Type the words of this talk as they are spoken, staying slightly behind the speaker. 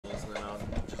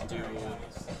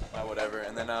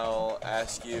then I'll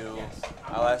ask you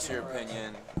your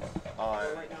opinion on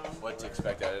what to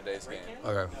expect out of today's game.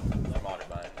 Okay. From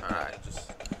Otterbein. All right. Just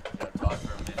talk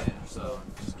for a minute or so.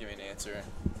 Just give me an answer.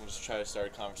 We'll just try to start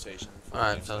a conversation. All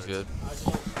right, sounds good. If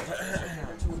you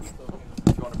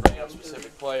want to bring up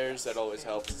specific players, that always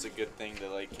helps. It's a good thing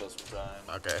to kill some time.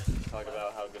 Okay. Talk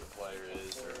about how good a player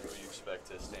is or who you expect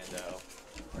to stand out.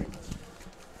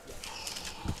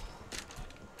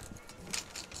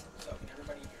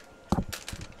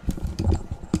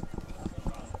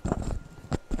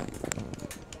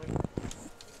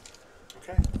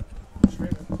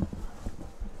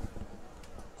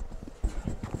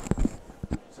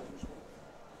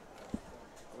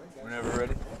 Whenever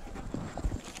ready.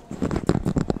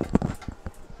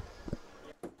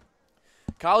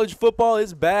 College football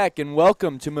is back, and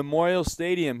welcome to Memorial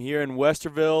Stadium here in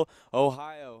Westerville,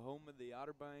 Ohio, home of the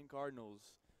Otterbein Cardinals.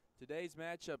 Today's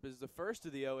matchup is the first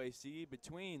of the OAC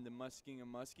between the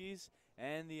Muskingum Muskies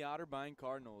and the Otterbein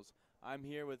Cardinals. I'm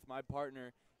here with my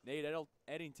partner, Nate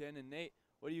Eddington. And Nate,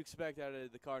 what do you expect out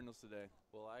of the Cardinals today?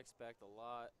 Well, I expect a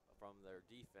lot from their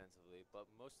defensively, but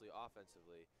mostly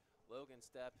offensively. Logan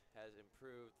Stepp has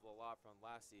improved a lot from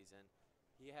last season.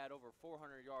 He had over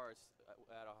 400 yards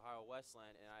at Ohio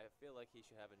Westland, and I feel like he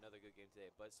should have another good game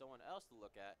today. But someone else to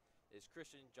look at is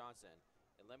Christian Johnson.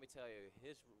 And let me tell you,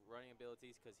 his running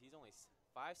abilities, because he's only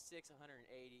 5'6", 188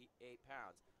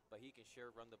 pounds, but he can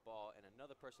sure run the ball. And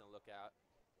another person to look at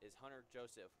is Hunter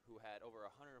Joseph, who had over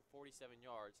 147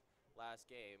 yards last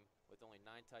game with only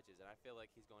 9 touches. And I feel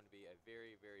like he's going to be a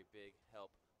very, very big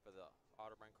help for the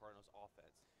Otterbein Cardinals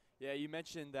offense. Yeah, you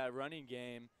mentioned that running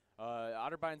game.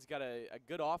 Otterbein's got a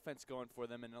good offense going for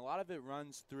them, and a lot of it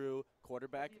runs through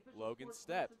quarterback Logan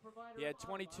Stepp. He had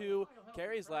 22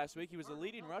 carries last week. He was the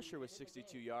leading rusher with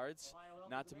 62 yards,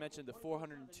 not to mention the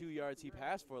 402 yards he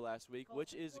passed for last week,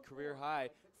 which is a career high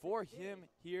for him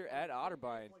here at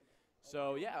Otterbein.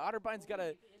 So, yeah, Otterbein's got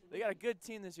a good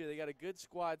team this year. They got a good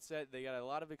squad set. They got a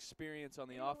lot of experience on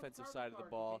the offensive side of the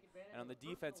ball, and on the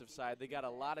defensive side, they got a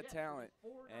lot of talent.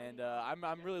 And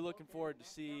I'm really looking forward to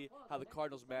see how the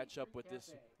Cardinals match up with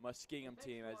this Muskingum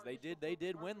team, as they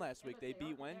did win last week. They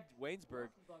beat Waynesburg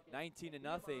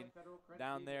 19-0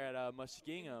 down there at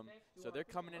Muskingum. So they're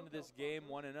coming into this game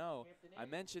 1-0. I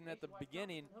mentioned at the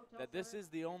beginning that this is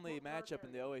the only matchup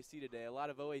in the OAC today. A lot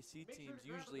of OAC teams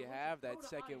usually have that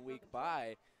second week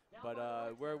bye. But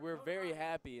we're very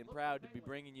happy and proud to be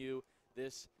bringing you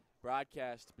this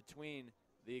broadcast between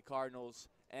the Cardinals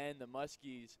and the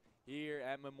Muskies here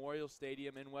at Memorial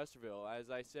Stadium in Westerville. As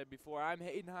I said before, I'm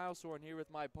Hayden Heilshorn here with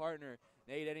my partner,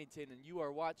 Nate Eddington, and you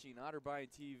are watching Otterbein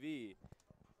TV.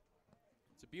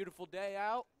 It's a beautiful day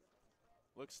out.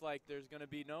 Looks like there's going to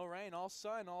be no rain, all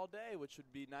sun all day, which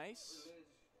would be nice.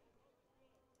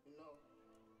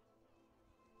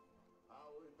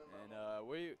 And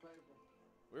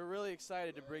we're really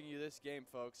excited to bring you this game,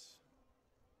 folks.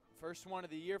 First one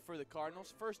of the year for the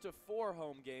Cardinals. First of 4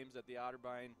 home games that the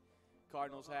Otterbein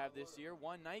Cardinals have this year.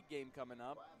 One night game coming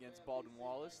up against Baldwin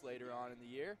Wallace later on in the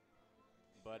year.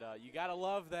 But you got to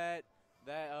love that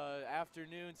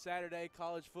afternoon Saturday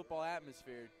college football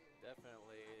atmosphere.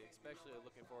 Definitely, especially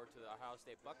looking forward to the Ohio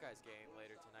State Buckeyes game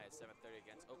later tonight at 7:30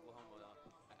 against Oklahoma,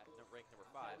 ranked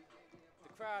number 5.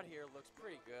 The crowd here looks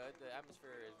pretty good. The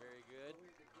atmosphere is very good.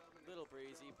 Little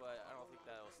breezy, but I don't think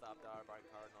that will stop the Otterbein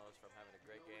Cardinals from having a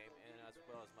great game, and as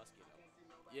well as Muskingum.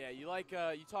 Yeah,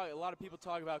 a lot of people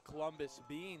talk about Columbus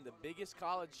being the biggest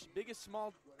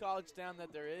small college town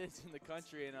that there is in the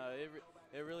country, and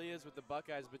it really is with the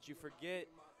Buckeyes. But you forget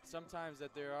sometimes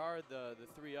that there are the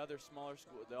 3 other smaller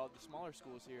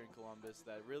schools here in Columbus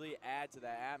that really add to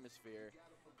that atmosphere.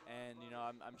 And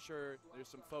I'm sure there's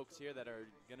some folks here that are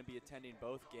going to be attending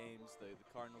both games, the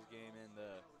Cardinals game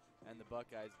and the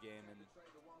Buckeyes game, and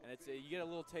it's you get a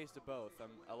little taste of both.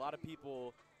 A lot of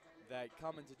people that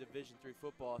come into Division III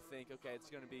football think, okay, it's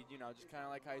going to be just kind of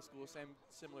like high school,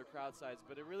 similar crowd size,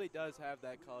 but it really does have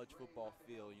that college football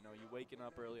feel. You waking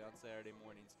up early on Saturday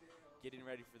mornings, getting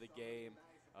ready for the game,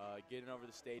 getting over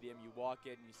the stadium. You walk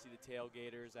in and you see the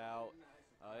tailgaters out.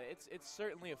 It's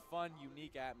certainly a fun,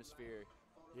 unique atmosphere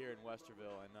here in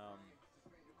Westerville, and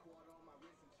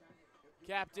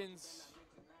captains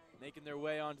making their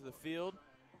way onto the field.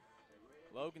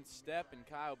 Logan Stepp and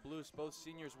Kyle Blues, both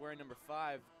seniors wearing number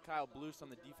 5. Kyle Blues on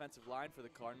the defensive line for the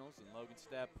Cardinals, and Logan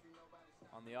Stepp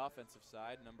on the offensive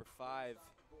side. Number 5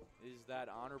 is that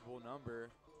honorable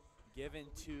number given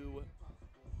to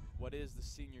what is the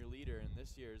senior leader, and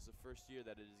this year is the first year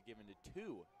that it is given to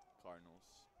 2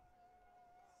 Cardinals.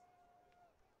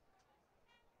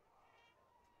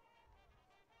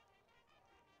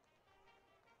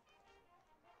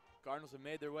 Cardinals have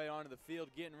made their way onto the field,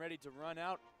 getting ready to run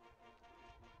out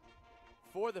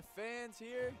for the fans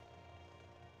here.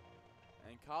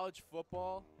 And college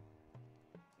football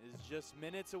is just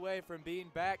minutes away from being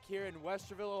back here in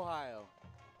Westerville, Ohio.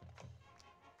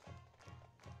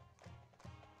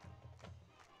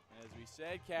 As we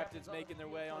said, captains making their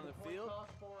way on the field.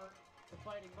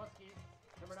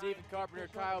 Stephen Carpenter,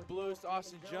 Kyle Blues,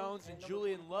 Austin Jones, and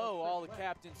Julian Lowe, all the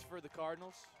captains for the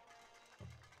Cardinals.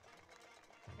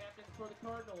 Captains for the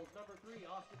Cardinals, number 3,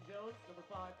 Austin Jones, number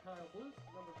 5, Kyle Blues,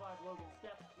 number 5, Logan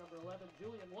Stepp, number 11,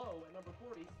 Julian Lowe, and number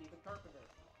 40, Stephen Carpenter.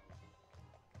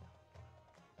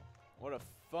 What a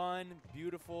fun,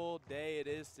 beautiful day it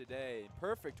is today.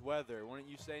 Perfect weather, wouldn't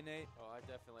you say, Nate? Oh, I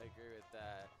definitely agree with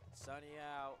that. Sunny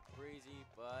out, breezy,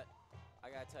 but I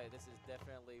got to tell you, this is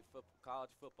definitely college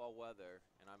football weather,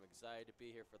 and I'm excited to be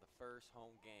here for the first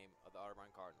home game of the Otterbein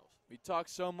Cardinals. We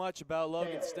talked so much about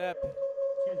Logan Stepp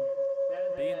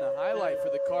being the highlight for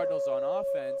the Cardinals on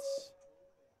offense,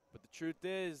 but the truth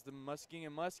is the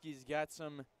Muskingum Muskies got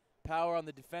some power on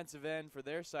the defensive end for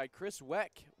their side. Chris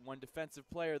Weck won Defensive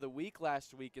Player of the Week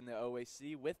last week in the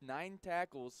OAC with 9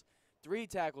 tackles, 3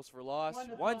 tackles for loss,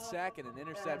 1 sack, and an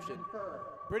interception.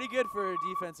 Pretty good for a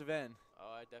defensive end.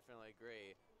 Oh, I definitely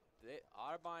agree.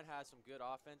 Otterbein has some good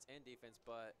offense and defense,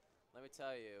 but let me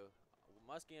tell you,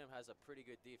 Muskingum has a pretty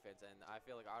good defense, and I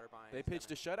feel like Otterbein. They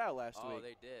pitched a shutout last week. Oh,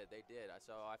 they did.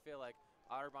 So I feel like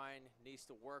Otterbein needs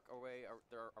to work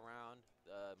around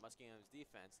Muskingum's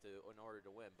defense in order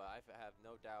to win. But I have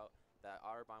no doubt that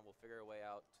Otterbein will figure a way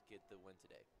out to get the win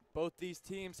today. Both these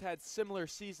teams had similar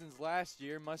seasons last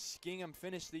year. Muskingum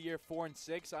finished the year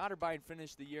 4-6. Otterbein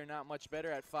finished the year not much better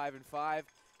at 5-5.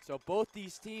 So both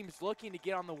these teams looking to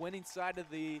get on the winning side of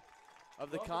the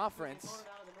conference.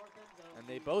 And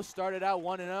they both started out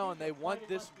 1-0, and they want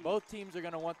this. Both teams are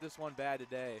going to want this one bad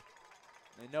today.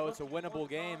 They know it's a winnable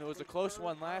game. It was a close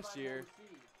one last year.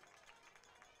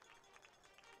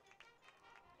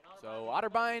 So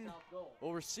Otterbein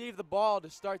will receive the ball to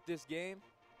start this game.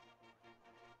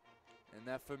 And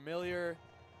that familiar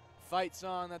fight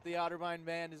song that the Otterbein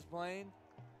band is playing.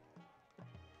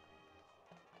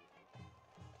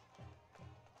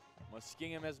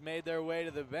 Muskingum has made their way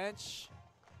to the bench.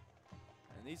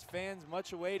 And these fans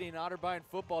much awaiting Otterbein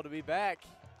football to be back.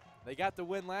 They got the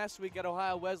win last week at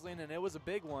Ohio Wesleyan, and it was a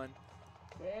big one.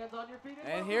 Hands on your feet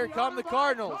and here come the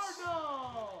Cardinals.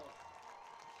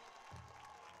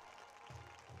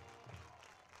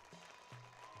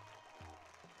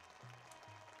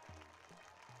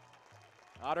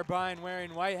 Otterbein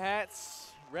wearing white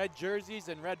hats, red jerseys,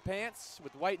 and red pants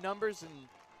with white numbers and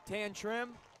tan trim.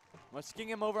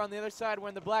 Muskingum over on the other side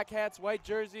wearing the black hats, white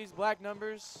jerseys, black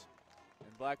numbers,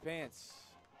 and black pants.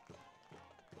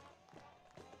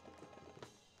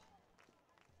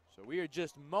 So we are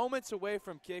just moments away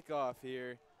from kickoff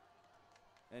here.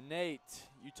 And Nate,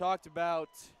 you talked about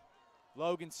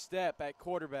Logan Stepp at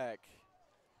quarterback,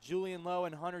 Julian Lowe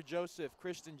and Hunter Joseph,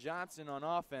 Christian Johnson on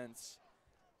offense.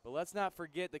 But let's not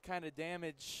forget the kind of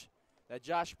damage that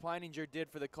Josh Pleininger did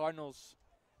for the Cardinals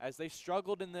as they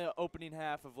struggled in the opening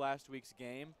half of last week's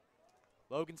game.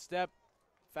 Logan Stepp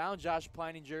found Josh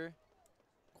Pleininger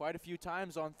quite a few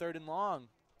times on 3rd and long.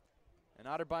 And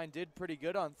Otterbein did pretty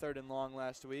good on 3rd and long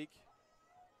last week.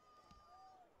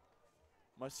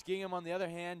 Muskingum, on the other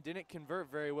hand, didn't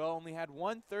convert very well, only had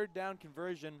 1 3rd down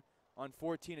conversion on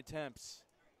 14 attempts.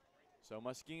 So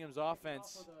Muskingum's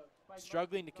offense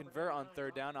struggling to convert on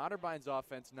 3rd down. Otterbein's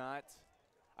offense not.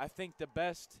 I think the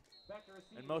best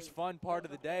and most fun part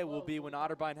of the day will be when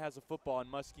Otterbein has a football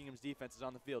and Muskingum's defense is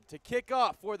on the field. To kick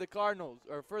off for the Cardinals,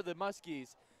 or for the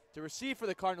Muskies, to receive for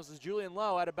the Cardinals is Julian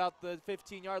Lowe at about the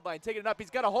 15-yard line. Taking it up,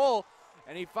 he's got a hole,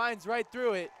 and he finds right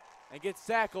through it and gets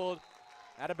tackled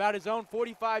at about his own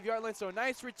 45-yard line. So a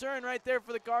nice return right there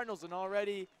for the Cardinals, and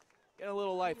already getting a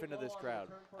little life into this crowd.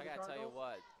 I got to tell you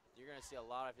what, you're going to see a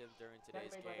lot of him during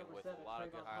today's game with a lot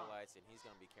of good highlights, and he's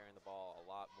going to be carrying the ball a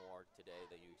lot more today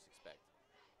than you expect.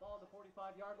 Ball on the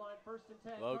 45-yard line, 1st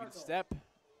and 10. Logan Stepp,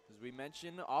 as we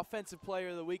mentioned, Offensive Player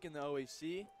of the Week in the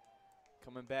OAC,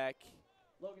 coming back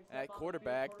at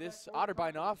quarterback. This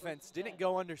Otterbein offense didn't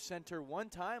go under center one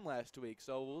time last week,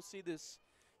 so we'll see this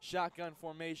shotgun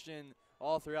formation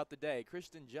all throughout the day.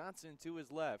 Christian Johnson to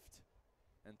his left,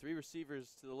 and 3 receivers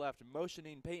to the left,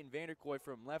 motioning Peyton Vanderkoy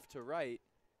from left to right.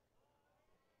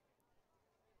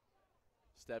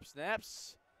 Stepp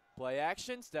snaps, play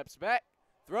action, steps back,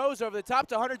 throws over the top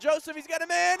to Hunter Joseph. He's got a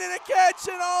man and a catch,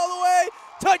 and all the way,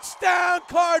 touchdown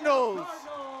Cardinals!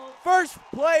 First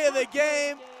play of the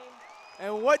game,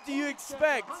 and what do you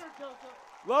expect?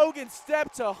 Logan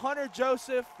Stepp to Hunter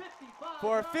Joseph 55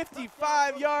 for a yards,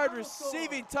 55-yard touchdown,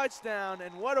 receiving score. touchdown,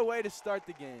 and what a way to start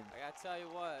the game. I gotta tell you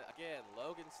what, again,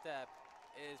 Logan Stepp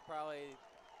is probably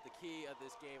the key of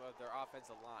this game of their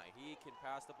offensive line. He can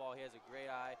pass the ball, he has a great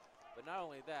eye, but not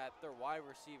only that, their wide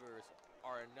receivers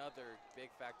are another big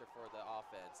factor for the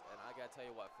offense. And I gotta tell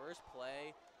you what, first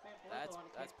play, that's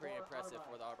pretty impressive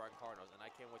for the Otterbein Cardinals, and I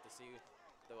can't wait to see.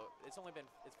 It's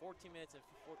 14 minutes and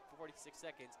 46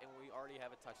 seconds, and we already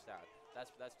have a touchdown.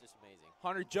 That's just amazing.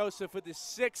 Hunter Joseph with his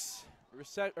second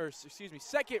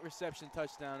reception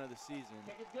touchdown of the season.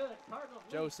 Kick is good. Cardinals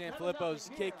Joe lead Sanfilippo's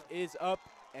 7-0 kick here. is up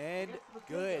and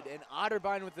good. And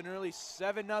Otterbein with an early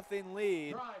 7-0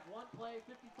 lead. Drive, one play,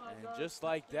 55 And yards, just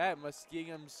like touchdown. that,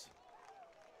 Muskingum's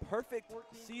perfect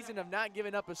season of not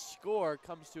giving up a score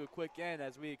comes to a quick end,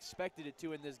 as we expected it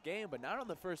to in this game, but not on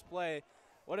the first play.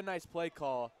 What a nice play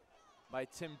call by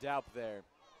Tim Daup there.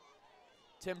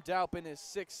 Tim Daup in his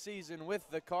 6th season with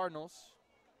the Cardinals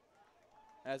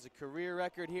has a career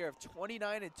record here of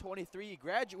 29-23. He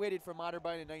graduated from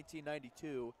Otterbein in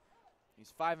 1992.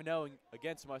 He's 5-0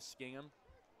 against Muskingum.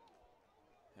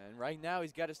 And right now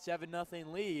he's got a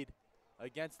 7-0 lead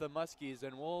against the Muskies,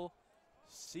 and we'll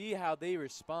see how they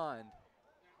respond.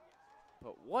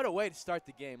 But what a way to start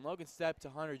the game. Logan Stepp to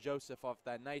Hunter Joseph off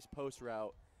that nice post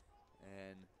route.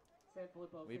 And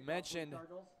Sanfilippo we kickoff mentioned for the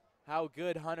Cardinals. how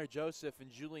good Hunter Joseph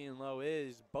and Julian Lowe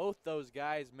is. Both those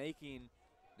guys making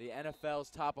the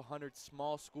NFL's top 100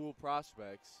 small school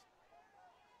prospects.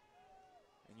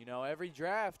 And you know, every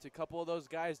draft, a couple of those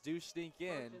guys do sneak in.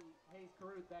 First and Hayes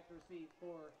Caruth back to receive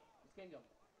for Muskingum.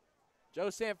 Joe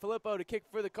Sanfilippo to kick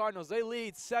for the Cardinals. They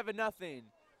lead 7-0.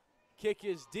 Kick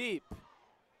is deep.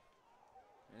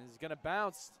 And is going to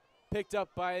bounce. Picked up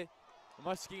by the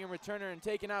Muskingum returner and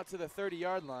taken out to the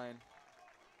 30-yard line.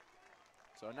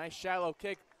 So a nice shallow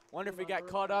kick. Wonder if he got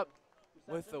caught up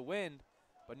with the wind.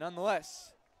 But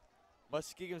nonetheless,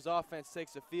 Muskingum's offense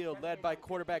takes the field, led by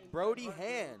quarterback Brody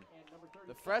Hand,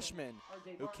 the freshman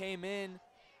who came in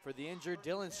for the injured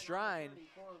Dylan Strine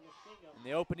in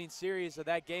the opening series of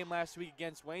that game last week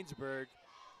against Waynesburg.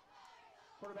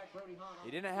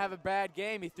 He didn't have a bad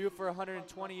game. He threw for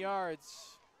 120 yards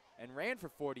and ran for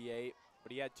 48,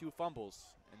 but he had 2 fumbles.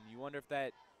 And you wonder if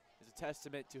that is a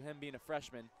testament to him being a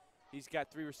freshman. He's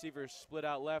got 3 receivers split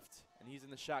out left, and he's in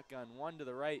the shotgun. 1 to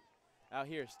the right out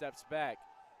here, steps back.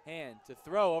 Hand to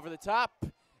throw over the top,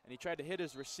 and he tried to hit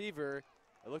his receiver.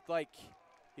 It looked like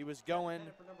he was going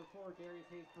For number 4, Darius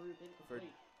Hayes Caruth, for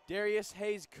incomplete. Darius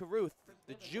Hayes Caruth,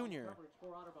 the Chris Nimitz on junior coverage for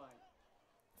Otterbein.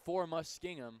 for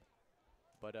Muskingum.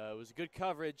 But it was good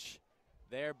coverage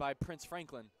there by Prince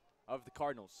Franklin of the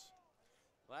Cardinals.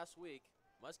 Last week,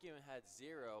 Muskingum had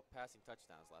 0 passing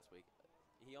touchdowns last week.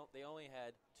 They only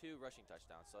had 2 rushing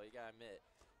touchdowns, so you gotta admit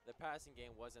the passing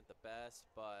game wasn't the best,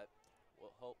 but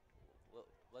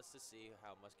let's just see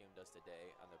how Muskingum does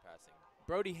today on their passing.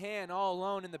 Brody Hand all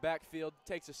alone in the backfield,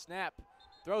 takes a snap,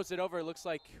 throws it over. It looks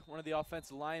like one of the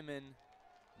offensive linemen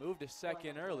moved a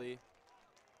second early.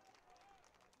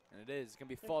 And it is going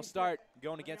to be a false start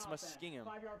going against Muskingum.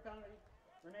 5-yard penalty,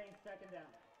 remains second down.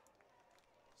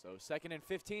 So 2nd and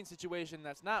 15 situation,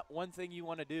 that's not one thing you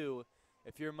want to do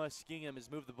if you're Muskingum,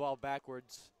 is move the ball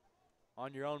backwards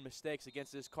on your own mistakes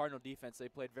against this Cardinal defense. They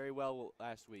played very well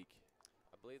last week.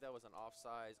 I believe that was an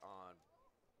offsides on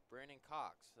Brandon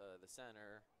Cox, the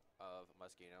center of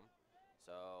Muskingum.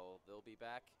 So they'll be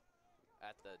back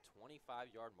at the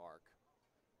 25-yard mark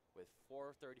with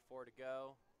 4:34 to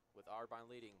go, with Otterbein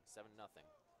leading 7-0.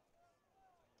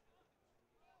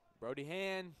 Brody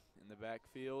Hand in the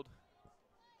backfield.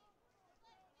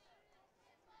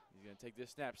 He's going to take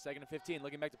this snap. 2nd and 15,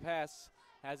 looking back to pass.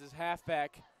 Has his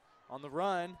halfback on the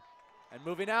run and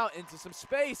moving out into some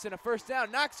space, and a first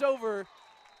down. Knocks over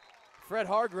Fred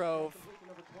Hargrove.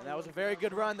 And that was a very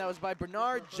good run. That was by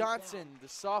Bernard Johnson, the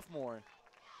sophomore.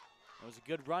 That was a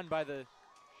good run by the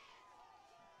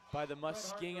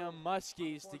Muskingum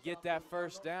Muskies to get that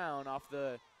first down off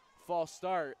the false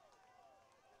start.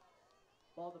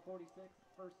 Ball to 46,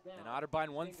 first down. And Otterbein,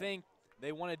 one thing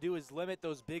they want to do is limit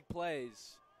those big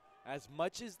plays as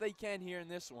much as they can here in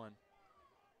this one.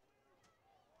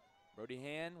 Brody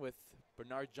Hand with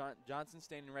Bernard Johnson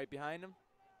standing right behind him.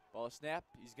 Ball snap.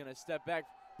 He's going to step back,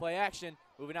 play action,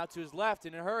 moving out to his left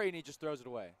in a hurry, and he just throws it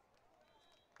away.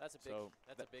 That's a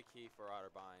big key for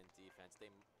Otterbein defense.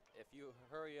 If you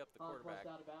hurry up the quarterback,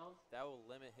 that will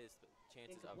limit his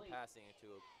chances of passing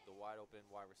into the wide open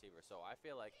wide receiver. So I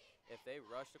feel like if they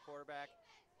rush the quarterback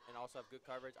and also have good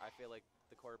coverage, I feel like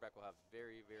the quarterback will have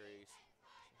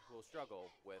will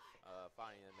struggle with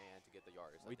finding a man to get the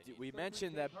yards. We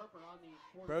mentioned that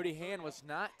Brody Hand was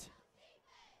not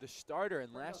the starter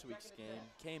in last week's game,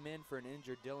 came in for an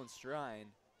injured Dylan Strine.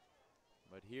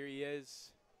 But here he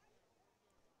is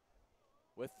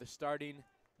with the starting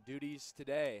duties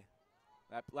today.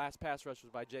 That last pass rush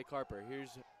was by Jake Harper. Here's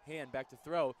Hand back to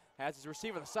throw. Has his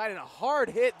receiver on the side and a hard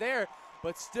hit there,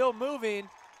 but still moving.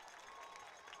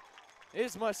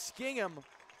 Is Muskingum.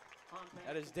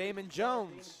 That is Damon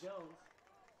Jones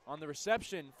on the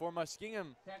reception for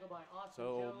Muskingum.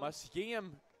 So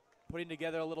Muskingum putting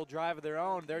together a little drive of their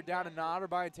own. They're down in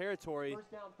Otterbein territory.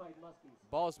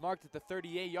 Ball is marked at the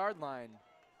 38-yard line.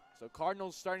 So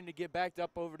Cardinals starting to get backed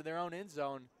up over to their own end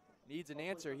zone. Needs an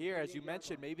answer here. As you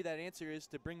mentioned, maybe that answer is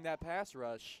to bring that pass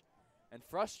rush and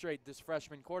frustrate this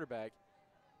freshman quarterback.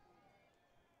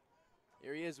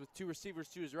 Here he is with two receivers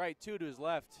to his right, two to his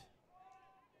left.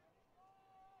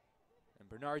 And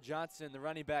Bernard Johnson, the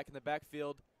running back in the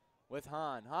backfield with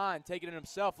Hahn. Hahn taking it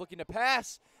himself, looking to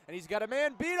pass, and he's got a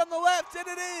man beat on the left, and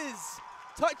it is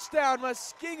touchdown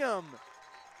Muskingum.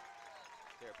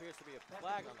 There appears to be a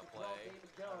flag on the play.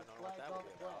 I don't know what that would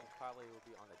be about. Probably will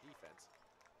be on the defense.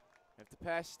 If the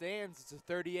pass stands, it's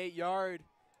a 38-yard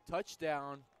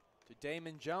touchdown to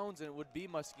Damon Jones, and it would be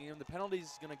Muskingum. The penalty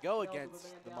is going to go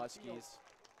against the Muskies.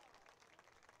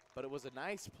 But it was a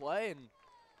nice play and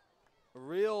a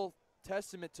real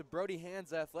testament to Brody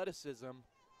Hand's athleticism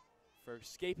for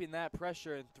escaping that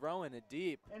pressure and throwing it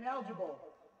deep. Ineligible,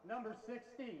 number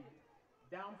 16,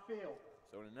 downfield.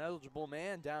 So an ineligible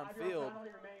man downfield.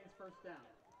 Remains first down.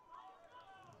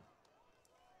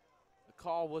 The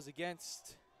call was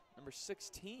against number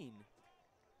 16.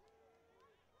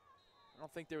 I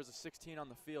don't think there was a 16 on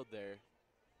the field there.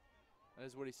 That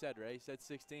is what he said, right? He said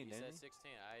 16, didn't he? He said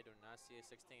 16. I do not see a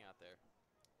 16 out there.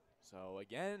 So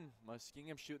again,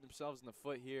 Muskingum shooting themselves in the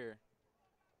foot here.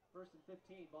 First and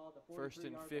 15, ball at the 43-yard line. First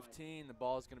and 15, the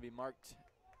ball is going to be marked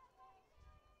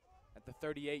at the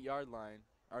 38-yard line.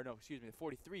 Or no, excuse me, the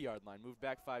 43-yard line. Moved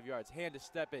back 5 yards. Hand to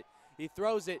step it. He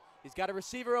throws it. He's got a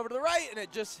receiver over to the right, and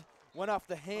it just went off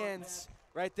the hands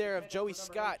right there of Joey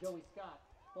Scott. Joey Scott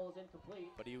falls incomplete.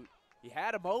 But he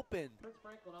had him open. Prince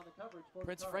Franklin on the coverage for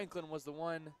Prince the Franklin was the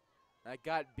one that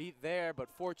got beat there, but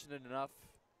fortunate enough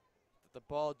that the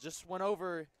ball just went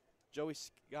over Joey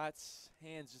Scott's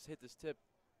hands, just hit this tip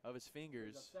of his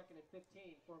fingers. Second and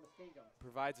 15 for Muskingum.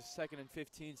 Provides a 2nd and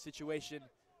 15 situation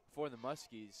for the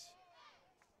Muskies.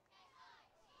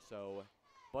 So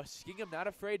Muskingum not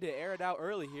afraid to air it out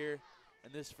early here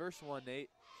in this first one, Nate.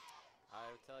 I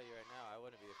would tell you right now, I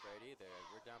wouldn't be afraid either.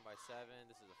 We're down by 7.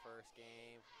 This is the first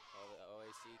game of the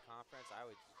OAC conference. I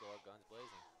would just go out guns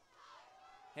blazing.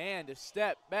 Hand to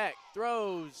step back,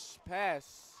 throws,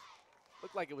 pass.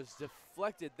 Looked like it was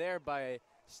deflected there by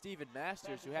Steven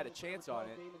Masters, who had a chance on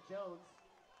it.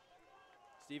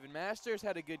 Steven Masters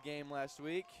had a good game last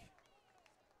week.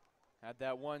 Had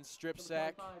that one strip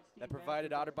sack that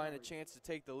provided Otterbein a chance to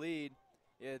take the lead.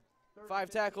 He had 5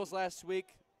 tackles last week,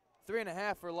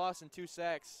 3.5 for loss and 2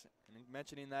 sacks. And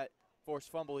mentioning that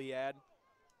forced fumble he had.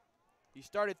 He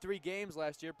started 3 games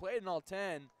last year, played in all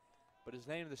 10, but is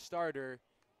named the starter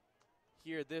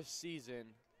here this season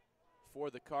for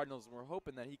the Cardinals. And we're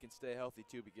hoping that he can stay healthy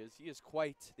too, because he is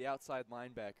quite the outside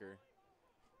linebacker.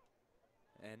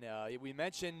 And we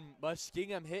mentioned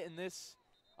Muskingum hitting this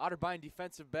Otterbein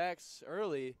defensive backs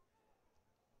early.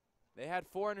 They had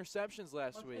 4 interceptions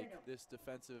last week, this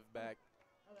defensive back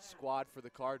squad for the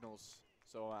Cardinals.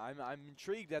 So I'm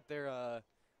intrigued that they're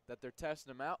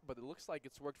testing them out, but it looks like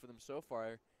it's worked for them so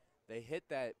far. They hit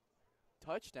that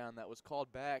touchdown that was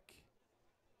called back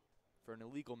for an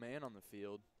illegal man on the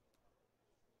field.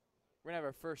 We're going to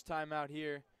have our first time out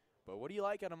here, but what do you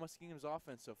like out of Muskingum's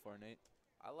offense so far, Nate?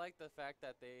 I like the fact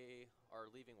that they are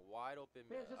leaving wide open.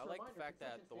 I like the fact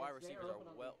that the wide receivers are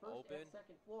well open,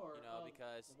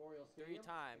 because 3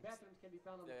 times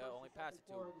they only passed it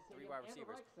to 3 wide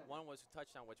receivers. One was a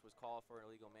touchdown, which was called for an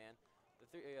illegal man.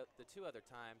 The 2 other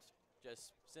times,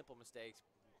 just simple mistakes,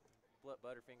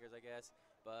 butterfingers, I guess.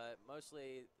 But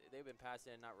mostly they've been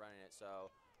passing and not running it.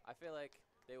 So I feel like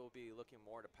they will be looking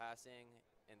more to passing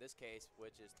in this case,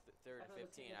 which is 3rd and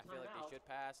 15. I feel like they should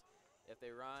pass. If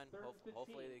they run,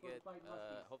 hopefully they get.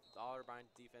 Hope the Otterbein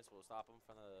defense will stop them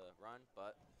from the run,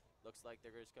 but looks like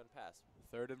they're just going to pass.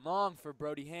 3rd and long for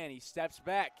Brody Hand. He steps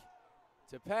back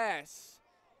to pass.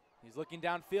 He's looking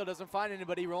downfield, doesn't find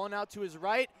anybody. Rolling out to his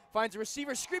right, finds a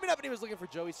receiver screaming up, and he was looking for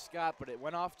Joey Scott, but it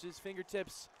went off to his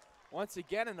fingertips once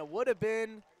again, and it would have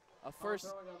been a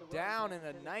first down and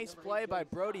a nice play by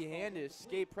Brody Hand to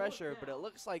escape pressure, but it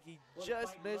looks like he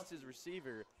just missed his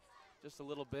receiver just a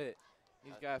little bit.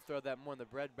 He's got to throw that more in the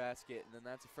bread basket, and then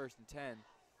that's a 1st and 10.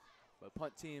 But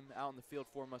punt team out in the field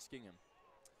for Muskingum.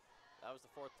 that was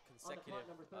the fourth consecutive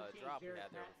number 13, drop we Jared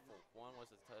had there. Patton. One was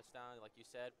a touchdown, like you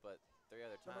said, but 3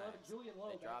 other Number 11, times Julian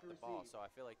Lowe, they back dropped to the ball. receive. So I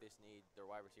feel like their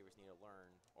wide receivers need to learn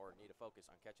or need to focus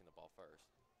on catching the ball first.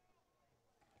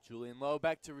 Julian Lowe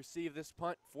back to receive this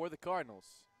punt for the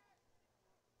Cardinals.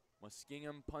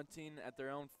 Muskingum punting at their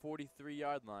own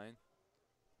 43-yard line.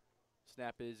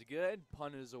 Snap is good,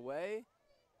 punt is away,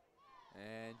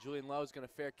 and Julian Lowe is going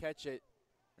to fair catch it,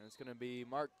 and it's going to be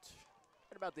marked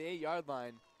at about the 8-yard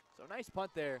line. So nice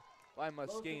punt there by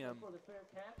Muskingum, for the fair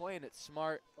catch. playing it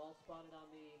smart, Ball spotted on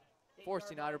the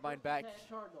forcing 8-yard line, Otterbein back 10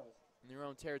 Cardinals. in their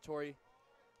own territory.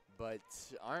 But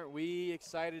aren't we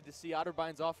excited to see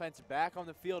Otterbein's offense back on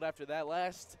the field after that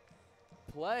last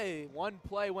play? One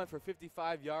play went for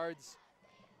 55 yards.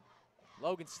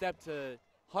 Logan stepped to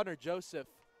Hunter Joseph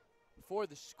for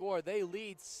the score. They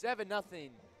lead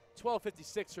 7-0.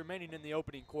 12:56 remaining in the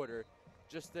opening quarter.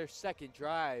 Just their second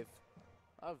drive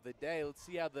of the day. Let's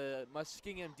see how the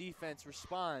Muskingum defense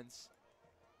responds.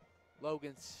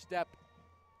 Logan Stepp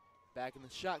back in the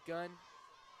shotgun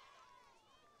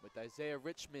with Isaiah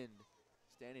Richmond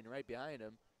standing right behind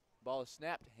him. Ball is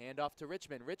snapped, hand off to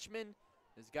Richmond. Richmond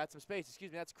has got some space.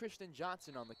 Excuse me, that's Christian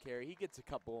Johnson on the carry. He gets a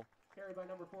couple Carried by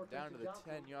number 4, down to the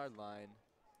Johnson. 10-yard line.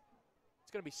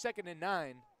 It's going to be 2nd and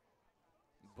 9,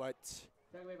 but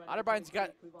Taken away by number Otterbein's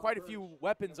got 23, Cleveland quite a Birch. few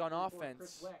weapons on Number 34, offense.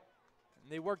 Chris Weck.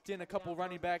 And they worked in a couple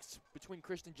running backs between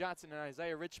Christian Johnson and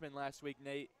Isaiah Richmond last week,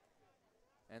 Nate.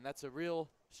 And that's a real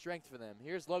strength for them.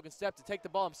 Here's Logan Stepp to take the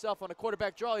ball himself on a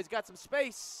quarterback draw. He's got some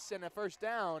space and a first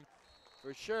down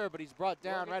for sure, but he's brought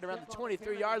down right around the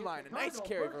 23-yard line. A nice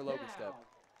carry for Logan Stepp.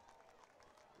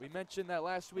 We mentioned that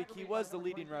last week he was the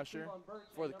leading rusher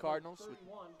for the Cardinals.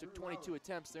 Took 22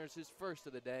 attempts. There's his first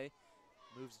of the day.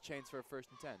 Moves the chains for a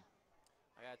 1st and 10.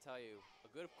 I gotta tell you, a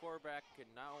good quarterback can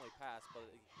not only pass, but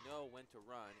know when to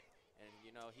run. And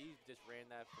you know, he just ran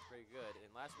that for pretty good. And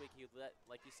last week he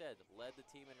like you said, led the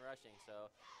team in rushing.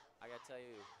 So I gotta tell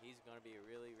you, he's gonna be a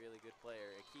really, really good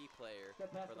player, a key player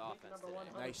for the offense today.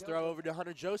 Nice throw over to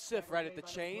Hunter Joseph right at the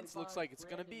chains. Looks like it's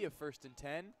gonna be a 1st and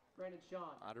 10.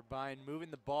 Otterbein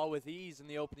moving the ball with ease in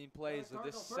the opening plays of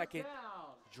this second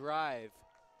drive.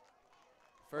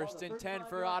 1st and 10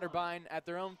 for Otterbein at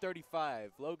their own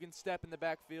 35. Logan Stepp in the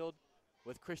backfield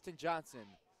with Christian Johnson.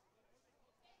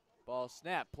 Ball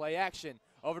snap, play action.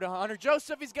 Over to Hunter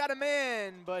Joseph, he's got a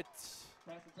man, but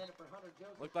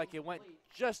looked like it went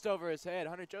just over his head.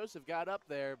 Hunter Joseph got up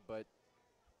there, but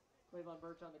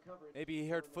maybe he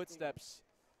heard footsteps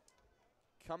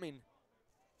coming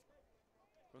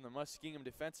from the Muskingum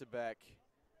defensive back.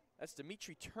 That's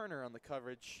Dimitri Turner on the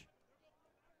coverage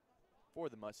for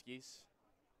the Muskies.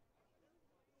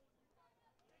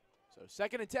 So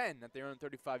 2nd and 10 at their own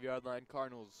 35-yard line.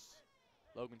 Cardinals,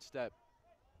 Logan Stepp.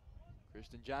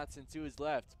 Christian Johnson to his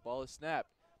left. Ball is snapped.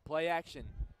 Play action.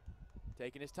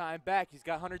 Taking his time back. He's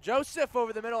got Hunter Joseph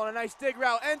over the middle on a nice dig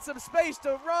route and some space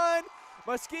to run.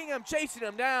 Muskingum chasing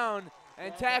him down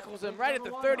and tackles him right at the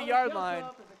 30-yard line,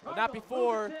 but not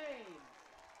before.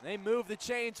 They move the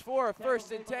chains for a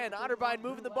 1st and 10. Otterbein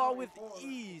moving the ball with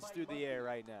ease through the air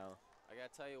right now. I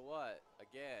got to tell you what,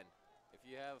 again, if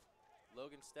you have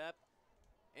Logan Stepp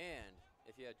and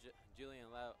if you have Julian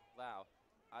Lau,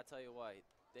 I'll tell you what,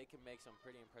 they can make some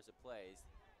pretty impressive plays.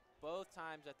 Both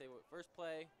times that they were first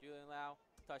play, Julian Lau,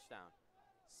 touchdown.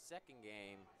 Second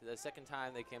game, the second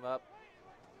time they came up,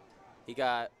 he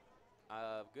got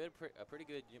pretty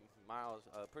good miles,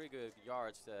 pretty good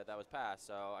yards that was passed.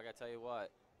 So I got to tell you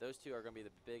what, those two are going to be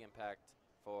the big impact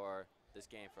for this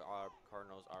game for our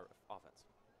Cardinals, our offense.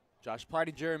 Josh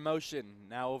Pleininger in motion.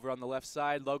 Now over on the left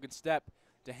side, Logan Stepp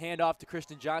to hand off to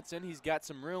Christian Johnson. He's got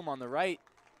some room on the right.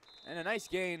 And a nice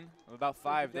gain of about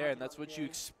 5 there, and that's what you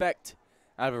expect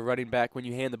out of a running back when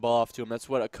you hand the ball off to him. That's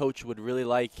what a coach would really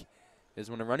like, is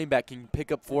when a running back can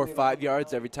pick up 4 or 5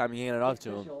 yards every time you hand it off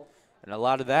to him. And a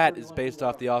lot of that is based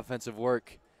off the offensive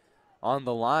work on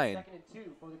the line.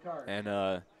 And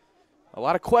a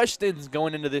lot of questions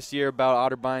going into this year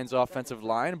about Otterbein's offensive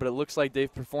line, but it looks like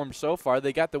they've performed so far.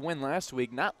 They got the win last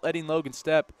week, not letting Logan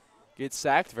Stepp get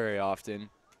sacked very often.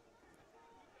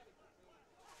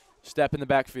 Stepp in the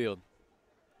backfield.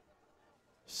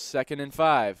 2nd and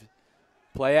 5.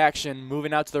 Play action,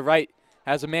 moving out to the right.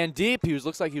 Has a man deep.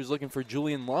 Looks like he was looking for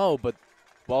Julian Lowe, but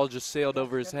ball just sailed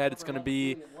over his head. It's going to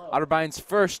be Otterbein's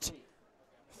first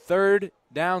 3rd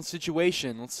down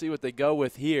situation. Let's see what they go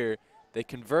with here. They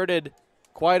converted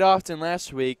quite often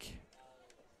last week.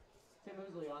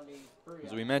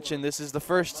 As we mentioned, this is the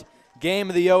first game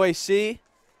of the OAC.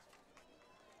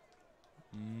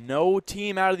 No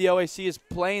team out of the OAC is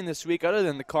playing this week other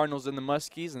than the Cardinals and the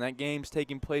Muskies, and that game's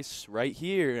taking place right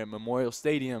here at Memorial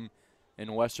Stadium in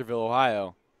Westerville,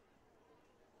 Ohio.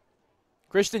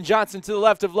 Christian Johnson to the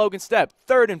left of Logan Stepp.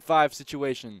 3rd and 5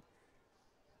 situation.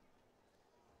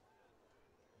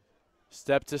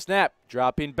 Stepp to snap,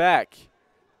 dropping back.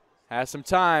 Has some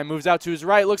time, moves out to his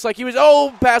right. Looks like he was,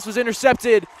 pass was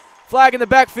intercepted. Flag in the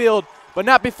backfield, but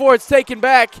not before it's taken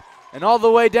back. And all the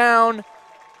way down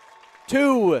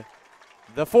to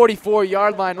the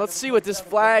 44-yard line. Let's see what this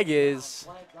flag is.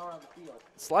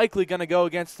 It's likely going to go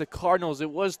against the Cardinals.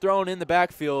 It was thrown in the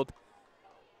backfield.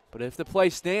 But if the play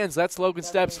stands, that's Logan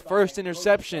Stepp's first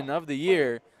interception of the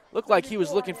year. Looked like he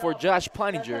was looking for Josh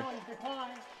Pleininger.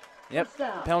 Yep,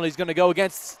 penalty's going to go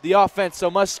against the offense,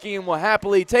 so Muskingum will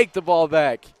happily take the ball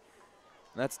back.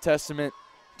 That's testament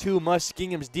to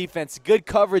Muskingum's defense. Good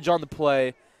coverage on the play.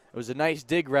 It was a nice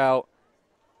dig route,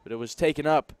 but it was taken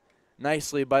up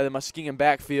nicely by the Muskingum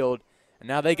backfield. And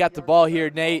now they got the ball here,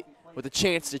 Nate, with a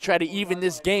chance to try to even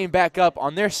this game back up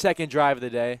on their second drive of the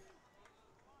day.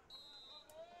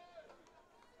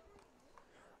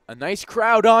 A nice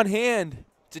crowd on hand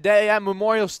today at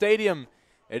Memorial Stadium.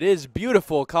 It is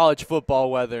beautiful college football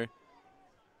weather.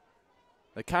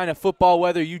 The kind of football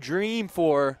weather you dream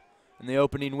for in the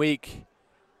opening week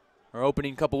or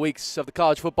opening couple weeks of the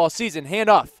college football season.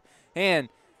 Handoff. Hand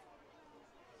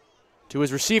to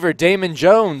his receiver, Damon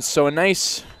Jones. So a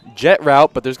nice jet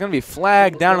route, but there's going to be a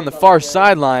flag down on the far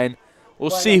sideline. We'll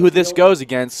see who this goes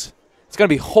against. It's going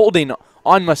to be holding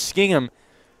on Muskingum.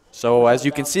 So as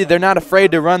you can see, they're not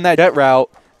afraid to run that jet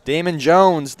route. Damon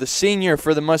Jones, the senior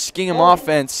for the Muskingum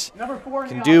offense,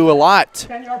 can do a lot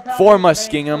for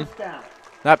Muskingum.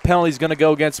 That penalty's going to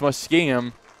go against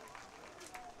Muskingum.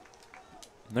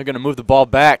 They're going to move the ball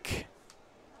back.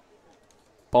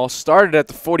 Ball started at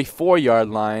the 44-yard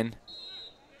line.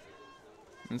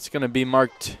 It's going to be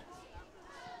marked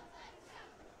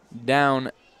down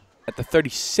at the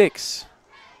 36.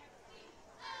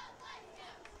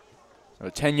 So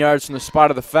 10 yards from the spot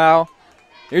of the foul.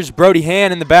 Here's Brody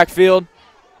Hand in the backfield.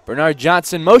 Bernard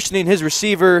Johnson motioning his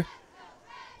receiver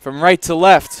from right to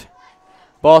left.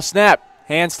 Ball snap.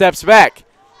 Hand steps back.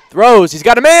 Throws. He's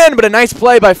got a man, but a nice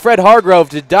play by Fred Hargrove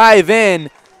to dive in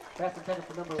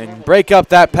and break up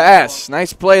that pass.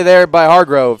 Nice play there by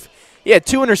Hargrove. He had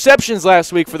 2 interceptions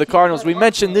last week for the Cardinals. We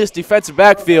mentioned this defensive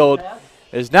backfield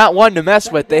is not one to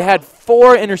mess with. They had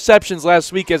 4 interceptions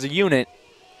last week as a unit.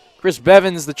 Chris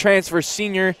Bevins, the transfer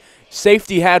senior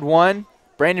safety, had 1.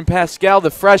 Brandon Pascal, the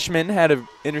freshman, had an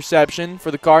interception for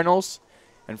the Cardinals.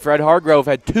 And Fred Hargrove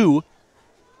had 2.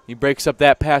 He breaks up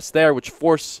that pass there, which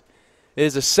force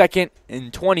is a 2nd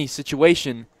and 20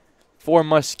 situation for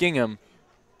Muskingum.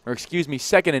 Or excuse me,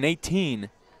 2nd and 18.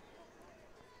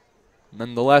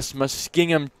 Nonetheless,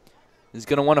 Muskingum is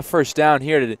going to want a first down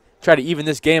here to try to even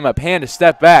this game up. Hand to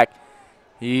step back.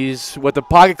 He's with the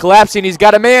pocket collapsing. He's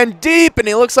got a man deep, and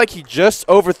he looks like he just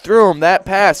overthrew him. That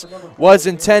pass was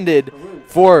intended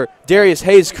for Darius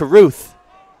Hayes-Caruth.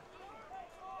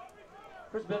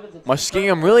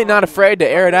 Muskingum really not afraid to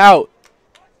air it out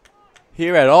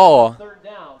here at all.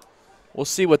 We'll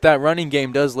see what that running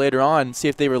game does later on, see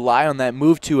if they rely on that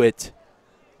move to it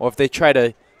or if they try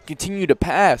to continue to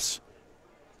pass.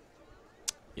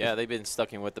 Yeah, they've been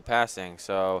stuck in with the passing,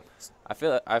 so I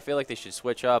feel like they should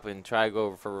switch up and try to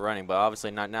go for running, but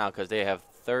obviously not now because they have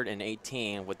 3rd and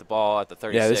 18 with the ball at the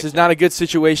 36. Yeah, this is not a good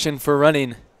situation for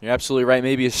running. You're absolutely right.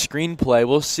 Maybe a screen play.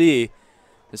 We'll see.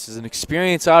 This is an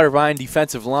experienced Otterbein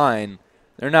defensive line.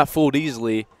 They're not fooled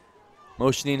easily.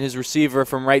 Motioning his receiver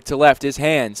from right to left. His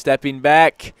hand stepping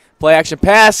back. Play action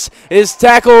pass is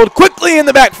tackled quickly in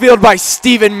the backfield by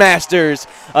Steven Masters.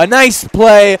 A nice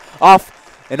play off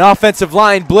an offensive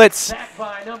line blitz.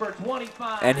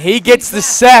 And he gets the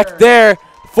sack there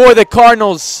for the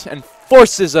Cardinals and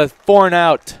forces a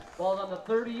 4-and-out. On the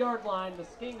 30-yard line.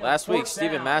 Last week,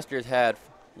 Steven Masters had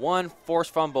 1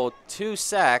 forced fumble, 2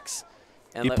 sacks.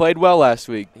 And he played well last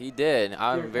week. He did.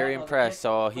 I'm very impressed.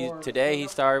 So today he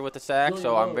started with the sack,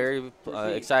 so I'm very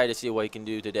excited to see what he can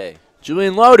do today.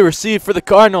 Julian Lowe to receive for the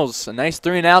Cardinals. A nice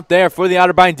 3-and-out there for the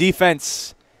Otterbein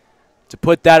defense to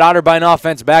put that Otterbein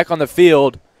offense back on the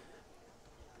field.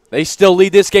 They still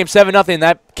lead this game 7-0.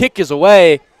 That kick is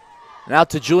away. And out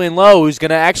to Julian Lowe, who's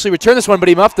going to actually return this one, but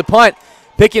he muffed the punt.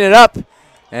 Picking it up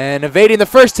and evading the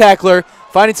first tackler.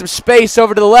 Finding some space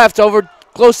over to the left, over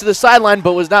close to the sideline,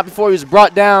 but was not before he was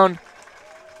brought down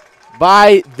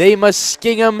by the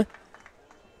Muskingum.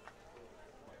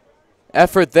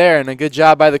 Effort there, and a good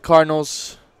job by the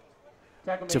Cardinals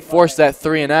to force that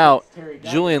 3-and-out.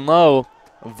 Julian Lowe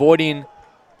avoiding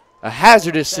a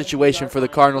hazardous situation for the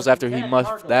Cardinals after he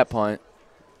muffed that punt.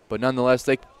 But nonetheless,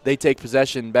 they take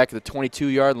possession back at the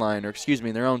 22-yard line, or excuse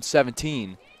me, their own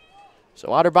 17. So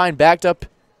Otterbein backed up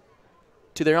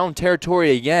to their own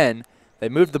territory again. They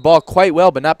moved the ball quite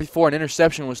well, but not before an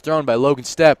interception was thrown by Logan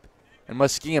Stepp, and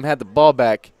Muskingum had the ball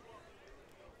back.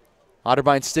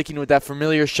 Otterbein sticking with that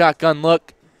familiar shotgun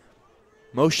look,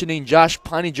 motioning Josh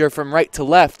Peininger from right to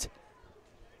left.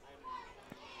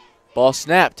 Ball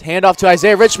snapped, handoff to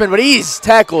Isaiah Richmond, but he's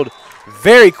tackled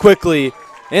very quickly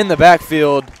in the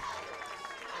backfield.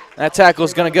 That tackle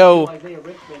is going to go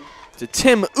to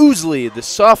Tim Oosley, the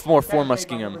sophomore for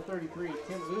Muskingum.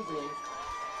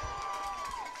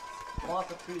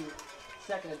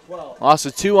 Loss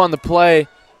of 2 on the play.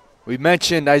 We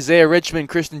mentioned Isaiah Richmond,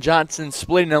 Kristen Johnson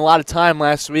splitting a lot of time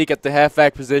last week at the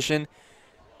halfback position.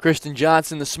 Kristen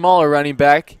Johnson, the smaller running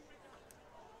back,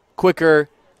 quicker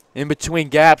in between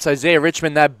gaps. Isaiah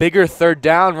Richmond, that bigger third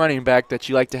down running back that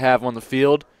you like to have on the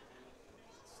field.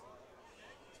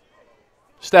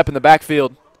 Step in the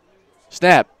backfield.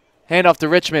 Snap. Handoff to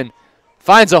Richmond.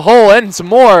 Finds a hole and some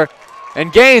more.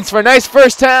 And gains for a nice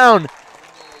first down.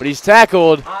 But he's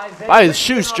tackled by his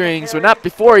shoestrings, but not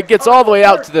before he gets all the way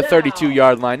out to the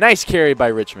 32-yard line. Nice carry by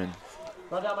Richmond.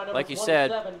 Like you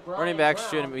said, running backs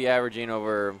shouldn't be averaging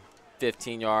over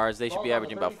 15 yards. They should be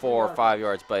averaging about 4 or 5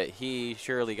 yards, but he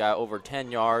surely got over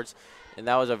 10 yards, and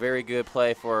that was a very good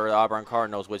play for the Auburn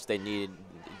Cardinals, which they needed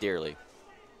dearly.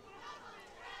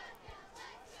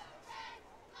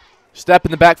 Step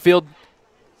in the backfield.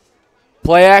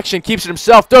 Play action, keeps it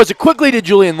himself, throws it quickly to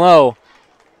Julian Lowe.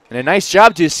 And a nice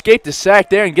job to escape the sack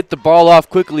there and get the ball off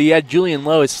quickly. He had Julian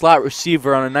Lowe, his slot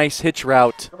receiver, on a nice hitch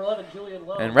route.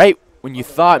 And right when you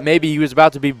thought maybe he was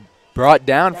about to be brought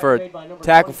down for a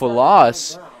tackle for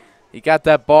loss, he got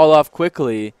that ball off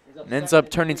quickly and ends up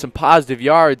turning some positive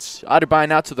yards.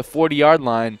 Otterbein out to the 40-yard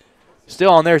line.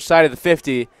 Still on their side of the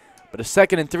 50, but a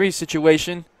 2nd and 3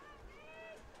 situation.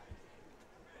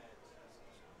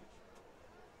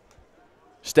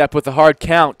 Step with a hard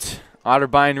count.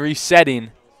 Otterbein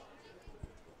resetting.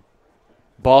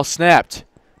 Ball snapped.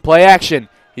 Play action.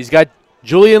 He's got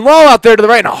Julian Lowe out there to the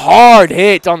right, and a hard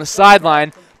hit on the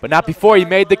sideline, but not before he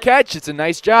made the catch. It's a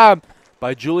nice job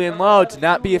by Julian Lowe to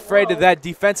not be afraid of that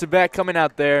defensive back coming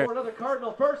out there.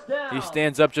 He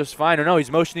stands up just fine. Or no, he's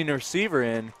motioning the receiver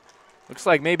in. Looks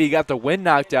like maybe he got the wind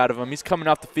knocked out of him. He's coming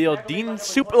off the field. Dean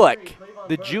Supelek,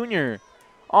 the junior,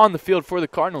 on the field for the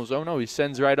Cardinals. Oh no, he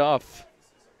sends right off.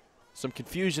 Some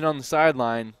confusion on the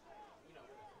sideline.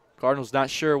 Cardinals not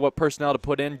sure what personnel to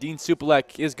put in. Dean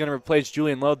Supelek is going to replace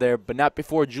Julian Lowe there, but not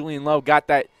before Julian Lowe got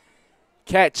that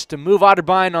catch to move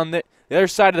Otterbein on the other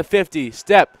side of the 50.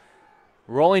 Step,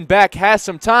 rolling back, has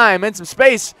some time and some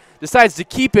space, decides to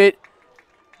keep it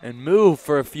and move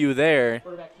for a few there.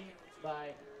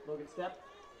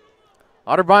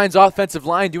 Otterbein's offensive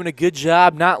line doing a good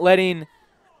job not letting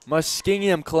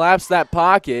Muskingum collapse that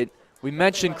pocket. We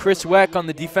mentioned Chris Weck on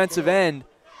the defensive end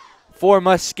for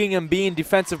Muskingum being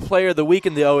Defensive Player of the Week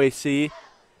in the OAC.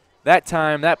 That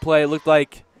time, that play, looked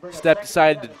like Stepp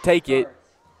decided to take it.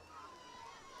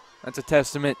 That's a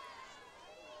testament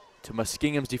to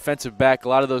Muskingum's defensive back. A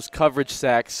lot of those coverage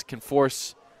sacks can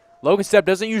force. Logan Stepp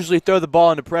doesn't usually throw the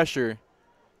ball into pressure.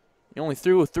 He only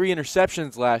threw 3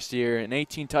 interceptions last year and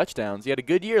 18 touchdowns. He had a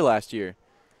good year last year.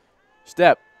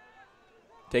 Stepp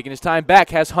taking his time back,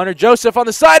 has Hunter Joseph on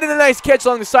the side, and a nice catch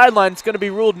along the sideline. It's going to be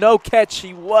ruled no catch.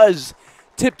 He was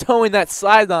tiptoeing that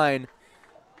sideline,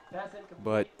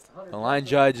 but the line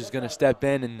judge is going to step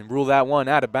in and rule that one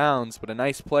out of bounds, but a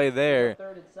nice play there.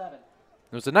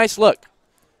 It was a nice look,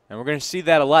 and we're going to see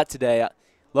that a lot today.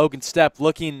 Logan Stepp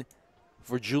looking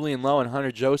for Julian Lowe and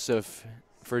Hunter Joseph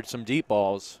for some deep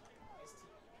balls.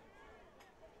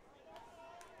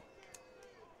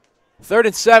 3rd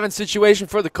and 7 situation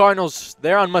for the Cardinals.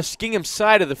 They're on Muskingum's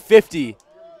side of the 50.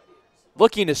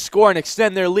 Looking to score and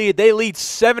extend their lead. They lead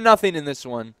 7-0 in this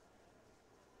one.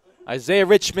 Isaiah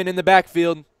Richmond in the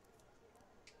backfield.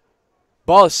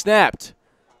 Ball is snapped.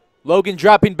 Logan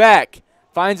dropping back.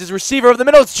 Finds his receiver over the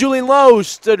middle. It's Julian Lowe.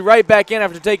 Stood right back in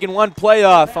after taking one play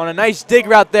off on a nice dig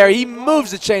route there. He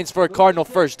moves the chains for a Cardinal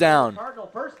first down.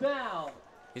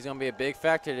 He's going to be a big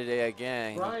factor today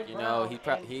again. You know,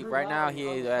 he right now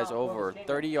he has over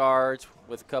 30 yards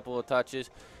with a couple of touches.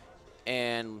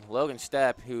 And Logan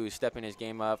Stepp, who's stepping his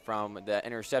game up from the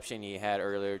interception he had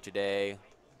earlier today,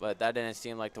 but that didn't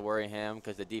seem like to worry him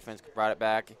because the defense brought it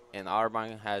back. And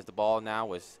Otterbein has the ball now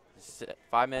with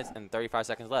 5 minutes and 35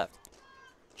 seconds left.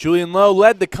 Julian Lowe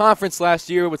led the conference last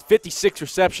year with 56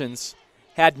 receptions.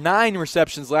 Had 9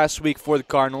 receptions last week for the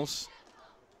Cardinals.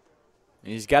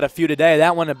 He's got a few today.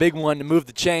 That one a big one to move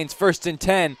the chains. 1st and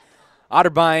 10.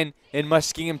 Otterbein in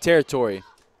Muskingum territory.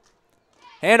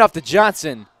 Hand off to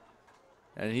Johnson.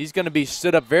 And he's going to be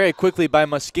stood up very quickly by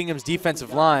Muskingum's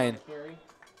defensive line.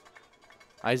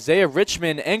 Isaiah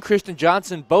Richmond and Christian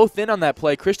Johnson both in on that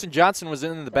play. Christian Johnson was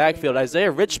in the backfield.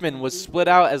 Isaiah Richmond was split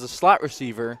out as a slot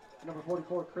receiver. Number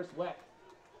 44, Chris Weck.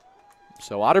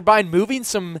 So Otterbein moving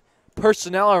some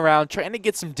personnel around, trying to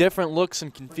get some different looks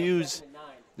and confuse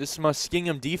this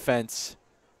Muskingum defense.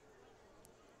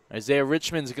 Isaiah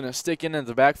Richmond's going to stick in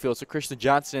the backfield. So Christian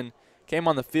Johnson came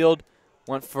on the field,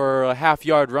 went for a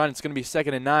half-yard run. It's going to be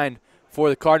 2nd and 9 for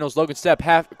the Cardinals. Logan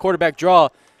Stepp, quarterback draw,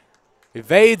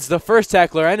 evades the first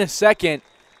tackler and a second.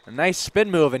 A nice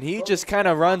spin move, and he just kind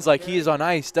of runs like he is on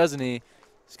ice, doesn't he?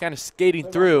 He's kind of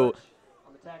skating through.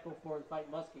 On the tackle for the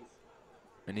Fighting Muskies.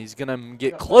 And he's going to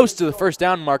get close to the first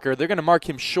down marker. They're going to mark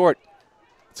him short.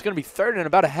 It's going to be 3rd and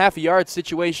about a half-a-yard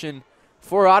situation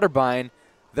for Otterbein.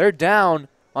 They're down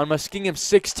on Muskingum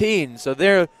 16, so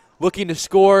they're looking to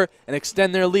score and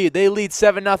extend their lead. They lead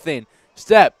 7-0.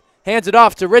 Stepp hands it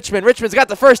off to Richmond. Richmond's got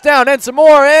the first down and some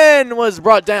more, and was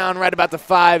brought down right about the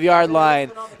 5-yard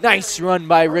line. Nice run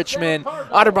by Richmond.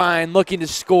 Otterbein looking to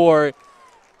score,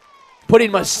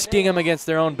 putting Muskingum against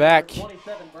their own back.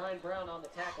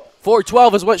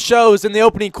 4:12 is what shows in the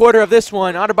opening quarter of this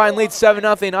one. Otterbein leads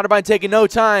 7-0. Otterbein taking no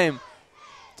time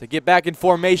to get back in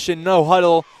formation. No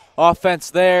huddle offense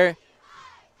there.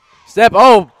 Stepp,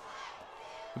 oh,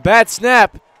 bad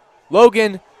snap.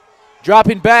 Logan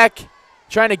dropping back,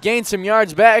 trying to gain some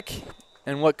yards back.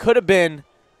 And what could have been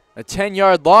a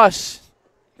 10-yard loss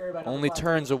only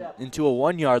turns into a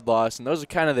 1-yard loss. And those are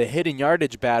kind of the hidden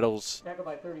yardage battles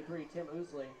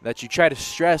that you try to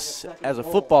stress as a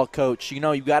football coach. You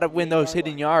know, you got to win those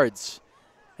hidden yards.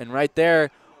 And right there,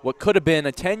 what could have been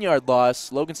a 10-yard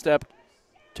loss, Logan Stepp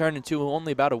turned into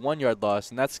only about a 1-yard loss.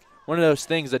 And that's one of those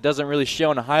things that doesn't really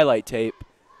show on a highlight tape,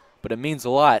 but it means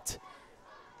a lot.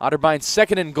 Otterbein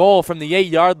 2nd and goal from the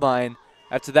 8-yard line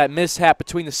after that mishap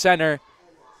between the center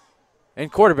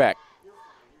and quarterback.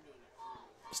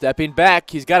 Stepping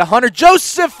back, he's got Hunter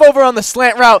Joseph over on the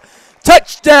slant route.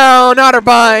 Touchdown,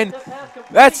 Otterbein.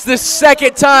 That's the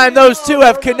 2nd time those two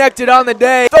have connected on the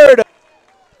day. 3rd.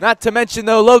 Not to mention,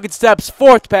 though, Logan Stepp's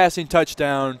 4th passing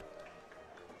touchdown.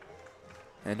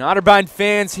 And Otterbein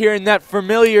fans hearing that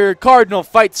familiar Cardinal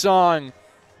fight song,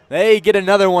 they get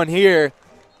another one here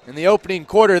in the opening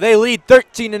quarter. They lead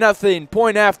 13-0,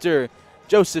 point after.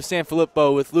 Joseph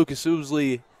Sanfilippo with Lucas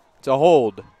Ousley to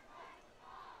hold.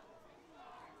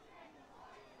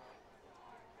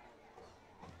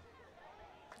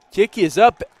 Kick is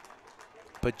up,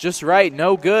 but just right,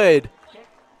 no good.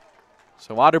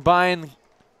 So Otterbein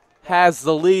has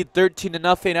the lead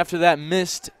 13-0 after that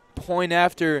missed point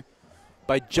after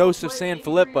by Joseph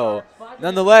Sanfilippo.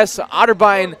 Nonetheless,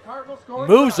 Otterbein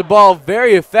moves the ball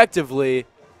very effectively,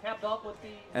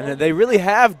 and they really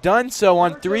have done so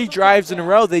on 3 drives in a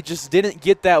row. They just didn't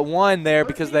get that one there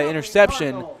because of that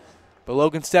interception. But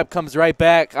Logan Stepp comes right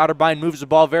back. Otterbein moves the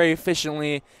ball very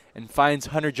efficiently and finds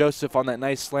Hunter Joseph on that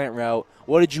nice slant route.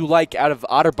 What did you like out of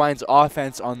Otterbein's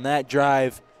offense on that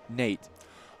drive, Nate?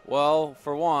 Well,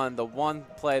 for one, the one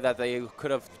play that they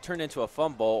could have turned into a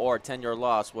fumble or a 10-yard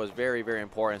loss was very, very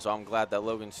important. So I'm glad that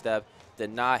Logan Stepp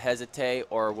did not hesitate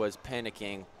or was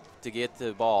panicking to get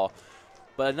the ball.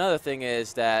 But another thing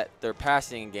is that their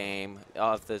passing game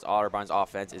of this Otterbein's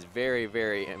offense is very,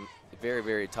 very, very,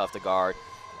 very tough to guard.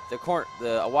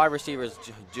 The wide receivers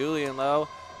Julian Lowe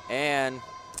and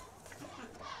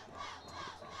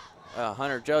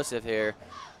Hunter Joseph here.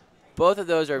 Both of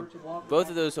those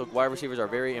wide receivers are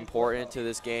very important to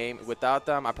this game. Without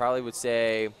them, I probably would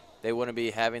say they wouldn't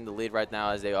be having the lead right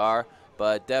now as they are.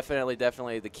 But definitely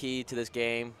the key to this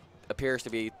game appears to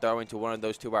be throwing to one of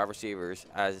those 2 wide receivers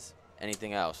as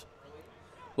anything else.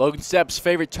 Logan Stepp's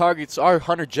favorite targets are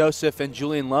Hunter Joseph and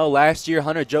Julian Lowe. Last year,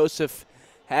 Hunter Joseph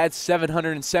had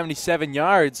 777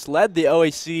 yards, led the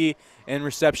OAC in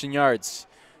reception yards.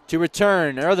 To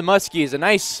return are the Muskies. A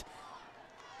nice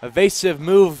evasive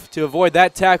move to avoid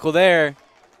that tackle there.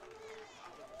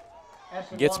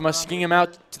 Gets Muskingum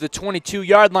out to the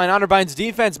 22-yard line. Otterbein's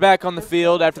defense back on the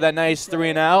field after that nice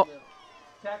 3-and-out.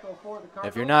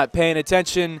 If you're not paying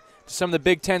attention to some of the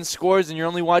Big Ten scores and you're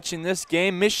only watching this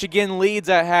game, Michigan leads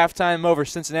at halftime over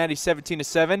Cincinnati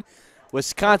 17-7.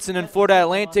 Wisconsin and Florida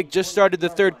Atlantic just started the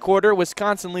 3rd quarter.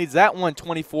 Wisconsin leads that one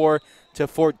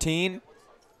 24-14.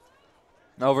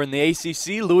 Over in the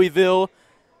ACC, Louisville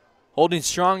holding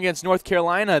strong against North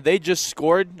Carolina. They just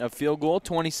scored a field goal,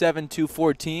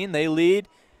 27-14. They lead.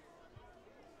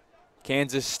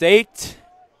 Kansas State,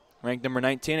 ranked number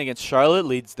 19 against Charlotte,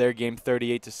 leads their game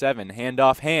 38-7.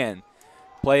 Handoff hand.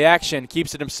 Play action,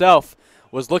 keeps it himself.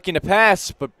 Was looking to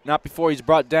pass, but not before he's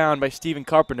brought down by Stephen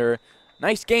Carpenter.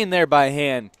 Nice gain there by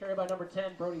hand. Carry by number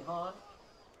 10, Brody Hahn.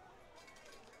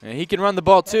 And he can run the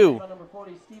ball too. By number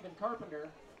 40, Stephen Carpenter.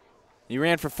 He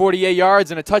ran for 48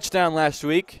 yards and a touchdown last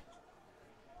week.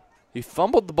 He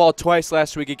fumbled the ball twice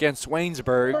last week against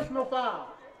Waynesburg. Personal foul.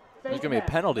 There's going to be a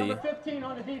penalty. Number 15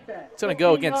 on the defense. It's going to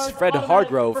go 15 against yards, Fred automatic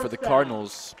Hargrove for first the down.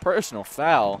 Cardinals. Personal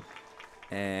foul.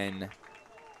 And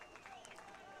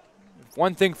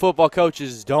one thing football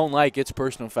coaches don't like, it's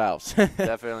personal fouls.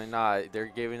 Definitely not. They're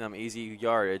giving them easy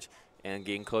yardage and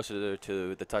getting closer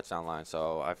to the touchdown line.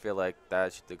 So I feel like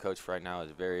the coach right now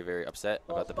is very, very upset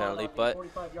about the penalty. But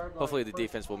hopefully the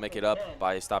defense will make it up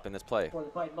by stopping this play. For the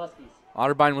Fighting Muskies.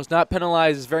 Otterbein was not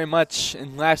penalized very much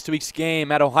in last week's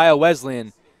game at Ohio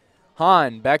Wesleyan.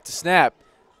 Hahn back to snap.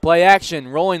 Play action,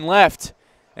 rolling left,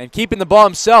 and keeping the ball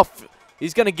himself.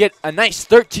 He's going to get a nice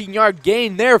 13-yard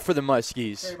gain there for the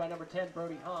Muskies. Carried by number 10,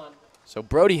 Brody Hahn. So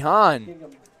Brody Hahn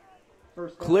Muskingum,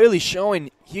 first down. clearly showing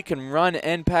he can run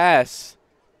and pass.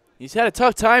 He's had a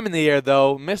tough time in the air,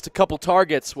 though. Missed a couple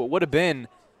targets, what would have been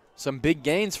some big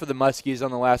gains for the Muskies on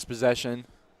the last possession.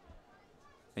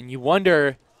 And you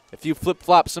wonder if you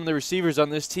flip-flop some of the receivers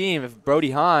on this team, if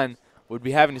Brody Hahn would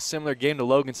be having a similar game to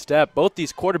Logan Stepp. Both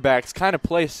these quarterbacks kind of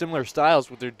play similar styles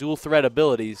with their dual threat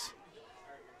abilities.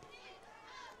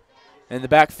 In the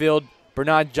backfield,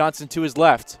 Bernard Johnson to his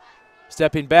left.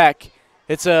 Stepping back.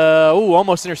 It's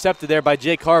almost intercepted there by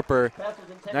Jake Harper. Passes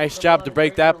intended Nice for job to Ron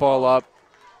break Draper that ball Hall. up.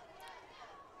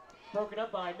 Broken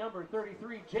up by number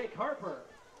 33, Jake Harper.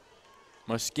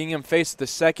 Muskingum faced the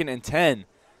 2nd and 10.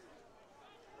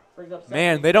 Brings up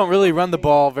Man, second. they don't really run the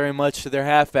ball very much to their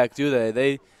halfback, do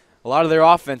they? A lot of their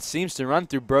offense seems to run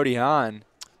through Brody Hahn.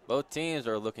 Both teams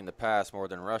are looking to pass more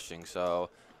than rushing,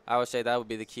 so I would say that would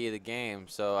be the key of the game.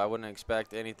 So I wouldn't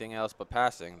expect anything else but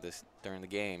passing during the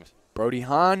games. Brody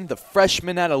Hahn, the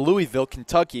freshman out of Louisville,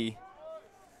 Kentucky,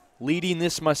 leading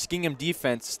this Muskingum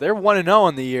defense. They're 1-0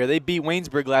 on the year. They beat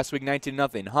Waynesburg last week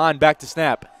 19-0. Hahn back to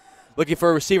snap. Looking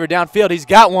for a receiver downfield. He's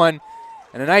got one.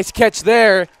 And a nice catch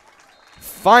there.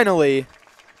 Finally,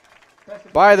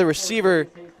 by the receiver,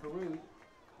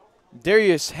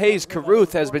 Darius Hayes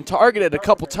Caruth has been targeted a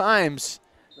couple times.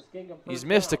 He's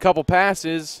missed a couple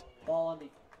passes,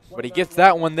 but he gets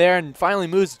that one there and finally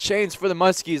moves the chains for the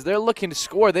Muskies. They're looking to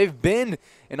score. They've been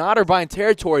in Otterbein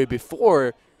territory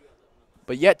before,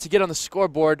 but yet to get on the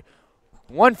scoreboard.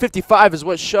 1:55 is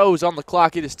what shows on the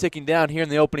clock. It is ticking down here in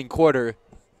the opening quarter.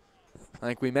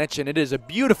 Like we mentioned, it is a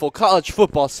beautiful college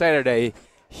football Saturday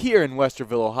here in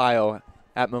Westerville, Ohio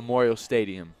at Memorial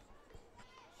Stadium.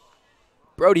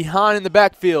 Brody Hahn in the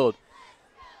backfield.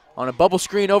 On a bubble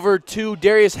screen over to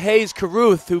Darius Hayes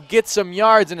Caruth, who gets some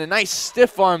yards and a nice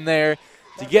stiff arm there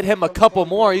to get him a couple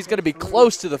more. He's going to be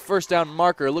close to the first down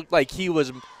marker. It looked like he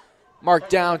was marked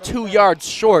down 2 yards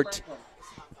short.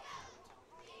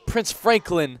 Prince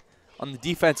Franklin on the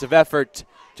defensive effort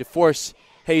to force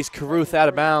Hayes Caruth out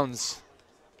of bounds.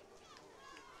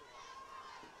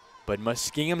 But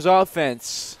Muskingum's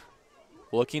offense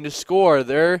looking to score.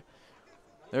 They're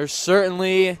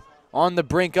certainly on the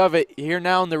brink of it here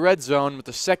now in the red zone with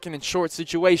the 2nd and short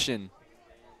situation.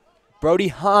 Brody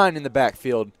Hahn in the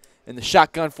backfield in the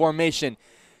shotgun formation.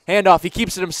 Handoff, he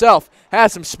keeps it himself,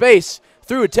 has some space,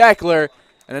 through a tackler,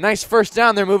 and a nice first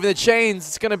down. They're moving the chains.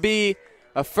 It's going to be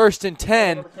a 1st and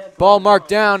 10. Ball marked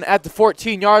down at the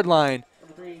 14-yard line.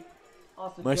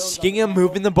 Muskingum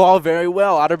moving the ball very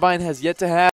well. Otterbein has yet to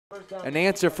have an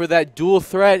answer for that dual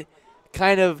threat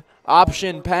kind of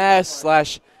option pass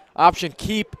slash option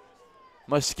keep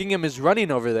Muskingum is running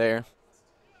over there.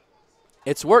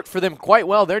 It's worked for them quite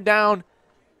well. They're down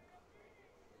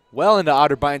well into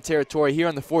Otterbein territory here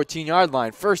on the 14-yard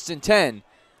line. 1st and 10.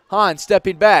 Hahn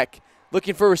stepping back,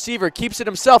 looking for a receiver, keeps it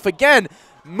himself again,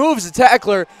 moves the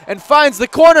tackler, and finds the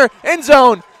corner, end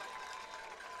zone.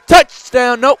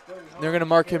 Touchdown, nope. They're going to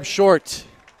mark him short.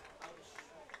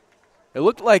 It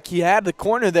looked like he had the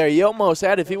corner there. He almost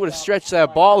had, if he would have stretched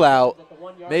that ball out,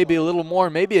 maybe a little more,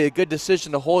 maybe a good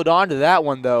decision to hold on to that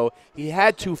one, though. He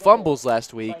had 2 fumbles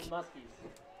last week.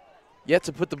 Yet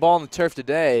to put the ball on the turf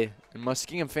today. And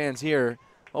Muskingum fans here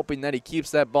hoping that he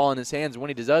keeps that ball in his hands when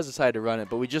he does decide to run it.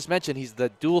 But we just mentioned he's the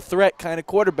dual threat kind of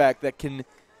quarterback that can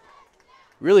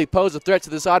really pose a threat to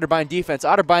this Otterbein defense.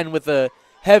 Otterbein with a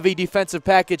heavy defensive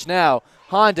package now.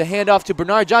 Hahn to hand off to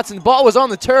Bernard Johnson. The ball was on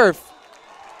the turf.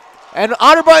 And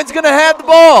Otterbein's going to have the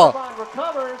ball.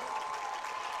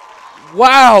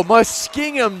 Wow,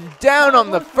 Muskingum down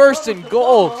on the 1st and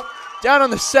goal, down on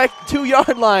the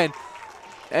 2-yard line.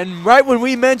 And right when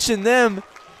we mentioned them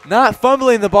not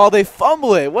fumbling the ball, they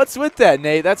fumble it. What's with that,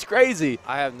 Nate? That's crazy.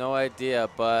 I have no idea,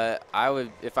 but I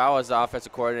would, if I was the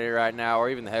offensive coordinator right now or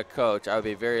even the head coach, I would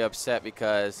be very upset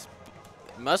because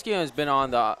Muskingum has been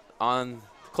on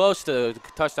close to the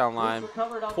touchdown line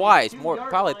twice,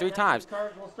 probably 3 times,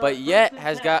 but yet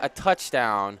has got a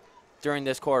touchdown during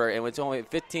this quarter, and it's only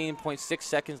 15.6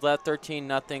 seconds left,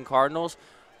 13-0 Cardinals.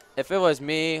 If it was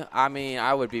me, I mean,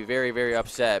 I would be very, very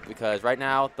upset because right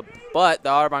now, the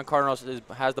Otterbein Cardinals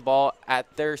has the ball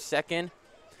at their second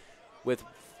with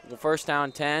first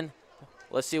down 10.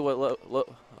 Let's see what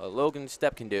Logan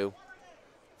Stepp can do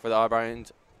for the Otterbein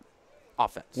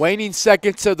offense. Waning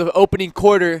seconds of the opening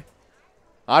quarter.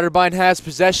 Otterbein has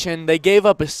possession. They gave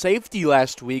up a safety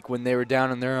last week when they were down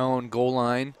on their own goal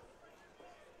line.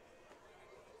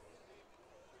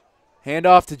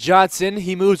 Handoff to Johnson.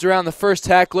 He moves around the first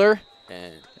tackler,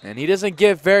 and he doesn't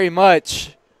get very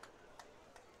much.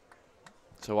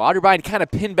 So Otterbein kind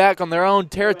of pinned back on their own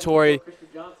territory,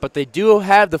 but they do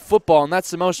have the football, and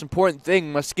that's the most important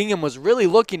thing. Muskingum was really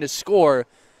looking to score,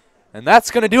 and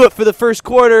that's going to do it for the first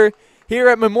quarter here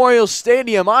at Memorial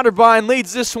Stadium. Otterbein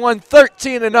leads this one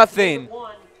 13-0.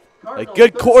 A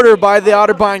good quarter by the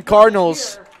Otterbein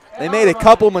Cardinals. They made a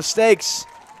couple mistakes,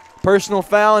 personal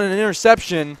foul and an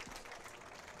interception,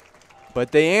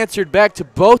 but they answered back to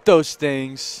both those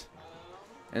things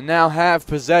and now have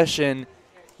possession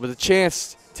with a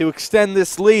chance to extend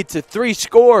this lead to 3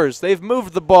 scores. They've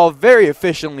moved the ball very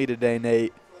efficiently today,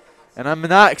 Nate, and I'm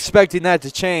not expecting that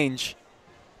to change.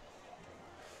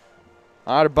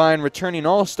 Otterbein returning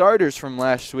all starters from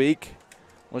last week.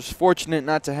 Was fortunate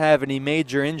not to have any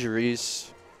major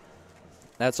injuries.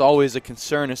 That's always a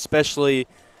concern, especially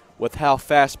with how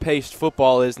fast-paced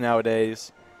football is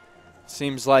nowadays.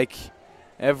 Seems like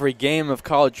every game of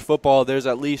college football, there's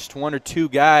at least 1 or 2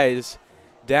 guys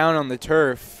down on the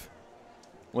turf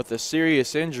with a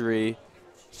serious injury.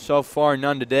 So far,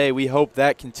 none today. We hope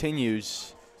that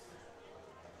continues.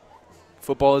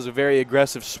 Football is a very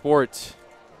aggressive sport,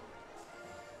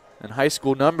 and high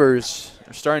school numbers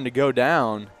are starting to go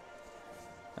down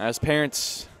as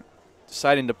parents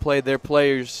deciding to play their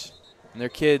players and their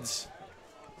kids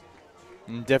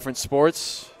in different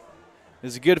sports.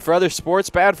 Is good for other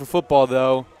sports, bad for football,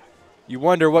 though. You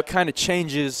wonder what kind of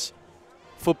changes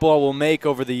football will make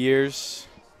over the years.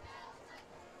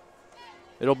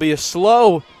 It'll be a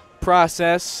slow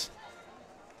process,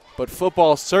 but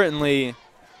football certainly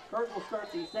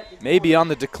may be on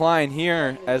the decline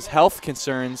here as health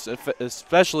concerns,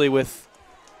 especially with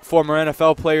former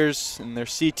NFL players and their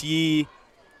CTE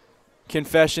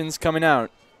confessions coming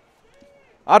out.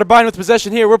 Otterbein with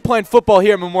possession here. We're playing football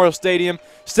here at Memorial Stadium.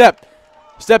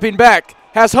 Stepping back,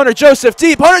 has Hunter Joseph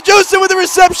deep. Hunter Joseph with a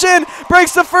reception,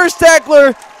 breaks the first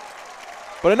tackler,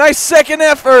 but a nice second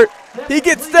effort. He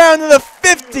gets down to the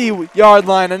 50-yard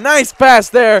line. A nice pass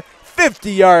there,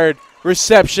 50-yard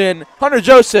reception. Hunter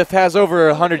Joseph has over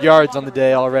 100 yards on the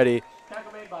day already,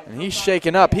 and he's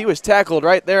shaken up. He was tackled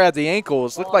right there at the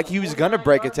ankles. Looked like he was going to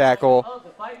break a tackle,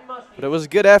 but it was a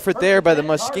good effort there by the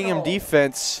Muskingum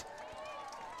defense.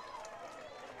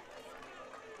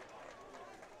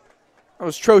 That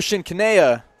was Troshin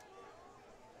Kanea,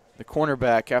 the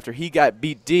cornerback, after he got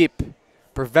beat deep,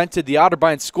 prevented the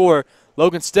Otterbein score.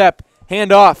 Logan Stepp,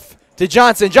 handoff to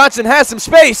Johnson. Johnson has some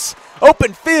space.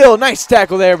 Open field. Nice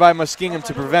tackle there by Muskingum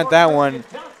to prevent that one.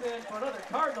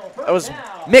 That was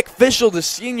Mick Fischel, the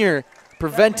senior,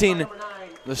 preventing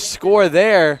the score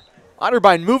there.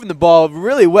 Otterbein moving the ball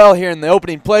really well here in the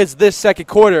opening plays of this second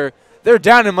quarter. They're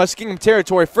down in Muskingum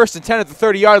territory, 1st and 10 at the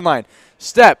 30-yard line.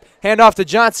 Stepp, handoff to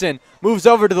Johnson, moves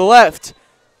over to the left,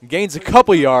 gains a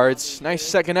couple yards. Nice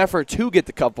second effort to get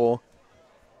the couple.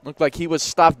 Looked like he was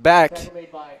stopped back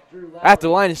at the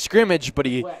line of scrimmage, but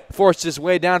he forced his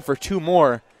way down for 2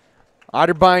 more.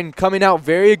 Otterbein coming out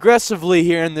very aggressively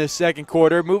here in the second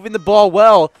quarter, moving the ball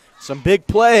well. Some big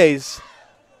plays.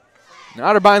 And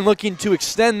Otterbein looking to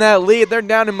extend that lead. They're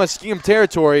down in Muskingum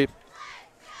territory.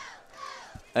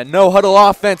 And no huddle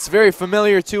offense, very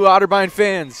familiar to Otterbein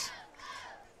fans.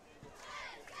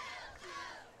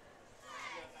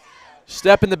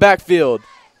 Stepp in the backfield.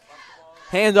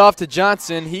 Hand off to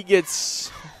Johnson. He gets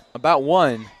about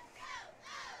 1.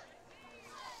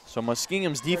 So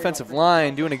Muskingum's defensive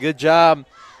line doing a good job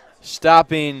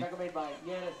stopping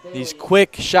these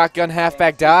quick shotgun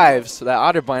halfback dives that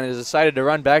Otterbein has decided to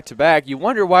run back-to-back. You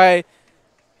wonder why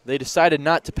they decided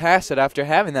not to pass it after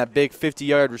having that big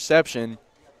 50-yard reception.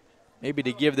 Maybe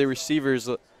to give the receivers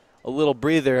a little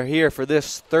breather here for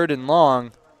this 3rd and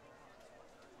long.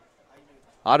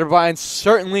 Otterbein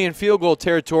certainly in field goal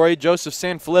territory. Joseph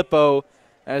Sanfilippo,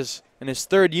 as in his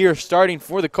 3rd year starting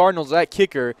for the Cardinals at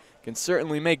kicker, can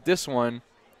certainly make this one.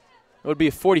 It would be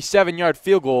a 47-yard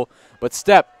field goal, but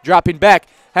Stepp dropping back,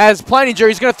 has Pleininger.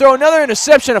 He's going to throw another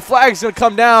interception. A flag's going to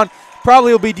come down.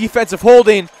 Probably will be defensive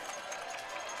holding.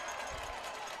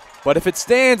 But if it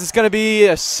stands, it's going to be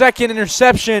a second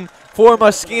interception for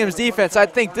Muskingum's defense. I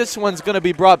think this one's going to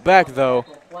be brought back, though.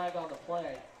 Flag on the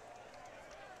play.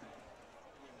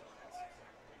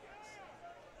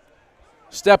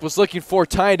 Step was looking for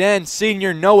tight end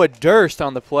senior Noah Durst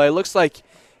on the play. Looks like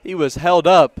he was held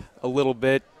up a little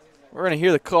bit. We're going to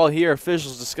hear the call here.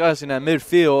 Officials discussing at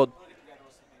midfield.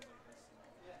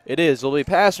 It is. It'll be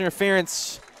pass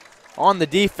interference on the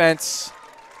defense.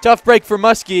 Tough break for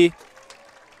Muskie.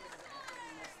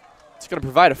 It's going to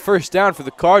provide a first down for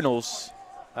the Cardinals.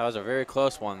 That was a very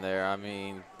close one there. I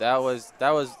mean, that was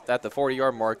at the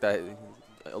 40-yard mark that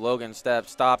Logan Stepp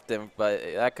stopped him, but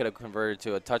that could have converted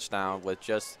to a touchdown with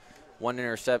just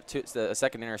a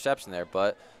second interception there.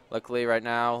 But luckily right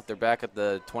now they're back at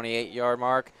the 28-yard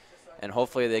mark, and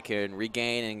hopefully they can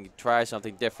regain and try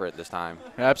something different this time.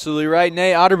 Absolutely right,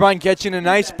 Nate. Otterbein catching a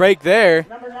nice break there.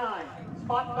 Number 9,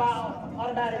 spot foul,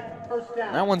 automatic first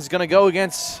down. That one's going to go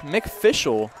against Mick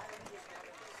Fischel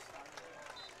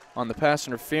on the pass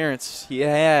interference. He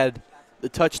had the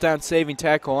touchdown saving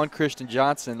tackle on Christian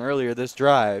Johnson earlier this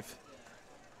drive.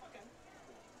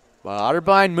 But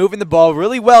Otterbein moving the ball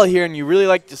really well here, and you really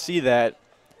like to see that.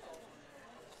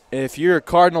 If you're a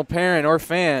Cardinal parent or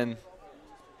fan,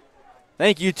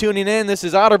 thank you tuning in. This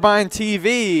is Otterbein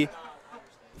TV.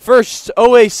 First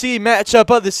OAC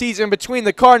matchup of the season between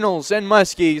the Cardinals and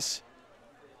Muskies.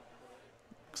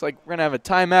 Looks like we're going to have a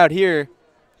timeout here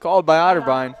called by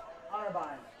Otterbein.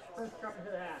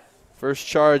 First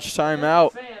charge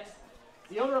timeout. Fans,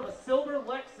 the owner of a silver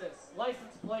Lexus,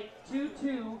 license plate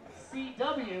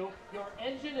 22CW, your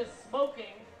engine is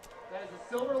smoking. That is a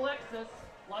silver Lexus,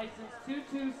 license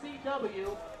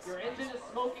 22CW, your engine is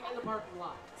smoking in the parking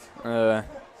lot.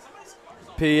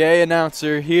 PA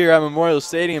announcer here at Memorial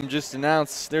Stadium just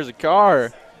announced there's a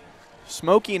car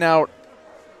smoking out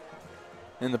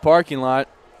in the parking lot.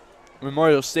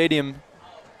 Memorial Stadium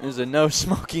is a no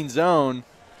smoking zone.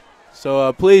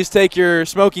 So please take your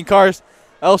smoking cars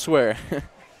elsewhere.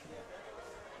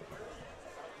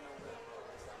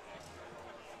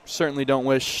 Certainly don't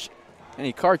wish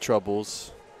any car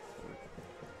troubles.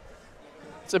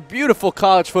 It's a beautiful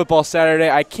college football Saturday.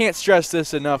 I can't stress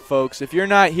this enough, folks. If you're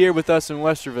not here with us in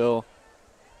Westerville,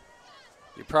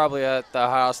 you're probably at the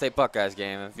Ohio State Buckeyes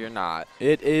game if you're not.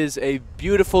 It is a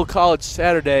beautiful college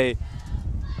Saturday.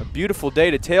 A beautiful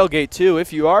day to tailgate, too,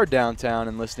 if you are downtown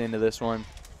and listening to this one.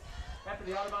 After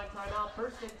the Otterbein timeout,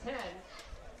 1st and 10.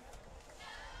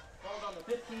 Ball's on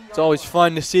the 15-yard It's always line.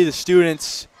 fun to see the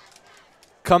students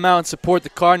come out and support the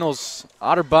Cardinals.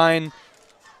 Otterbein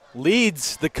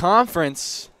leads the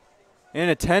conference in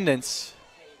attendance.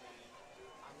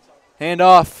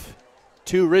 Handoff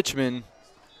to Richmond.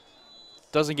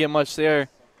 Doesn't get much there.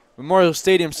 Memorial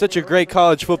Stadium, such a great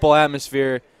college football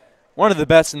atmosphere. One of the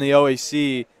best in the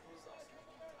OAC.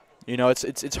 You know,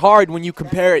 it's hard when you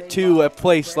compare it to a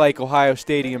place like Ohio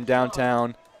Stadium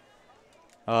downtown.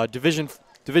 Division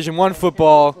I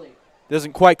football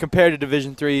doesn't quite compare to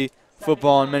Division III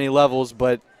football on many levels,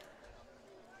 but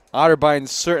Otterbein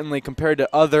certainly compared to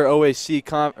other OAC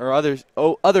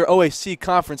other OAC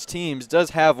conference teams does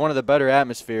have one of the better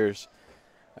atmospheres.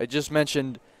 I just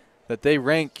mentioned that they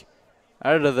rank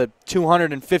out of the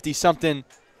 250-something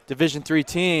Division III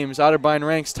teams. Otterbein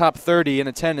ranks top 30 in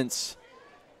attendance.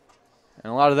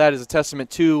 And a lot of that is a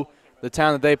testament to the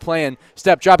town that they play in.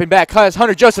 Step dropping back, has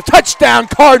Hunter Joseph. Touchdown,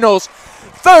 Cardinals.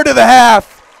 Third of the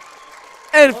half.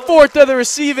 And fourth of the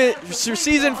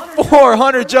season for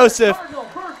Hunter Joseph.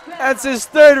 That's his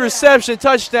third reception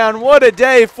touchdown. What a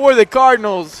day for the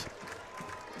Cardinals.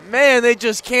 Man, they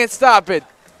just can't stop it.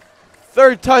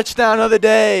 Third touchdown of the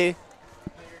day.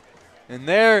 And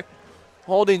they're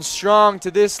holding strong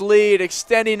to this lead,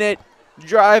 extending it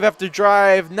drive after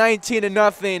drive,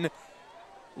 19-0.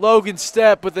 Logan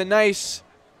Stepp with a nice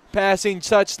passing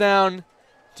touchdown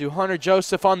to Hunter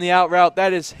Joseph on the out route.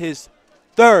 That is his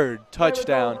third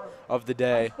touchdown of the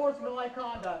day. Unsportsmanlike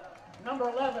conduct, number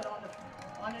 11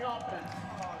 on the offense.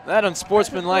 That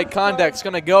unsportsmanlike conduct is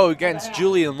going to go against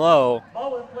Julian Lowe.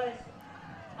 Ball was placed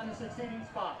on the succeeding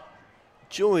spot.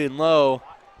 Julian Lowe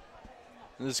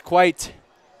is quite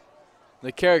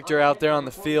the character out there on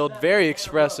the field. Very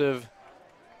expressive.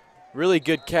 Really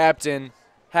good captain.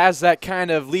 Has that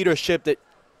kind of leadership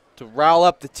to rile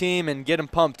up the team and get them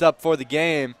pumped up for the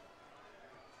game.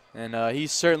 And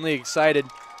he's certainly excited.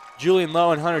 Julian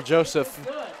Lowe and Hunter Joseph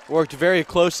worked very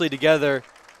closely together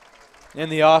in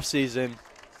the offseason,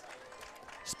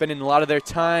 spending a lot of their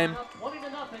time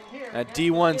at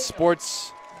D1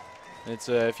 Sports. It's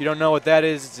if you don't know what that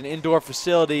is, it's an indoor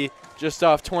facility just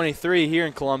off 23 here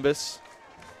in Columbus.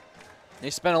 They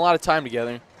spent a lot of time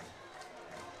together.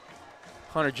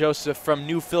 Hunter Joseph from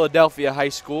New Philadelphia High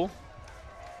School,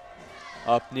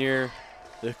 up near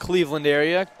the Cleveland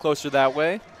area, closer that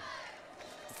way.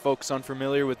 Folks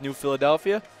unfamiliar with New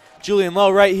Philadelphia. Julian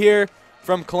Lowe right here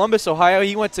from Columbus, Ohio.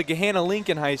 He went to Gahanna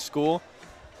Lincoln High School.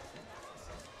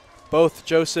 Both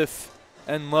Joseph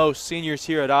and Lowe seniors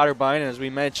here at Otterbein. As we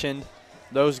mentioned,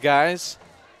 those guys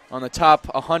on the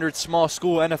top 100 small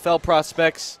school NFL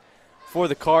prospects for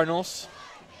the Cardinals.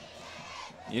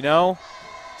 You know,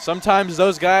 sometimes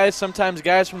those guys, sometimes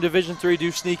guys from Division III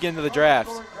do sneak into the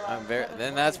drafts.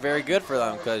 Then that's very good for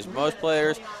them, because most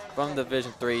players from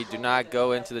Division III do not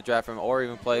go into the draft room or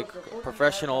even play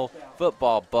professional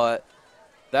football. But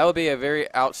that would be a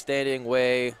very outstanding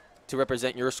way to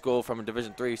represent your school from a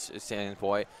Division III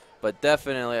standpoint, but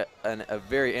definitely a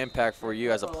very impact for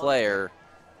you as a player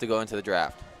to go into the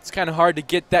draft. It's kind of hard to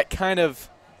get that kind of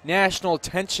national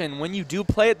attention when you do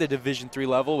play at the Division III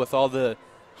level with all the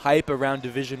hype around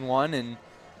Division I and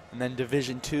then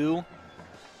Division II.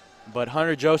 But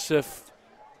Hunter Joseph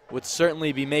would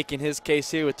certainly be making his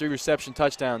case here with 3 reception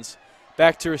touchdowns.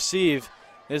 Back to receive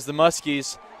is the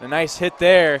Muskies. A nice hit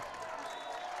there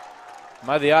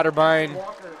by the Otterbein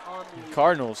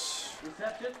Cardinals.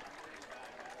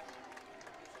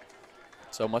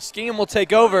 So Muskingum will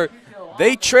take over.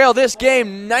 They trail this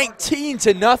game 20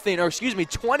 to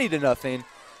nothing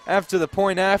after the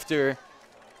point after.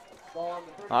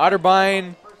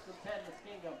 Otterbein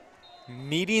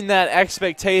meeting that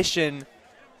expectation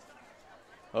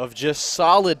of just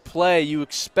solid play you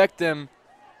expect them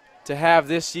to have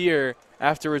this year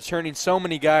after returning so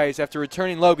many guys, after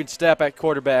returning Logan Stepp at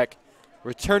quarterback,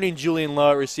 returning Julian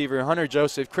Lowe at receiver, Hunter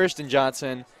Joseph, Christian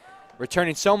Johnson,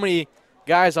 returning so many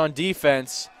guys on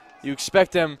defense. You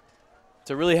expect them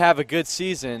to really have a good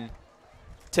season.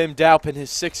 Tim Daup in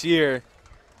his 6th year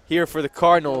here for the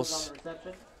Cardinals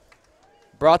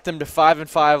brought them to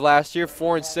 5-5 last year,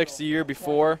 4-6 the year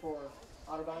before.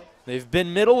 They've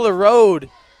been middle of the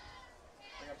road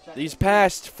these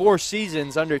past 4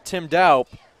 seasons under Tim Daup.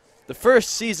 The first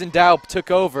season Daup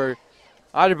took over,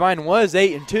 Otterbein was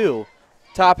 8-2.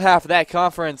 Top half of that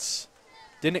conference,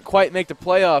 didn't quite make the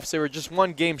playoffs. They were just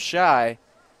 1 game shy.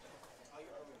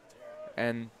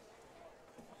 And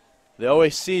the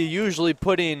OAC usually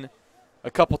putting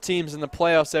a couple teams in the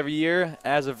playoffs every year.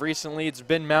 As of recently, it's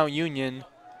been Mount Union.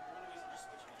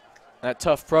 That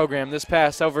tough program. This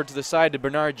pass over to the side to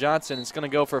Bernard Johnson. It's going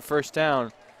to go for a first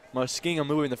down. Muskingum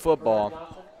moving the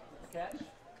football.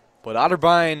 But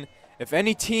Otterbein, if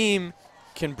any team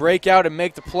can break out and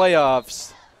make the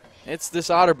playoffs, it's this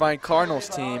Otterbein Cardinals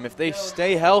team. If they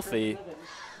stay healthy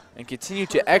and continue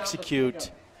to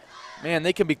execute, man,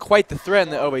 they can be quite the threat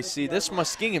in the OAC. This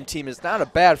Muskingum team is not a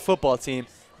bad football team.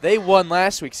 They won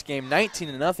last week's game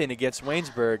 19-0 against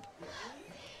Waynesburg.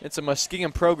 It's a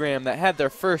Muskingum program that had their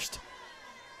first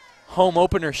home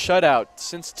opener shutout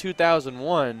since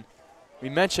 2001. We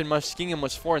mentioned Muskingum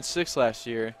was 4-6 last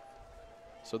year,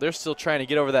 so they're still trying to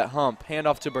get over that hump.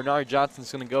 Handoff to Bernard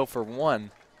Johnson's going to go for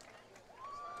 1.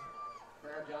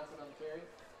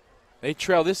 They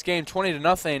trail this game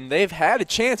 20-0. They've had a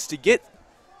chance to get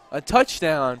a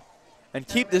touchdown and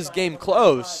keep this game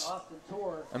close.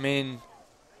 I mean,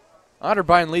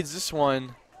 Otterbein leads this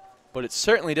one, but it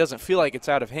certainly doesn't feel like it's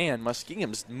out of hand.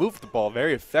 Muskingum's moved the ball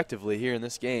very effectively here in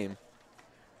this game.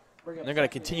 And they're going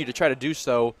to continue to try to do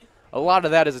so. A lot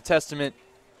of that is a testament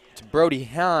to Brody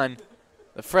Hahn,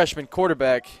 the freshman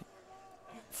quarterback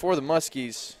for the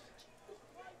Muskies.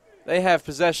 They have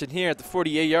possession here at the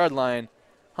 48-yard line.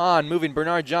 Hahn moving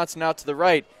Bernard Johnson out to the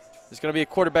right. There's going to be a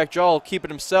quarterback draw, keep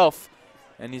it himself.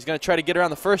 And he's going to try to get around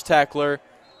the first tackler,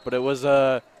 but it was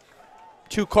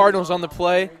 2 Cardinals on the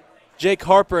play. Jake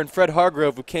Harper and Fred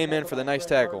Hargrove, who came in for the nice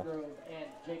tackle.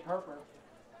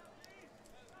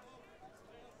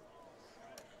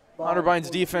 Otterbein's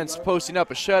defense posting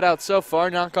up a shutout so far.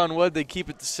 Knock on wood, they keep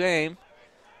it the same.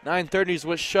 9:30 is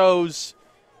what shows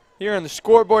here on the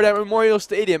scoreboard at Memorial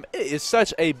Stadium. It is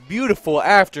such a beautiful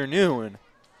afternoon.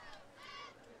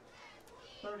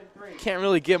 Can't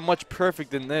really get much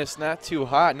perfect than this. Not too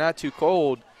hot, not too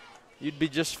cold. You'd be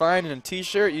just fine in a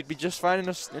t-shirt. You'd be just fine in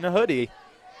a hoodie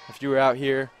if you were out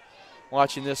here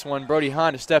watching this one. Brody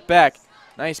Hahn to step back.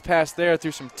 Nice pass there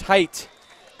through some tight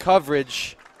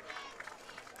coverage.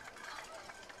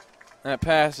 That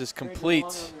pass is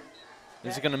complete.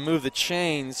 He's going to move the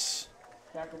chains.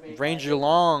 Ranger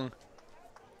Long,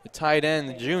 the tight end,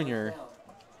 the junior,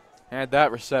 had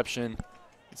that reception.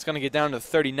 It's going to get down to the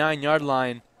 39-yard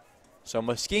line. So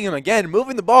Muskingum again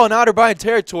moving the ball in Otterbein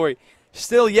territory.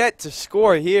 Still yet to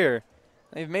score here.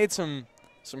 They've made some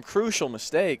crucial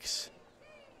mistakes.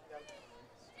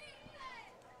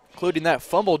 including that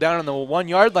fumble down on the 1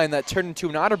 yard line that turned into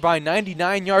an Otterbein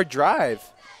 99-yard drive.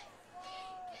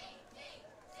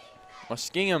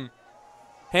 Muskingum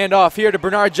handoff here to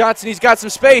Bernard Johnson. He's got some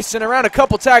space and around a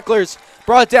couple tacklers.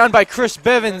 Brought down by Chris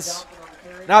Bevins.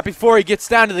 Not before he gets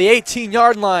down to the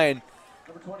 18-yard line.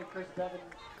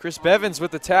 Chris Bevins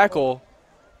with the tackle.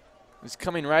 He's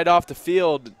coming right off the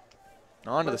field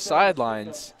onto the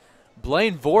sidelines.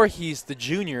 Blaine Voorhees, the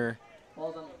junior,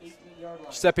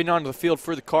 stepping onto the field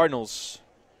for the Cardinals.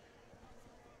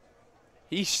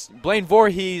 Blaine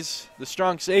Voorhees, the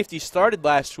strong safety, started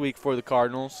last week for the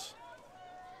Cardinals.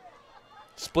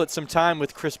 Split some time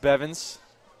with Chris Bevins.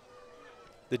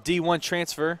 The D1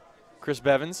 transfer, Chris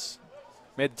Bevins,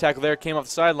 made the tackle there, came off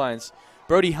the sidelines.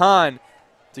 Brody Hahn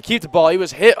to keep the ball. He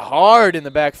was hit hard in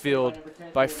the backfield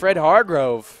by Fred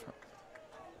Hargrove.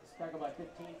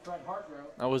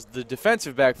 That was the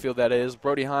defensive backfield, that is.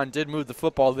 Brody Hahn did move the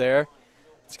football there.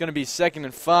 It's going to be 2nd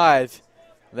and 5.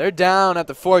 They're down at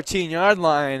the 14-yard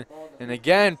line. And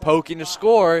again, poking to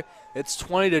score. It's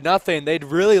 20-0. They'd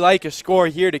really like a score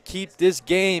here to keep this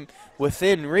game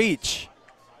within reach.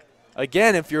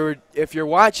 Again, if you're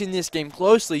watching this game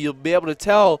closely, you'll be able to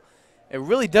tell it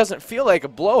really doesn't feel like a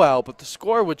blowout, but the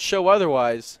score would show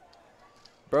otherwise.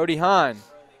 Brody Hahn.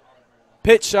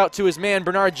 Pitch out to his man,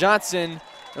 Bernard Johnson.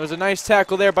 It was a nice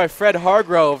tackle there by Fred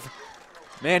Hargrove.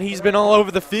 Man, he's been all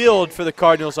over the field for the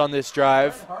Cardinals on this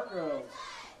drive. Hargrove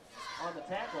on the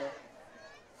tackle.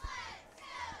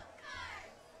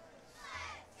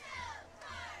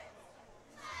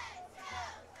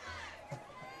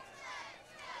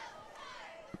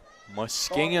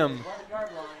 Muskingum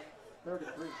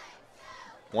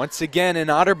once again in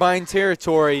Otterbein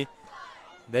territory.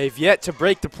 They've yet to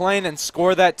break the plane and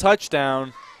score that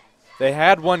touchdown. They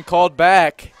had one called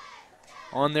back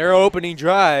on their opening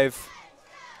drive.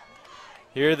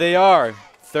 Here they are,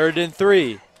 3rd and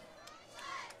 3.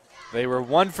 They were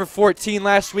 1 for 14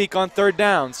 last week on 3rd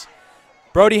downs.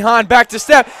 Brody Hahn back to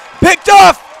step, picked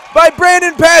off by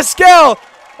Brandon Pascal.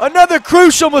 Another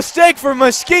crucial mistake for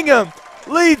Muskingum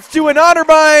leads to an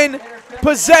Otterbein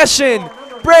possession.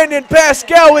 Brandon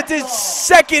Pascal with his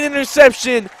 2nd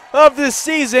interception of the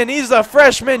season. He's a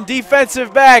freshman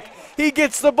defensive back. He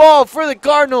gets the ball for the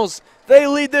Cardinals. They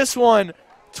lead this one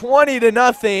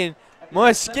 20-0.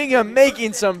 Muskingum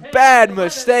making some bad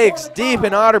mistakes deep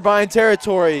in Otterbein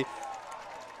territory.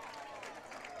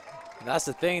 And that's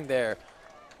the thing there.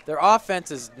 Their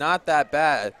offense is not that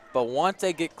bad, but once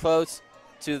they get close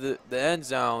to the end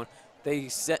zone, they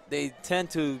tend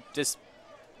to just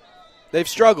 – they've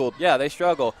struggled. Yeah, they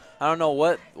struggle. I don't know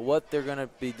what they're going to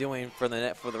be doing for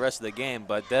the rest of the game,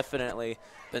 but definitely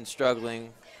been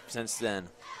struggling since then.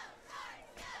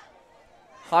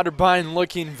 Otterbein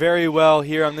looking very well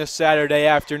here on this Saturday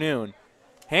afternoon.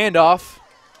 Handoff,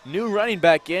 new running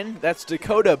back in. That's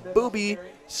Dakota Booby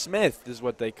Smith is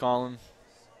what they call him.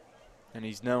 And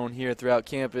he's known here throughout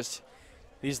campus.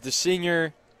 He's the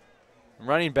senior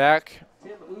running back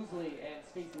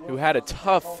who had a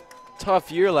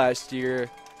tough year last year.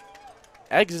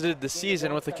 Exited the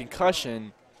season with a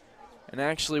concussion and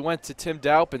actually went to Tim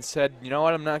Daup and said, you know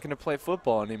what, I'm not going to play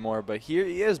football anymore. But here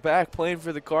he is back playing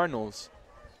for the Cardinals.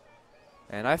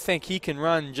 And I think he can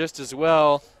run just as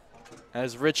well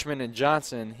as Richmond and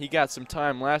Johnson. He got some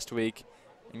time last week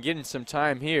and getting some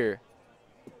time here.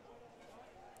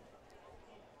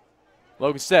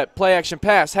 Logan Stepp, play action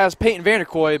pass, has Peyton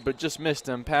Vanderkoy, but just missed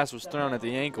him. Pass was thrown at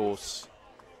the ankles.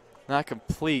 Not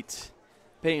complete.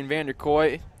 Peyton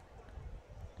Vanderkoy,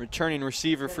 returning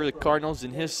receiver for the Cardinals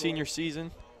in his senior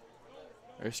season.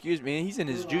 Or excuse me, he's in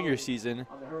his junior season.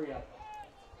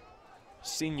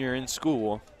 Senior in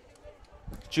school.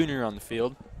 Junior on the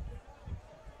field.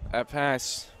 That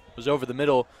pass was over the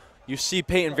middle. You see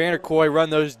Peyton Vanderkoy run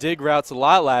those dig routes a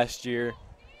lot last year.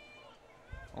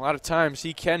 A lot of times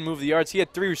he can move the yards. He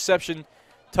had 3 reception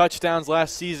touchdowns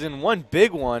last season. One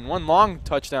big one, one long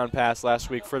touchdown pass last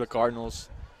week for the Cardinals.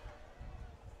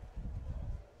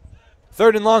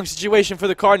 3rd and long situation for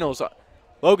the Cardinals.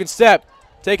 Logan Stepp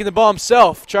taking the ball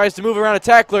himself. Tries to move around a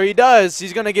tackler. He does.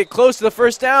 He's going to get close to the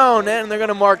 1st down, and they're going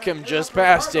to mark him just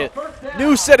past it.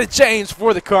 New set of chains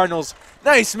for the Cardinals.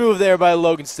 Nice move there by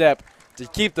Logan Stepp to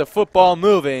keep the football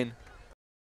moving.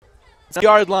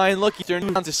 Yard line looking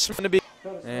to be,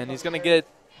 and he's going to get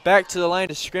back to the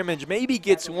line of scrimmage. Maybe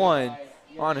gets one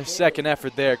on his 2nd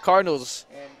effort there. Cardinals,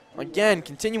 again,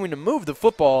 continuing to move the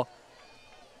football.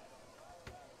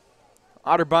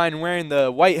 Otterbein wearing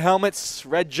the white helmets,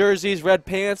 red jerseys, red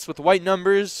pants with white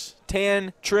numbers,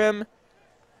 tan trim.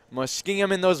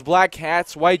 Muskingum in those black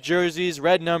hats, white jerseys,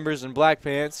 red numbers, and black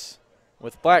pants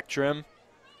with black trim.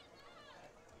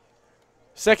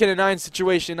 2nd and 9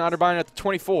 situation, Otterbein at the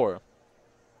 24.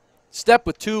 Step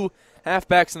with 2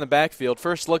 halfbacks in the backfield.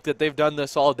 First look that they've done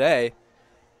this all day.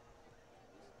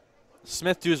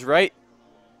 Smith to his right.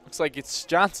 Looks like it's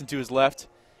Johnson to his left.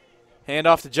 Hand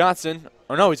off to Johnson.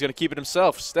 Oh, no, he's going to keep it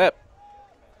himself. Step.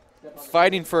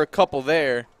 Fighting for a couple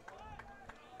there.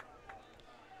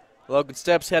 Logan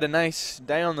Steps had a nice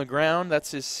day on the ground.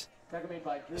 That's his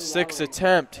 6th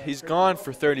attempt. He's gone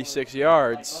for 36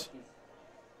 yards.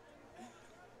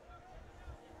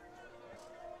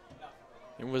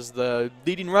 He was the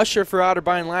leading rusher for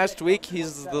Otterbein last week.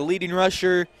 He's the leading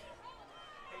rusher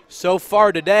so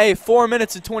far today. 4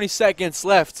 minutes and 20 seconds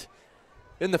left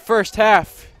in the first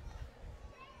half.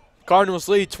 Cardinals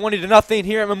lead 20-0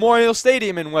 here at Memorial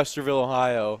Stadium in Westerville,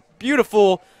 Ohio.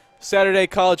 Beautiful Saturday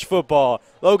college football.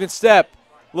 Logan Stepp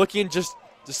looking, just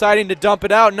deciding to dump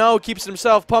it out. No, keeps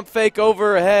himself. Pump fake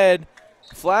over ahead.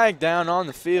 Flag down on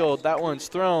the field. That one's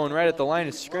thrown right at the line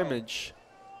of scrimmage.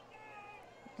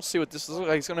 We'll see what this looks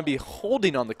like. It's going to be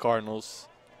holding on the Cardinals.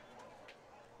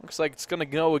 Looks like it's going to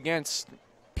go against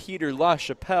Peter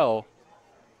LaChapelle.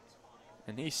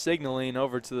 And he's signaling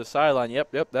over to the sideline.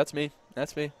 Yep, that's me.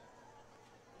 That's me.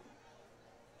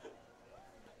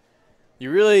 You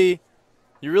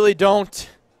really don't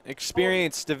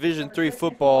experience Division III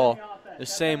football the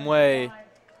same way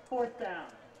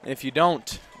if you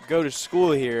don't go to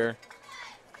school here.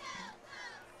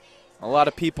 A lot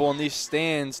of people in these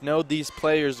stands know these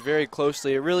players very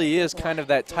closely. It really is kind of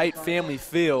that tight family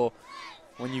feel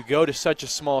when you go to such a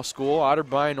small school.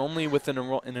 Otterbein only with an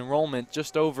enrollment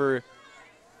just over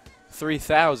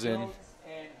 3,000.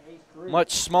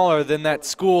 Much smaller than that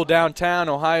school downtown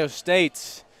Ohio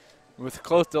State with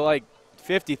close to like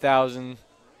 50,000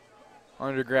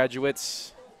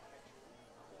 undergraduates.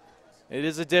 It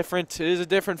is a different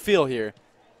feel here.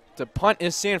 To punt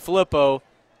is Sanfilippo,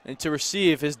 and to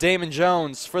receive is Damon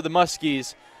Jones for the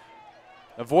Muskies.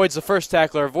 Avoids the first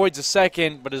tackler, avoids the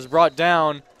second, but is brought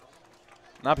down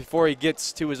not before he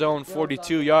gets to his own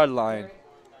 42-yard line.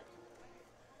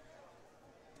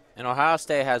 And Ohio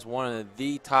State has one of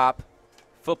the top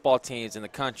football teams in the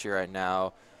country right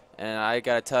now. And I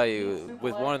got to tell you,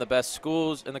 with one of the best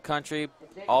schools in the country,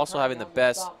 also having the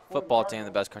best football team in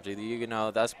the best country, you know,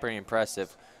 that's pretty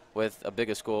impressive with a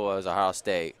bigger school as Ohio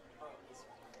State.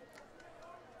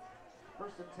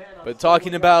 But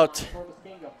talking about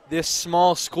this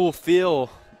small school feel,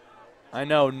 I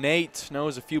know Nate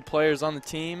knows a few players on the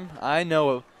team. I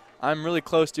know I'm really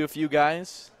close to a few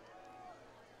guys.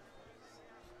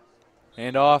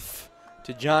 Hand off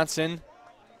to Johnson.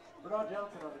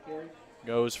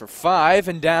 Goes for 5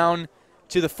 and down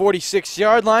to the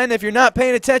 46-yard line. If you're not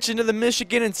paying attention to the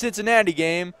Michigan and Cincinnati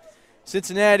game,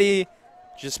 Cincinnati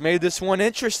just made this one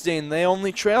interesting. They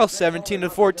only trail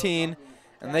 17-14,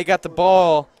 and they got the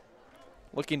ball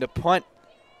looking to punt.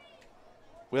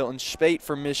 Wilton Spate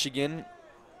for Michigan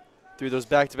threw those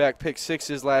back-to-back pick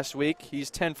sixes last week.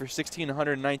 He's 10 for 16,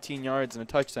 119 yards and a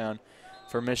touchdown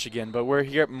for Michigan. But we're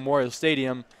here at Memorial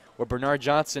Stadium where Bernard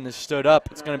Johnson has stood up.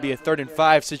 It's going to be a 3rd and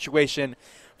 5 situation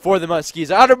for the Muskies.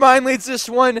 Otterbein leads this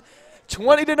one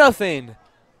 20-0.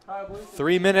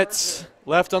 3 minutes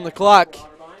left on the clock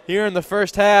here in the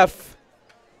first half.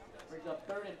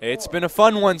 It's been a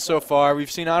fun one so far.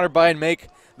 We've seen Otterbein make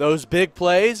those big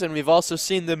plays, and we've also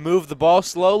seen them move the ball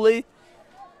slowly.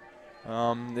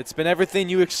 It's been everything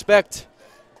you expect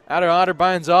out of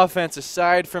Otterbein's offense,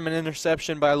 aside from an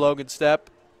interception by Logan Stepp,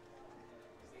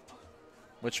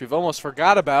 which we've almost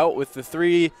forgot about with the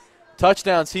 3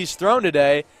 touchdowns he's thrown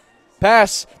today.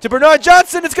 Pass to Bernard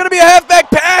Johnson. It's going to be a halfback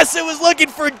pass. It was looking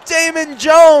for Damon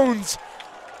Jones.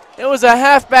 It was a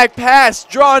halfback pass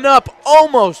drawn up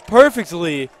almost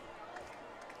perfectly.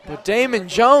 But Damon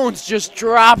Jones just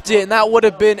dropped it, and that would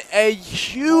have been a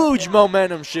huge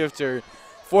momentum shifter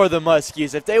for the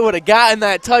Muskies. If they would have gotten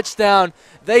that touchdown,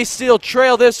 they still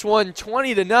trail this one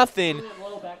 20-0.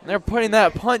 They're putting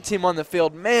that punt team on the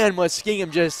field. Man,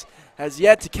 Muskingum just has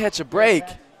yet to catch a break.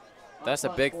 That's a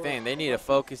big thing. They need to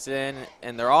focus in,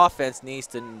 and their offense needs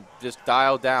to just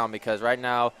dial down, because right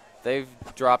now they've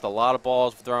dropped a lot of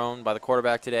balls thrown by the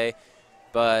quarterback today,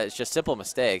 but it's just simple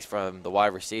mistakes from the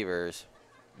wide receivers.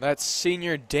 That's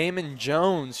senior Damon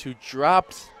Jones who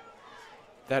dropped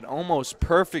that almost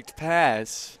perfect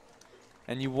pass.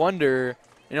 And you wonder,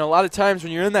 you know, a lot of times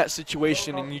when you're in that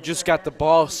situation and you just got the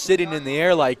ball sitting in the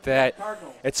air like that,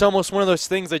 it's almost one of those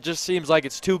things that just seems like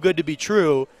it's too good to be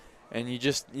true, and you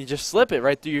just slip it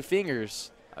right through your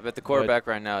fingers. I bet the quarterback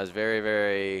right now is very,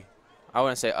 very, I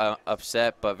wouldn't say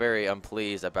upset, but very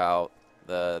unpleased about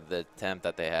the attempt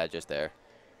that they had just there.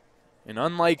 An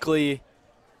unlikely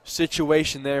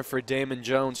situation there for Damon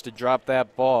Jones to drop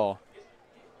that ball.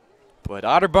 But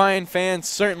Otterbein fans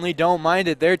certainly don't mind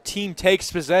it. Their team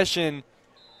takes possession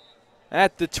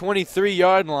at the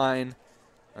 23-yard line.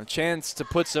 A chance to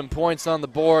put some points on the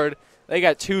board. They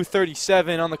got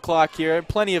 2:37 on the clock here.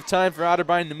 Plenty of time for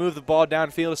Otterbein to move the ball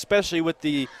downfield, especially with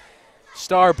the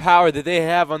star power that they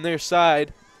have on their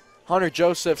side. Hunter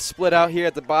Joseph split out here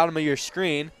at the bottom of your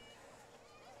screen.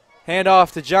 Hand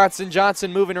off to Johnson.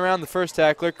 Johnson moving around the first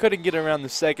tackler. Couldn't get around the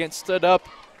second. Stood up.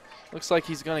 Looks like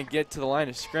he's going to get to the line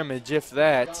of scrimmage. If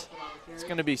that, it's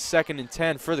going to be 2nd and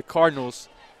 10 for the Cardinals.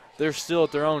 They're still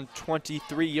at their own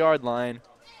 23-yard line.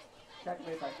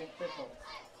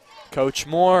 Coach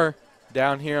Moore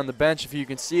down here on the bench, if you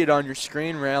can see it on your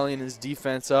screen, rallying his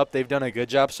defense up. They've done a good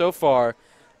job so far,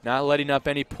 not letting up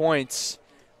any points.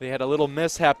 They had a little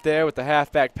mishap there with the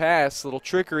halfback pass, a little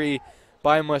trickery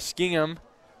by Muskingum.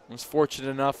 Was fortunate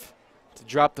enough to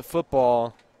drop the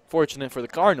football. Fortunate for the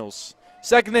Cardinals.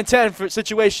 2nd and 10 for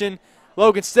situation.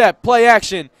 Logan Stepp, play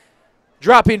action.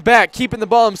 Dropping back, keeping the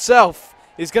ball himself.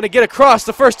 He's going to get across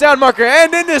the first down marker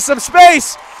and into some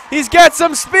space. He's got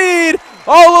some speed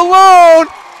all alone.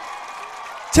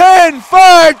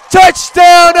 10-5,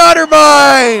 touchdown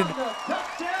Otterbein.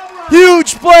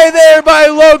 Huge play there by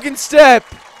Logan Stepp.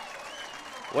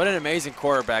 What an amazing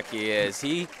quarterback he is.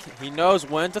 He knows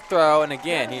when to throw, and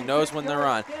again, he knows when to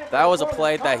run. That was a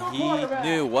play that he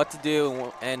knew what to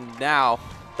do, and now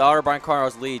the Otterbein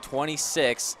Cardinals lead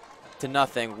 26-0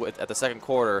 at the second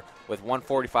quarter with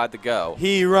 1:45 to go.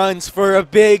 He runs for a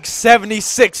big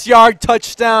 76-yard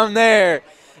touchdown there,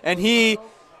 and he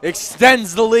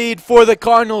extends the lead for the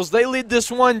Cardinals. They lead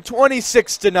this one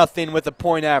 26-0 with a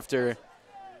point after.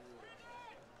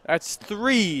 That's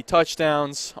 3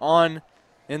 touchdowns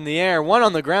in the air, 1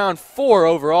 on the ground, 4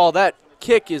 overall. That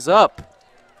kick is up,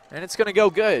 and it's going to go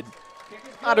good.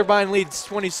 Otterbein leads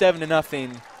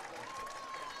 27-0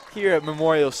 here at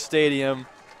Memorial Stadium.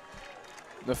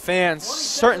 The fans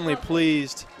certainly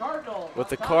pleased with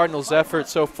the Cardinals' effort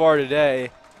so far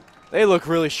today. They look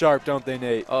really sharp, don't they,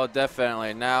 Nate? Oh,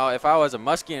 definitely. Now, if I was a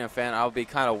Muskingum fan, I would be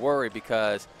kind of worried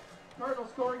because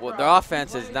their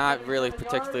offense is not really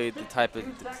particularly the type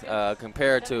of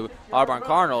compared to Otterbein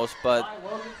Cardinals, but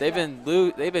they've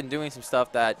been doing some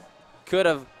stuff that could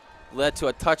have led to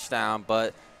a touchdown,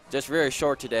 but just very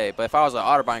short today. But if I was an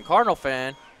Otterbein Cardinal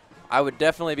fan, I would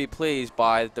definitely be pleased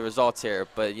by the results here.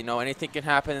 But, you know, anything can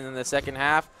happen in the second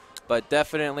half, but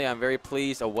definitely I'm very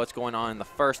pleased of what's going on in the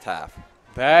first half.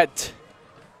 That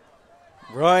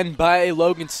run by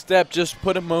Logan Stepp just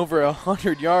put him over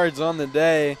 100 yards on the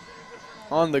day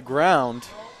on the ground.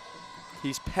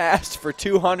 He's passed for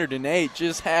 208,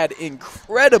 just had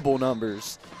incredible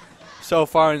numbers so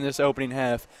far in this opening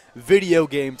half. Video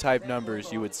game type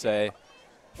numbers, you would say,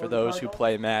 for those who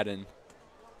play Madden.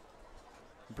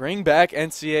 Bring back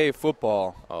NCAA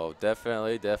football. Oh,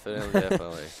 definitely.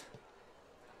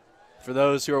 For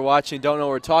those who are watching and don't know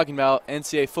what we're talking about,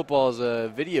 NCAA football is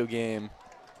a video game.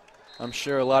 I'm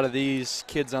sure a lot of these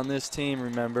kids on this team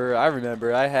remember. I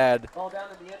remember. I had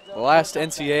the last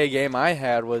NCAA game I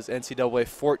had was NCAA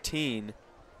 14.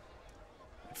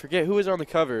 I forget who was on the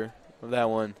cover of that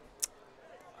one.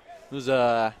 It was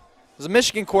a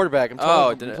Michigan quarterback. I'm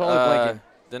totally blanking.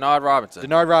 Denard Robinson.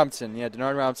 Denard Robinson. Yeah,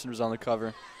 Denard Robinson was on the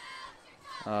cover.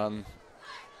 For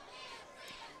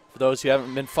those who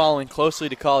haven't been following closely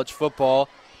to college football,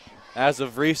 as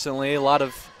of recently, a lot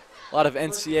of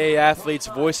NCAA athletes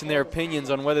voicing their opinions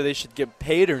on whether they should get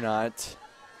paid or not.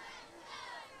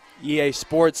 EA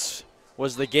Sports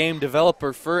was the game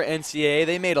developer for NCAA.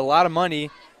 They made a lot of money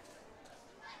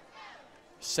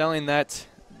selling that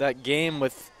game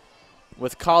with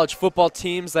college football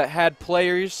teams that had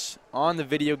players on the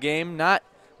video game, not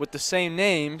with the same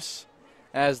names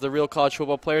as the real college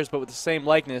football players, but with the same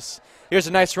likeness. Here's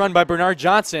a nice run by Bernard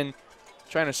Johnson,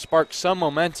 trying to spark some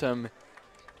momentum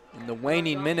in the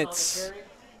waning minutes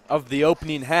of the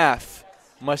opening half.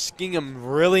 Muskingum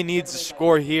really needs to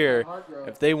score here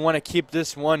if they want to keep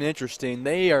this one interesting.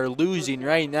 They are losing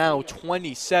right now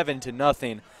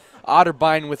 27-0.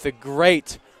 Otterbein with a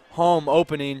great home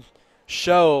opening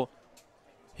show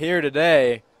here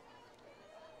today.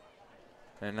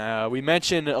 And we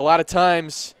mentioned a lot of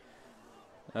times,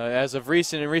 as of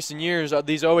recent years,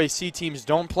 these OAC teams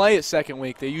don't play it second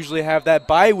week. They usually have that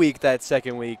bye week that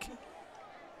second week.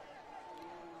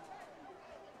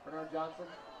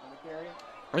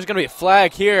 There's going to be a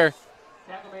flag here.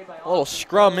 A little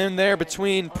scrum in there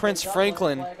between Prince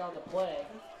Franklin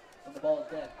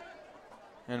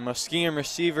and Muskingum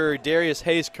receiver Darius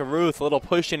Hayes-Caruth. A little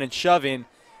pushing and shoving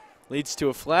leads to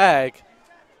a flag.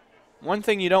 One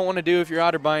thing you don't want to do if you're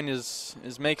Otterbein is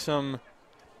make some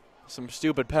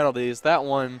stupid penalties. That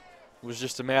one was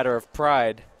just a matter of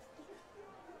pride.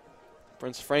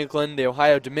 Prince Franklin, the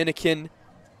Ohio Dominican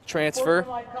transfer.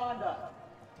 Sportsmanlike conduct.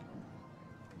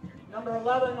 Number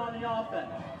 11 on the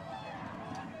offense.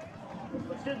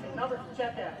 Excuse me,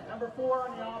 check that. Number 4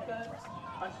 on the offense.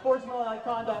 On sportsmanlike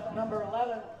conduct, number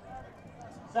 11.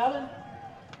 7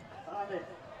 on the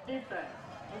defense.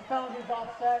 This penalty's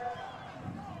offset.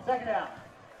 Second down.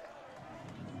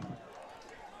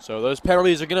 So those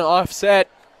penalties are going to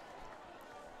offset.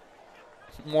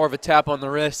 More of a tap on the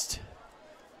wrist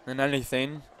than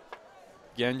anything.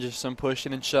 Again, just some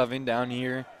pushing and shoving down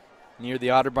here near the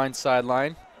Otterbein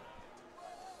sideline.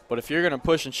 But if you're going to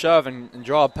push and shove and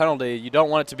draw a penalty, you don't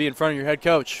want it to be in front of your head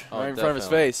coach, right in front of his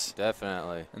face.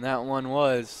 Definitely. And that one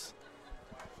was.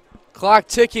 Clock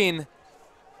ticking.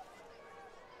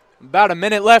 About a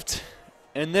minute left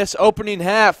in this opening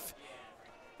half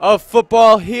of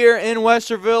football here in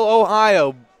Westerville,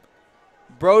 Ohio.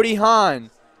 Brody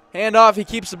Hahn, handoff, he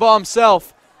keeps the ball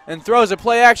himself and throws a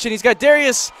play action. He's got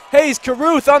Darius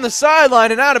Hayes-Caruth on the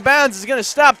sideline and out of bounds is going to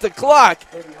stop the clock.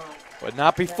 But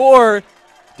not before.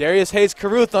 Darius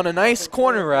Hayes-Caruth on a nice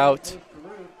corner route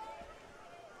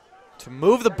to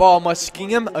move the ball.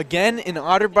 Muskingum again in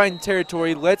Otterbein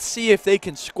territory. Let's see if they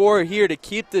can score here to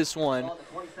keep this one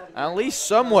at least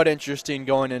somewhat interesting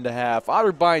going into half.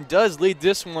 Otterbein does lead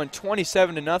this one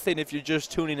 27-0 if you're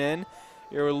just tuning in.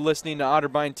 You're listening to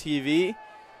Otterbein TV.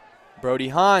 Brody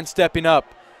Hahn stepping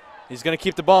up. He's going to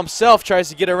keep the ball himself, tries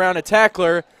to get around a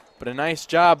tackler, but a nice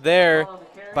job there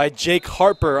by Jake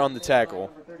Harper on the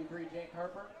tackle.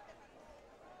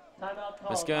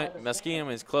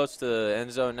 Muskingum is close to the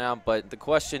end zone now, but the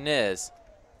question is,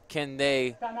 can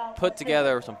they put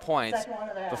together some points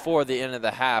before the end of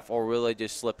the half, or will they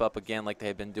just slip up again like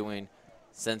they've been doing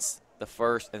since the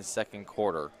first and second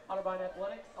quarter?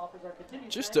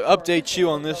 Just to update you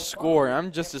on this score,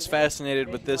 I'm just as fascinated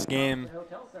with this game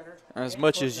as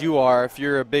much as you are if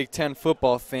you're a Big Ten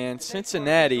football fan.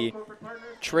 Cincinnati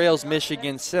trails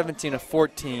Michigan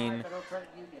 17-14.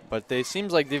 But they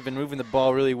seems like they've been moving the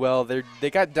ball really well. They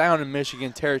got down in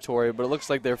Michigan territory, but it looks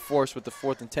like they're forced with the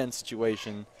 4th and 10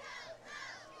 situation.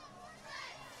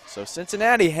 So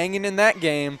Cincinnati hanging in that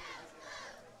game.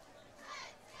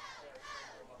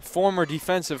 Former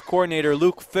defensive coordinator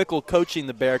Luke Fickell coaching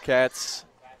the Bearcats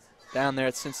down there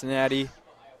at Cincinnati.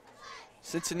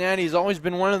 Cincinnati's always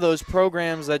been one of those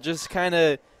programs that just kind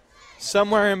of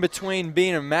somewhere in between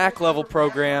being a MAC level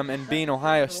program and being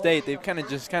Ohio State. They've kind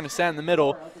of sat in the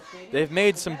middle. They've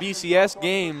made some BCS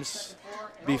games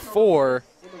before,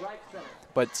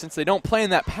 but since they don't play in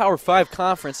that Power 5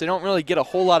 conference, they don't really get a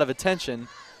whole lot of attention.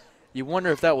 You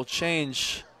wonder if that will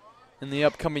change in the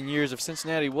upcoming years if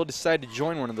Cincinnati will decide to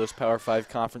join one of those Power 5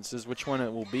 conferences, which one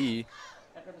it will be.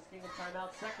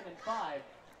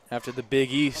 After the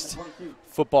Big East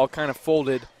football kind of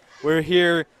folded. We're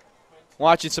here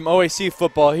watching some OAC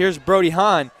football. Here's Brody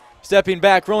Hahn stepping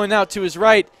back, rolling out to his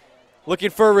right, looking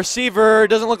for a receiver.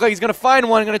 Doesn't look like he's going to find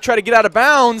one. Going to try to get out of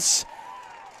bounds.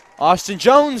 Austin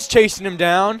Jones chasing him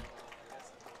down.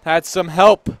 Had some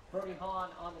help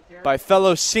by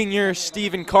fellow senior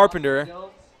Stephen Carpenter.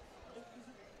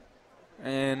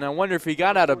 And I wonder if he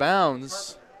got out of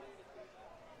bounds.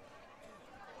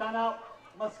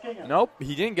 Nope,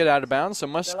 he didn't get out of bounds, so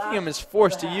Muskingum is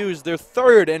forced to use their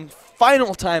 3rd and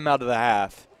final timeout of the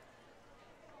half.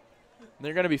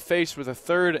 They're going to be faced with a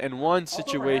 3rd and 1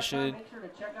 situation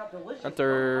at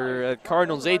their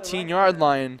Cardinals' 18-yard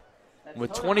line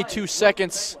with 22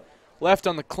 seconds left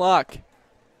on the clock.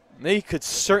 They could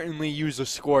certainly use a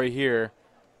score here.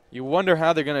 You wonder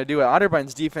how they're going to do it.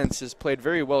 Otterbein's defense has played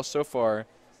very well so far.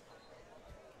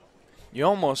 You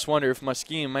almost wonder if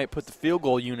Muskingum might put the field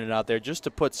goal unit out there just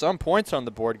to put some points on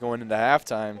the board going into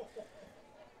halftime.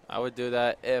 I would do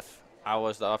that if I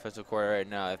was the offensive coordinator right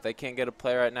now. If they can't get a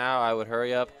play right now, I would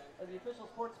hurry up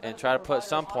and try to put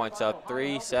some points up,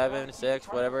 3, 7, 6,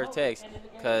 whatever it takes.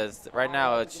 Because right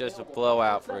now it's just a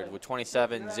blowout with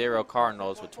 27-0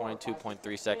 Cardinals with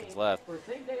 22.3 seconds left.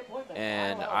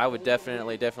 And I would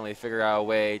definitely figure out a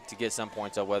way to get some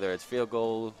points up, whether it's field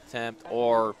goal attempt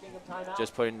or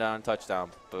just putting down a touchdown.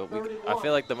 But I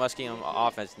feel like the Muskingum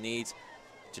offense needs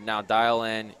to now dial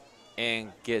in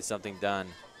and get something done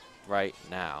right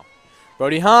now.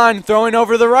 Brody Hahn throwing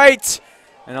over the right.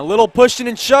 And a little pushing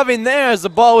and shoving there as the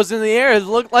ball was in the air. It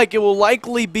looked like it will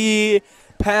likely be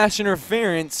pass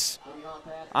interference.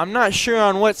 I'm not sure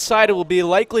on what side it will be.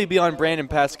 Likely be on Brandon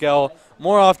Pascal.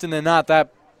 More often than not,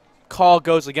 that call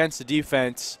goes against the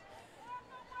defense.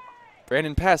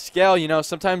 Brandon Pascal, you know,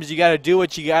 sometimes you got to do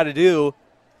what you got to do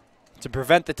to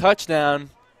prevent the touchdown.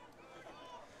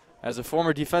 As a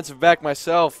former defensive back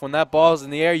myself, when that ball's in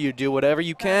the air, you do whatever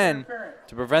you can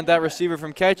to prevent that receiver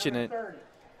from catching it.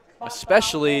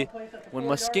 especially when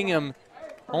Muskingum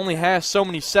only has so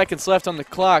many seconds left on the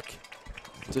clock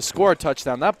to score a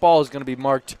touchdown. That ball is going to be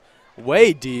marked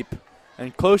way deep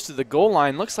and close to the goal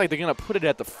line. Looks like they're going to put it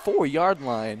at the 4-yard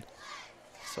line.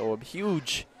 So a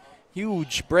huge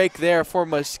break there for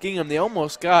Muskingum. They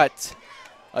almost got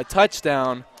a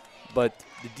touchdown, but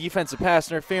the defensive pass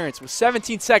interference with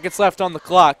 17 seconds left on the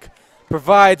clock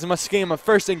provides Muskingum a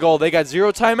 1st and goal. They got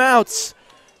 0 timeouts,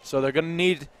 so they're going to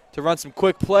need to run some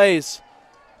quick plays.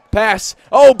 Pass.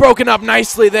 Oh, broken up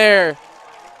nicely there.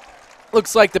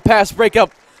 Looks like the pass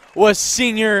breakup was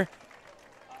senior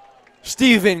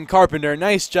Steven Carpenter.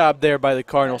 Nice job there by the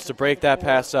Cardinals to break that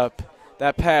pass up.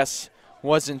 That pass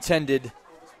was intended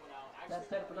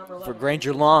for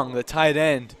Granger Long, the tight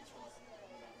end.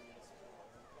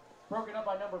 Broken up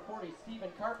by number 40, Steven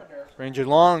Carpenter. Granger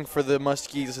Long for the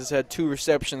Muskies has had 2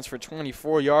 receptions for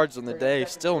 24 yards on the day.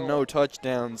 Still no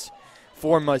touchdowns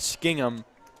for Muskingum.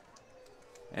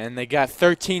 And they got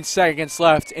 13 seconds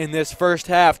left in this first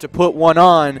half to put one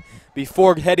on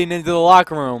before heading into the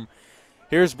locker room.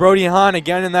 Here's Brody Hahn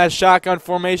again in that shotgun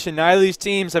formation. Neither of these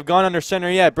teams have gone under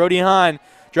center yet. Brody Hahn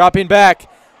dropping back,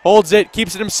 holds it,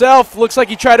 keeps it himself. Looks like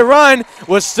he tried to run,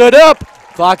 was stood up.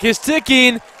 Clock is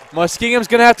ticking. Muskingum's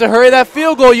going to have to hurry that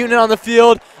field goal unit on the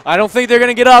field. I don't think they're going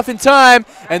to get off in time.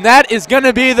 And that is going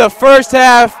to be the first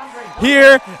half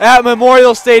here at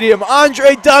Memorial Stadium.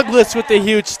 Andre Douglas with the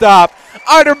huge stop.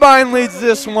 Otterbein leads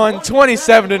this one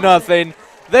 27-0.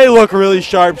 They look really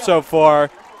sharp so far.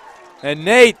 And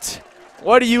Nate,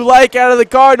 what do you like out of the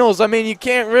Cardinals? I mean, you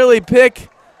can't really pick.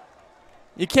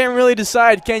 You can't really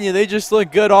decide, can you? They just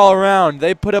look good all around.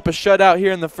 They put up a shutout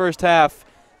here in the first half,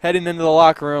 heading into the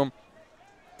locker room.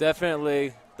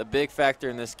 Definitely the big factor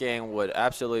in this game would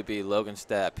absolutely be Logan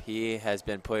Stepp. He has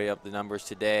been putting up the numbers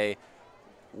today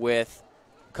with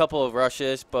a couple of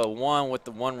rushes, but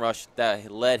one rush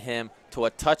that led him to a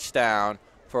touchdown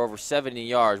for over 70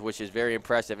 yards, which is very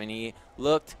impressive. And he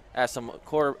looked at some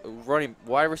running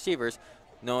wide receivers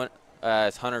known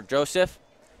as Hunter Joseph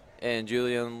and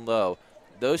Julian Lowe.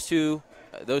 Those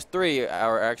three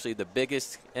are actually the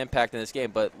biggest impact in this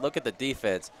game. But look at the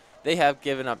defense. They have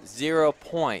given up 0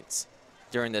 points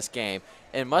during this game.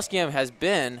 And Muskingum has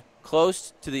been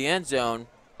close to the end zone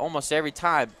almost every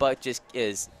time, but just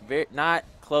is not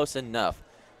close enough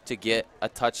to get a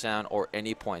touchdown or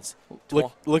any points.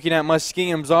 Looking at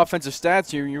Muskingum's offensive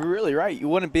stats here, you're really right. You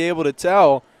wouldn't be able to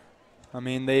tell. I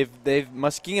mean,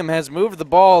 Muskingum has moved the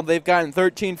ball. They've gotten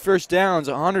 13 first downs,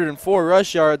 104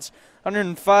 rush yards,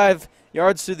 105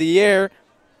 yards through the air.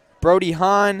 Brody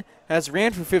Hahn has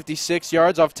ran for 56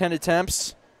 yards off 10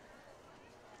 attempts.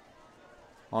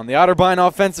 On the Otterbein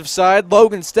offensive side,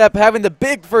 Logan Stepp having the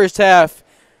big first half.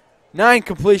 9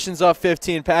 completions off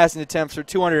 15 passing attempts for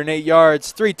 208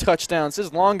 yards, 3 touchdowns.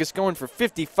 His longest going for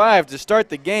 55 to start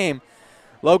the game.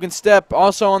 Logan Stepp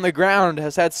also on the ground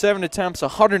has had 7 attempts,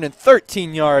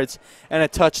 113 yards, and a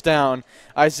touchdown.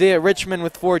 Isaiah Richmond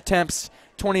with 4 attempts,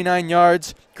 29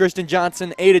 yards. Kristen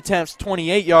Johnson, 8 attempts,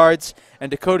 28 yards. And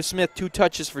Dakota Smith, 2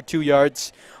 touches for 2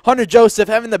 yards. Hunter Joseph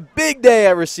having the big day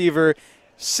at receiver.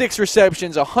 6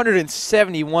 receptions,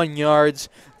 171 yards,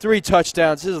 3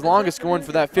 touchdowns. His longest going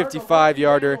for that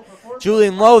 55-yarder.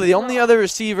 Julian Lowe, the only other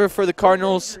receiver for the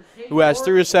Cardinals, who has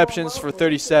 3 receptions for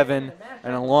 37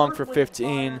 and a long for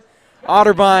 15.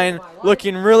 Otterbein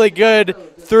looking really good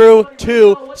through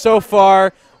 2 so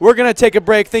far. We're going to take a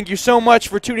break. Thank you so much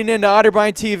for tuning in to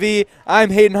Otterbein TV.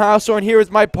 I'm Hayden Hawthorne here with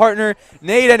my partner,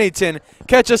 Nate Ennington.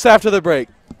 Catch us after the break.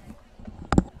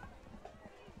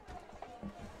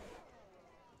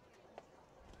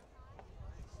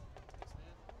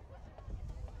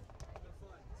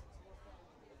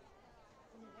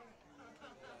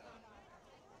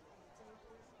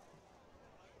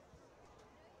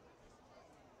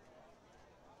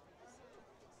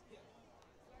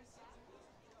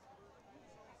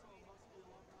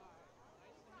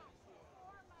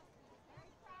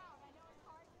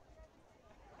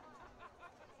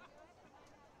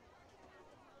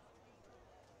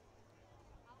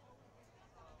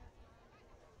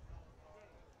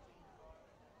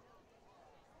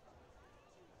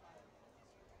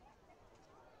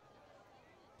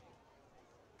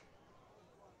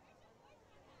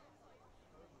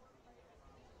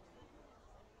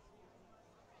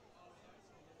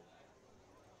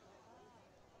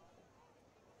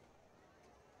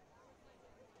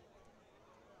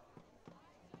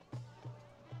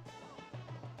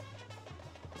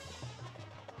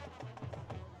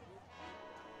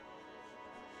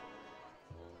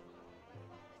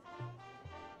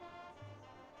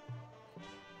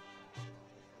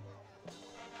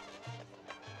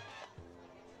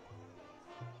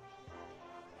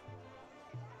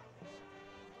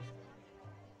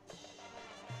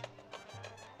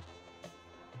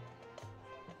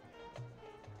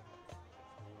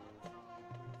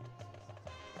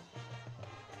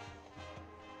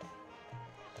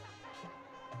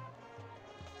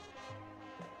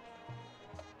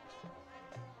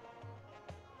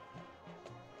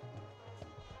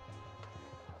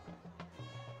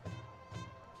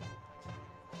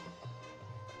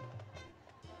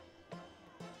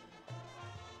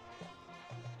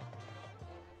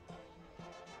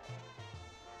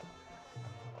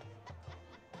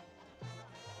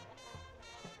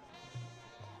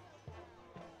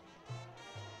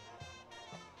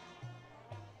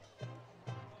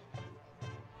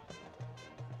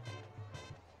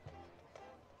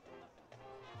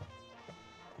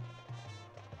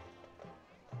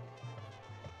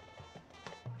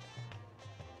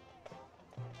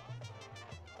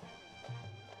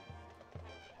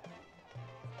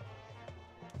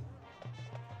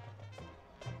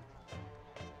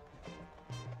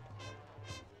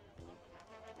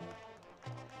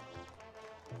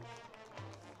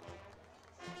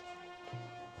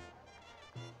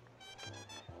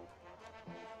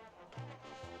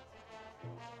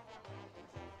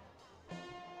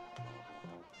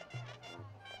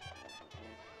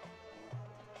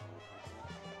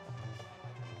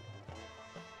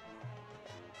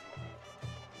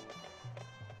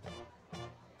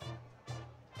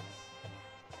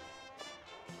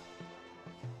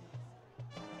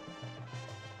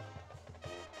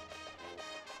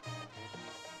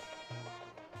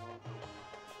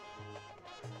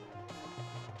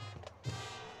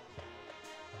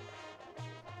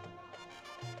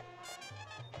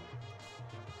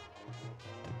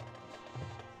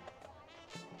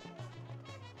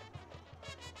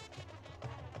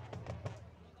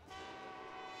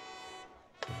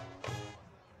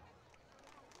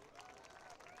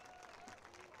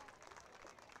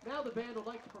 Now the band would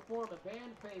like to perform a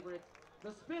band favorite,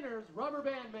 the Spinners Rubber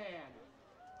Band Man.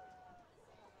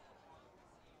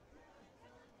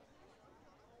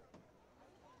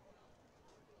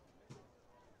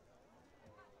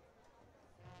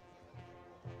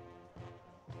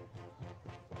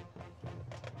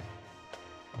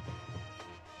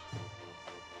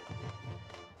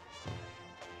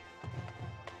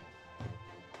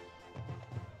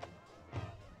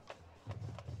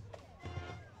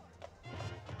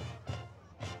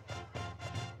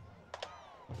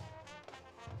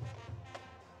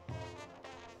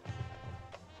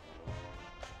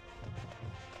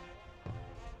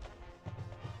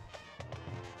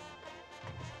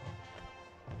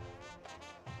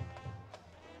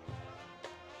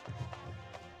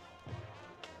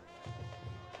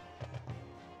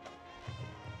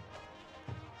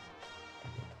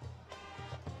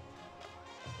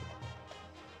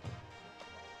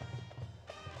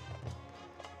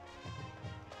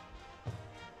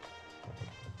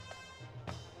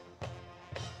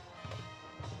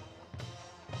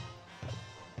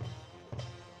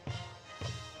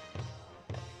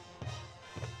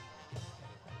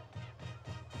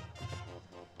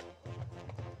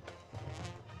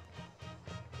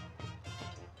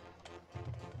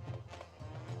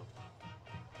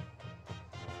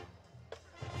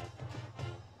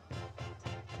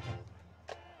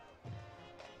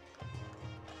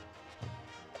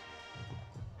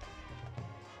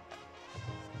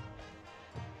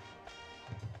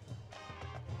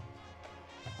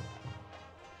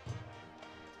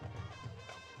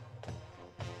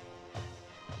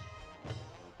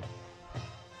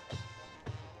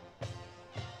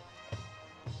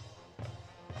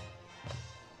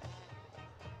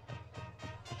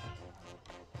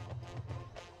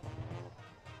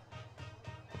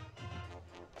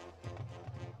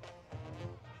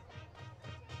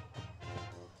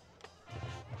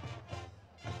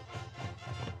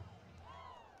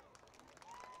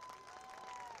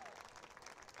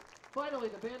 Finally,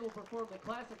 the band will perform the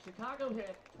classic Chicago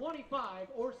hit, 25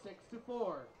 or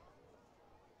 6-4.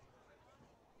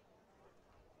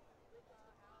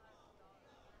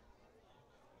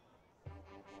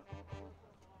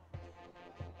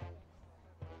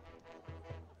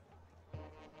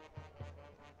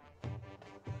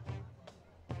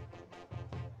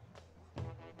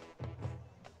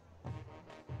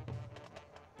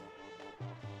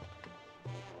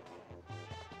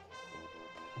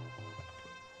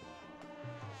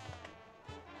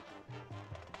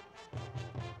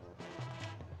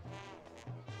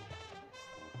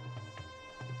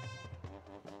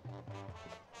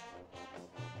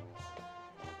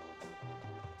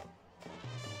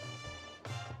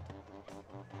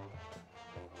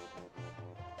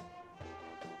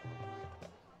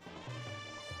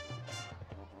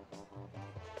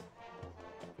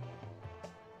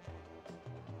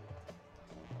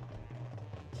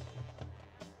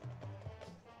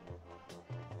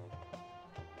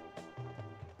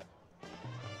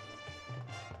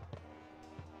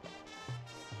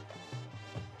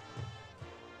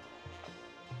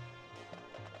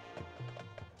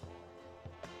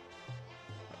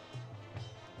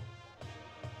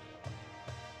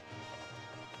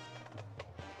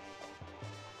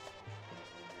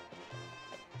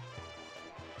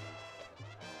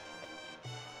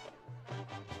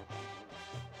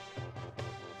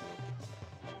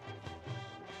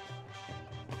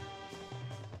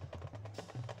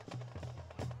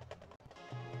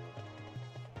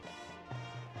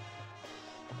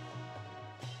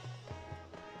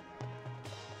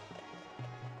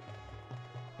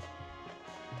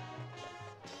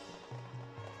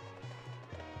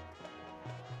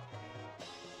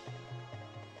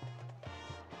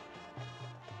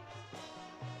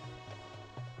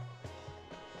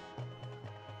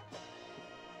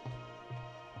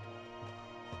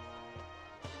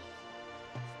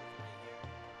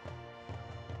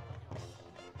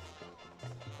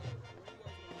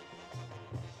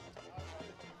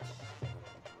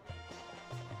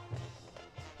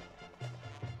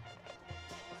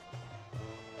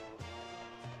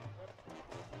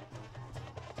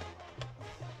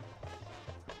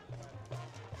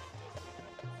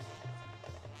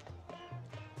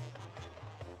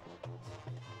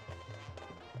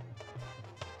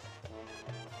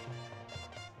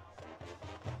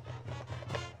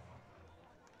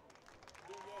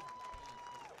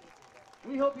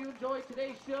 We hope you enjoyed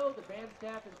today's show. The band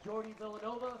staff is Jordy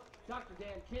Villanova, Dr.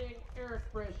 Dan King, Eric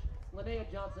Frisch,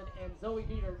 Linnea Johnson, and Zoe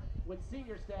Dieter, with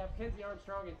senior staff Kenzie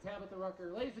Armstrong and Tabitha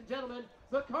Rucker. Ladies and gentlemen,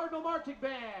 the Cardinal Marching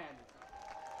Band.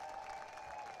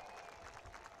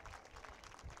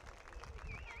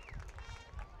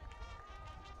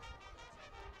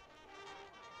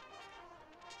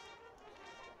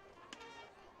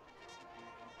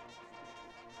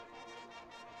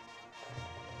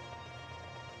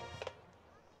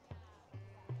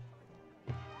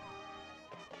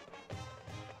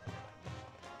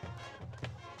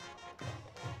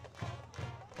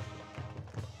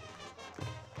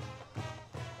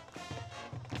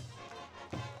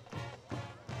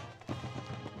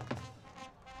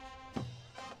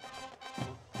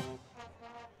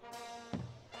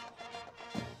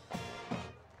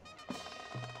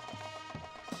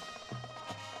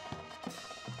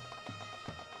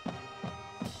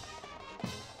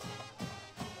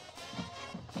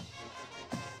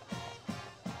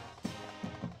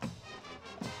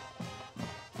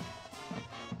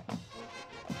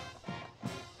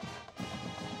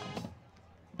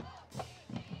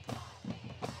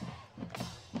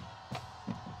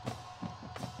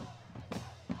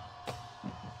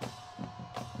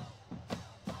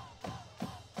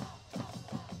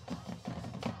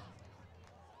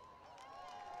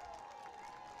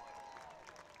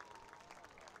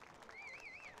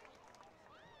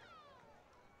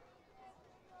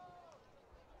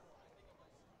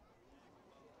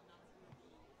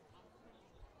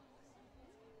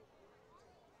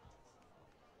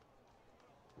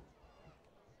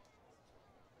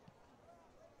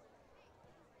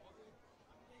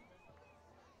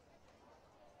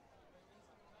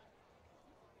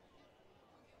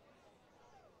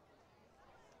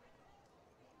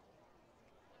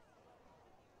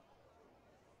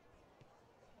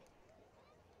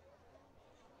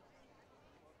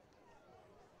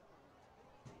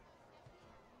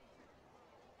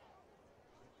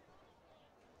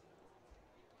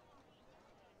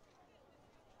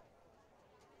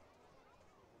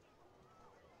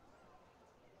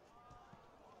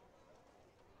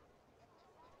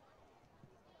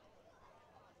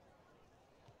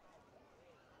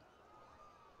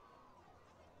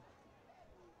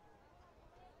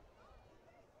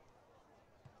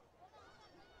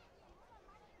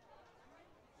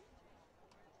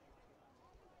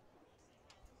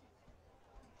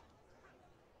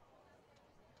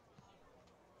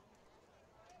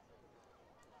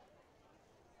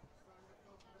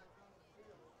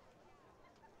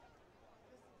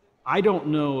 I don't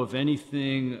know of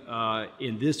anything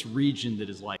in this region that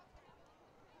is like.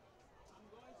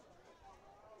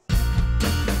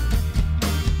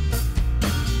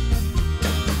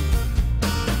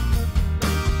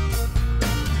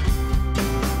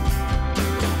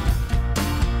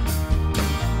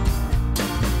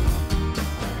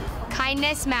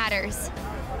 Kindness matters.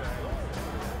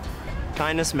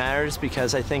 Kindness matters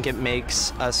because I think it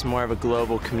makes us more of a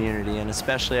global community, and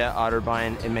especially at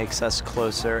Otterbein, it makes us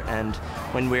closer, and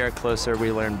when we are closer,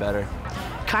 we learn better.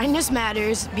 Kindness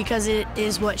matters because it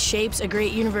is what shapes a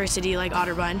great university like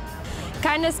Otterbein.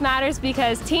 Kindness matters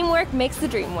because teamwork makes the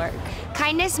dream work.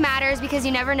 Kindness matters because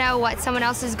you never know what someone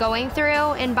else is going through,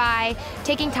 and by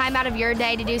taking time out of your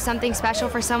day to do something special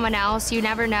for someone else, you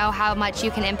never know how much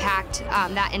you can impact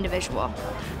that individual.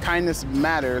 Kindness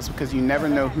matters because you never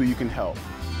know who you can help.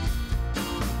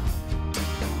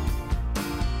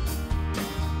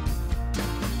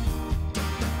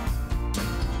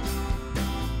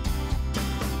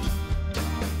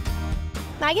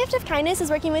 My gift of kindness is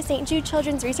working with St. Jude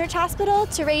Children's Research Hospital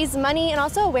to raise money and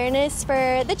also awareness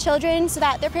for the children so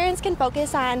that their parents can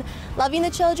focus on loving the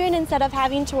children instead of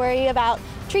having to worry about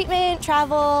treatment,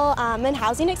 travel, and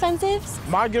housing expenses.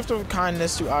 My gift of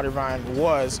kindness to Otterbein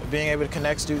was being able to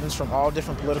connect students from all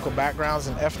different political backgrounds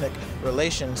and ethnic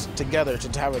relations together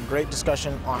to have a great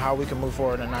discussion on how we can move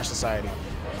forward in our society.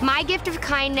 My gift of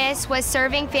kindness was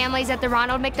serving families at the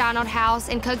Ronald McDonald House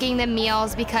and cooking them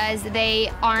meals because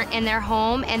they aren't in their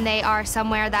home and they are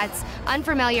somewhere that's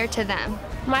unfamiliar to them.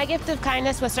 My gift of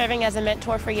kindness was serving as a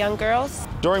mentor for young girls.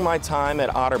 During my time at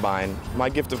Otterbein, my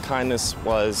gift of kindness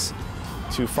was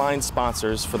to find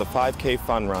sponsors for the 5K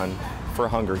fun run for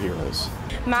Hunger Heroes.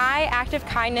 My act of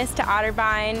kindness to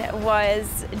Otterbein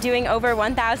was doing over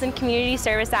 1,000 community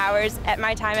service hours at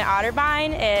my time at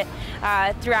Otterbein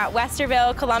throughout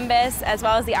Westerville, Columbus, as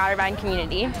well as the Otterbein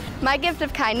community. My gift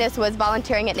of kindness was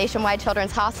volunteering at Nationwide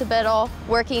Children's Hospital,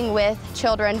 working with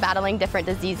children battling different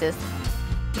diseases.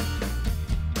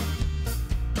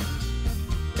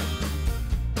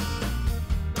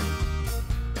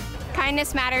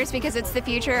 Kindness matters because it's the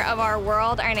future of our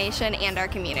world, our nation, and our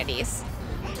communities.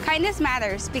 Kindness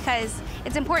matters because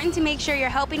it's important to make sure you're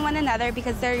helping one another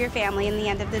because they're your family in the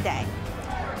end of the day.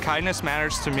 Kindness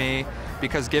matters to me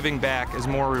because giving back is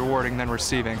more rewarding than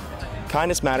receiving.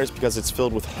 Kindness matters because it's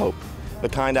filled with hope. The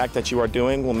kind act that you are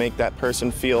doing will make that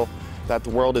person feel that the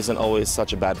world isn't always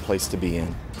such a bad place to be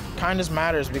in. Kindness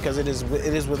matters because it is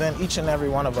within each and every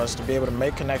one of us to be able to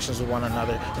make connections with one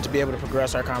another and to be able to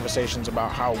progress our conversations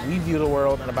about how we view the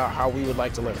world and about how we would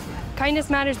like to live.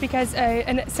 Kindness matters because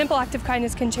a simple act of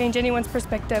kindness can change anyone's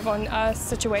perspective on a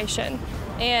situation.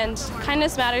 And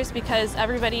kindness matters because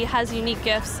everybody has unique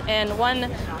gifts, and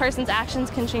one person's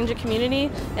actions can change a community,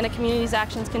 and a community's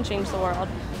actions can change the world.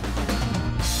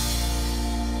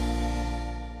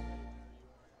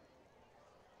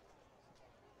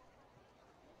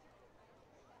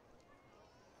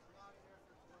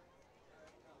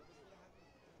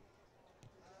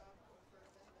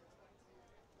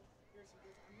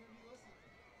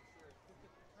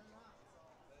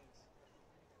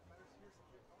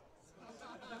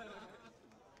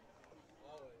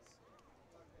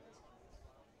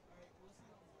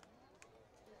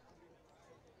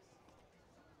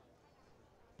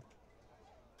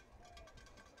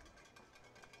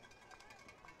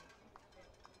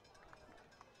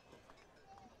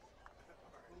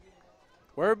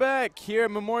 We're back here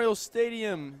at Memorial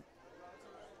Stadium.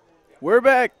 We're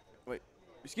back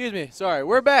here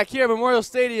at Memorial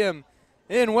Stadium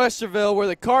in Westerville, where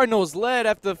the Cardinals led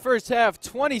after the first half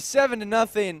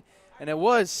 27-0, and it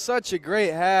was such a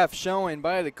great half showing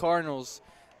by the Cardinals.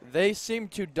 They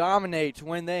seemed to dominate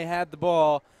when they had the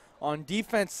ball. On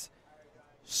defense,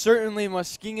 certainly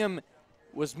Muskingum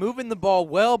was moving the ball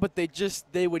well, but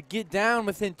they would get down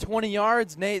within 20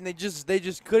 yards, Nate, and they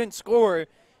just couldn't score.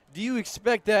 Do you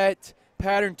expect that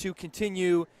pattern to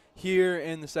continue here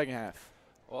in the second half?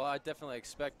 Well, I definitely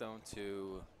expect them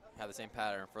to have the same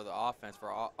pattern for the offense for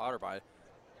Otterbein.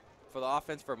 For the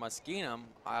offense for Muskingum,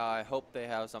 I hope they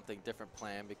have something different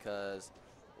planned because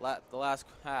the last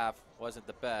half wasn't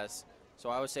the best. So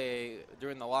I would say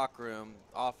during the locker room,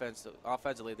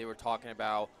 offensively, they were talking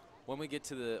about when we get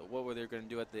to what they're going to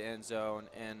do at the end zone,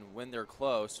 and when they're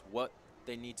close, what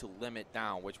they need to limit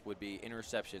down, which would be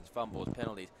interceptions, fumbles,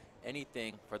 penalties,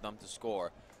 anything for them to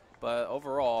score. But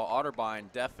overall,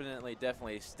 Otterbein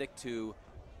definitely stick to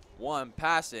one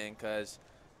passing because,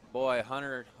 boy,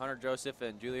 Hunter Joseph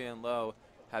and Julian Lowe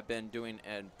have been doing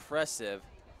impressive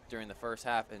during the first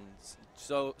half. And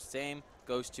so same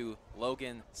goes to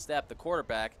Logan Stepp, the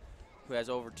quarterback, who has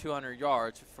over 200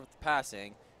 yards for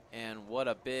passing. And what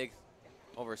a big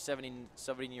over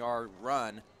 70-yard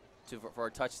run for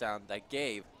a touchdown that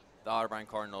gave the Otterbein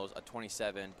Cardinals a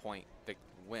 27-point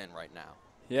win right now.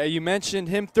 Yeah, you mentioned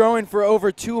him throwing for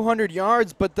over 200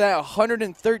 yards, but that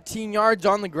 113 yards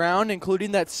on the ground,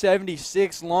 including that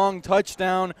 76 long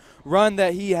touchdown run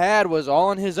that he had, was all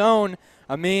on his own.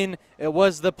 I mean, it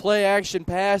was the play-action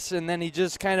pass, and then he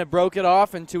just kind of broke it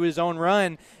off into his own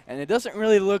run. And it doesn't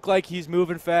really look like he's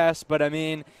moving fast, but, I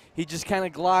mean, he just kind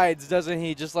of glides, doesn't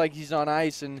he, just like he's on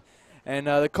ice. And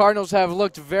the Cardinals have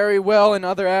looked very well in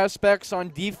other aspects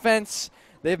on defense.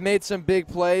 They've made some big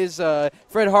plays.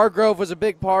 Fred Hargrove was a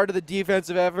big part of the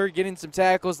defensive effort, getting some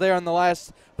tackles there on the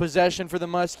last possession for the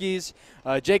Muskies.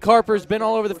 Jake Harper's been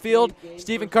all over the field.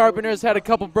 Stephen Carpenter's had a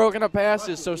couple broken up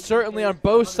passes, so certainly on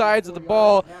both sides of the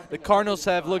ball, the Cardinals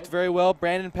have looked very well.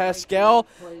 Brandon Pascal,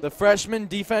 the freshman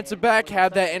defensive back,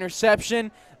 had that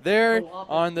interception there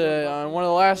on one of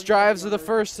the last drives of the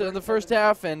first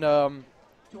half. And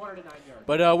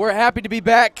but we're happy to be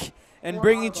back and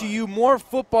bringing to you more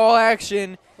football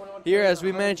action here. As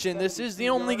we mentioned, this is the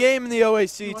only game in the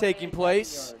OAC taking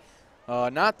place.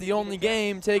 Not the only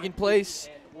game taking place.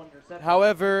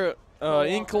 However,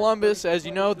 in Columbus, as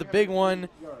you know, the big one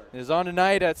is on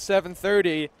tonight at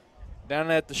 7:30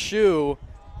 down at the Shoe.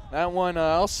 That one,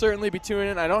 I'll certainly be tuning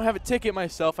in. I don't have a ticket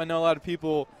myself. I know a lot of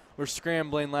people were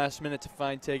scrambling last minute to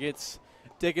find tickets.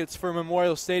 Tickets for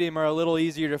Memorial Stadium are a little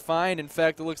easier to find. In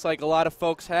fact, it looks like a lot of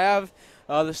folks have.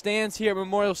 The stands here at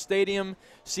Memorial Stadium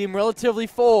seem relatively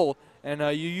full, and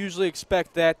you usually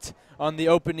expect that on the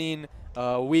opening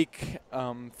week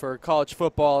for college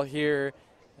football here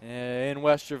in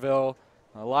Westerville.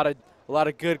 A lot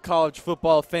of good college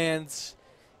football fans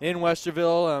in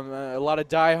Westerville. A lot of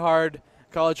diehard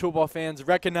college football fans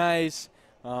recognize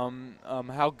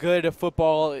how good a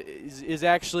football is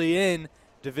actually in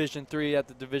Division III at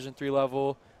the Division III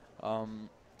level.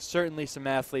 Certainly some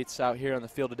athletes out here on the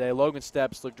field today. Logan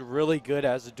Steps looked really good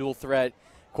as a dual threat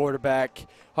quarterback.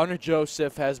 Hunter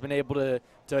Joseph has been able to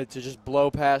just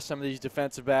blow past some of these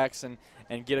defensive backs and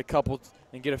get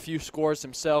a few scores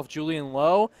himself. Julian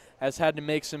Lowe has had to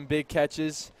make some big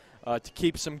catches to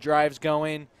keep some drives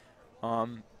going.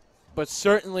 But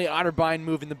certainly Otterbein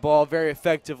moving the ball very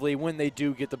effectively when they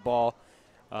do get the ball.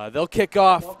 They'll kick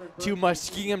off to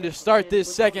Muskingum to start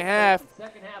this second half.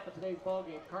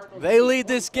 They lead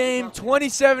this game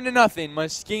 27-0.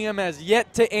 Muskingum has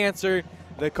yet to answer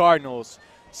the Cardinals.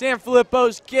 San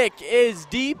Filippo's kick is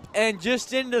deep and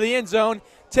just into the end zone,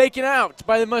 taken out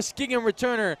by the Muskingum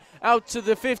returner out to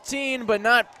the 15, but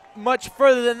not much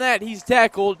further than that. He's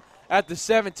tackled at the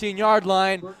 17-yard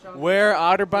line, where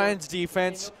Otterbein's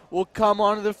defense will come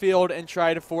onto the field and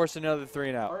try to force another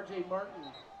 3-and-out. R.J. Martin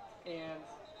and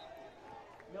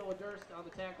Noah Durst on the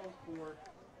tackles for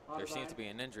Otterbein. There seems to be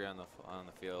an injury on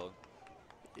the field.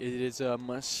 It is a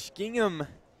Muskingum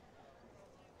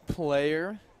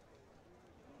player.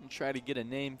 I'll try to get a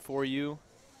name for you.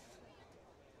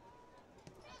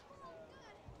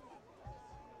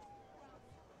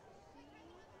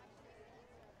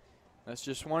 That's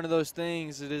just one of those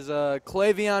things. It is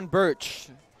Clavion Birch,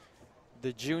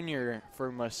 the junior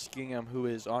for Muskingum, who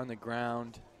is on the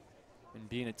ground and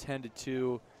being attended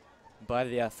to by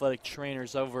the athletic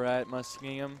trainers over at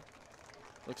Muskingum.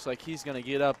 Looks like he's going to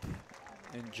get up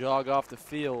and jog off the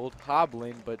field,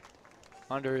 hobbling, but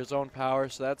under his own power,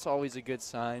 so that's always a good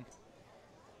sign.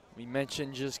 We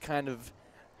mentioned just kind of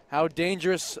how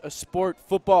dangerous a sport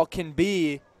football can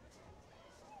be.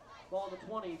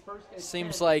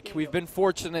 Seems like we've been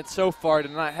fortunate so far to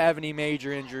not have any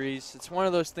major injuries. It's one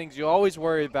of those things you always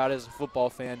worry about as a football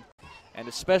fan, and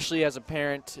especially as a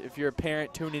parent. If you're a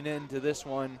parent tuning in to this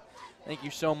one, thank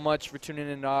you so much for tuning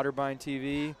in to Otterbein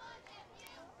TV.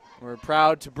 We're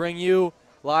proud to bring you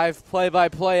live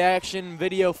play-by-play action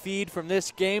video feed from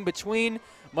this game between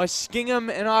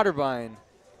Muskingum and Otterbein.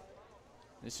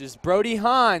 This is Brody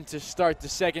Hahn to start the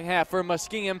second half for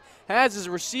Muskingum. Has his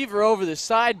receiver over the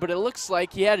side, but it looks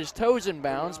like he had his toes in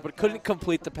bounds, but couldn't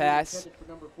complete the pass.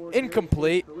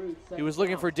 Incomplete. He was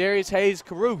looking for Darius Hayes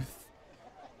Caruth.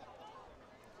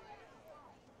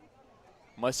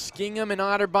 Muskingum and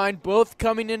Otterbein both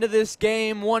coming into this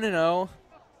game 1-0.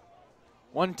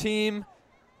 One team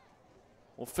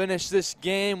will finish this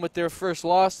game with their first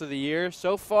loss of the year.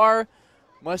 So far,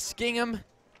 Muskingum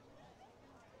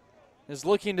is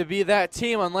looking to be that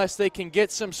team unless they can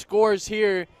get some scores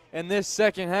here in this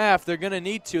second half. They're going to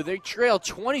need to. They trail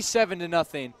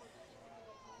 27-0.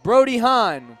 Brody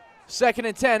Hahn, 2nd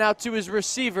and 10, out to his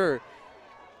receiver.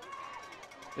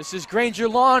 This is Granger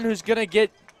Lawn, who's going to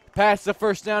get past the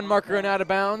first down marker and out of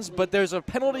bounds, but there's a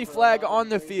penalty flag on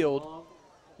the field.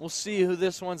 We'll see who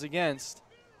this one's against.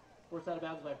 Forced out of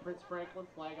bounds by Prince Franklin.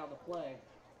 Flag on the play.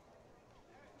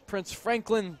 Prince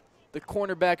Franklin, the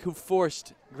cornerback who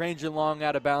forced Granger Long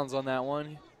out of bounds on that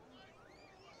one.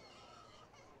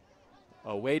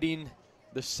 Awaiting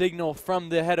the signal from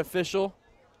the head official.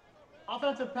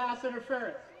 Offensive pass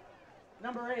interference.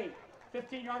 Number 8,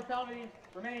 15-yard penalty,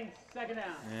 remains second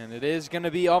down. And it is going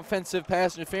to be offensive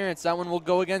pass interference. That one will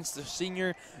go against the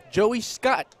senior Joey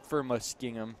Scott for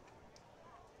Muskingum.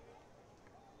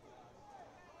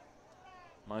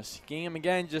 Muskingum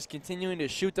again just continuing to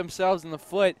shoot themselves in the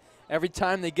foot. Every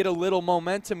time they get a little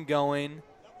momentum going,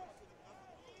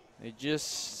 they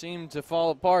just seem to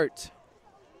fall apart.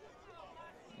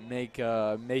 Make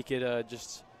it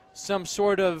just some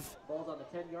sort of Ball's on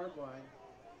the 10-yard line.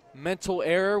 mental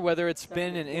error, whether it's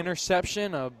been an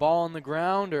interception, a ball on the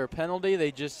ground, or a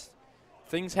penalty.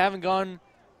 Things haven't gone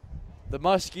the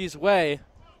Muskies' way.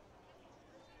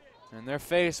 And they're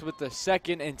faced with the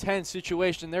 2nd and 10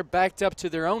 situation. They're backed up to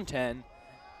their own 10.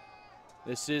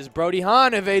 This is Brody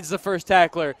Hahn, evades the first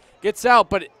tackler. Gets out,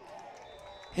 but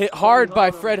hit hard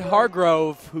by Fred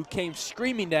Hargrove, who came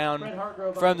screaming down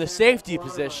from the safety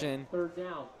position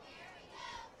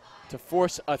to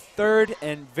force a 3rd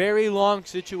and very long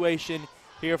situation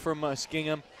here for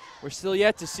Muskingum. We're still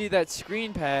yet to see that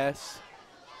screen pass.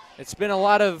 It's been a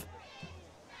lot of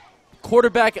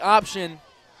quarterback option.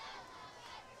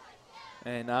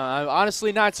 And I'm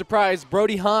honestly not surprised.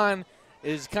 Brody Hahn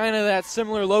is kind of that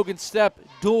similar Logan Stepp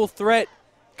dual threat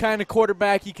kind of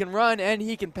quarterback. He can run and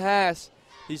he can pass.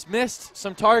 He's missed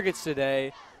some targets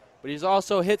today, but he's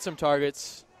also hit some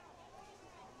targets.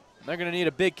 They're going to need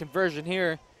a big conversion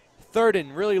here. 3rd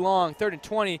and really long, 3rd and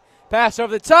 20. Pass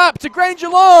over the top to Granger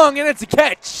Long, and it's a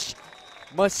catch.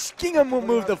 Muskingum will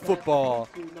move the football.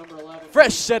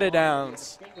 Fresh set of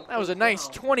downs. That was a nice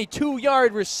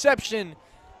 22-yard reception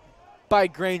by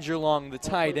Granger Long, the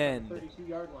tight end.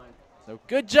 So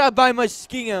good job by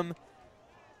Muskingum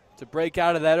to break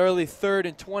out of that early 3rd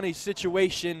and 20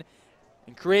 situation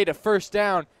and create a first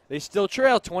down. They still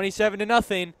trail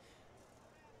 27-0.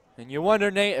 And you wonder,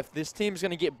 Nate, if this team's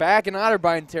going to get back in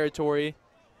Otterbein territory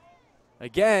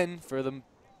again for the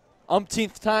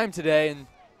umpteenth time today and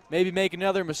maybe make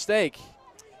another mistake.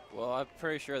 Well, I'm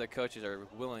pretty sure the coaches are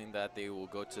willing that they will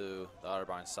go to the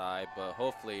Otterbein side, but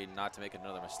hopefully not to make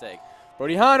another mistake.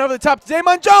 Brody Hahn over the top to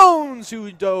Damon Jones,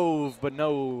 who dove, but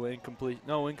no incompletion.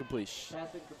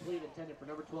 Pass incomplete, intended for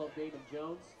number 12, Damon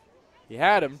Jones. He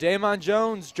had him. Damon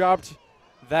Jones dropped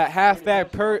that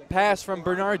halfback pass from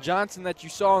Bernard Johnson that you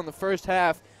saw in the first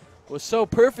half. Was so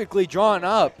perfectly drawn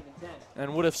up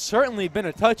and would have certainly been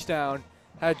a touchdown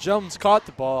had Jones caught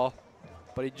the ball,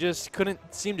 but he just couldn't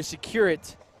seem to secure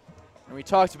it. And we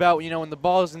talked about, when the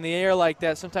ball's in the air like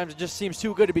that, sometimes it just seems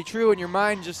too good to be true, and your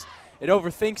mind just, it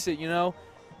overthinks it,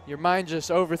 Your mind just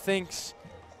overthinks,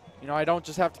 I don't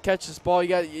just have to catch this ball.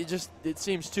 It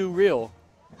seems too real.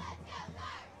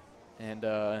 And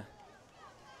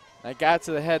that got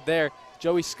to the head there.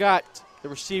 Joey Scott, the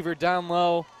receiver, down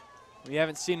low. We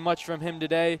haven't seen much from him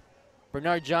today.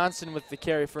 Bernard Johnson with the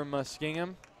carry for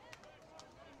Muskingum.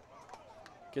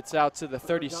 Gets out to the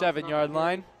 37-yard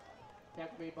line.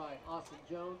 Tackle made by Austin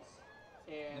Jones.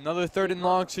 And another 3rd and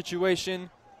long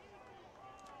situation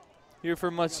here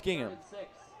for Muskingum.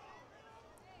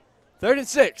 3rd and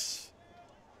 6.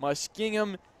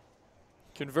 Muskingum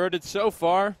converted so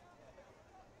far.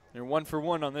 They're 1 for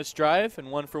 1 on this drive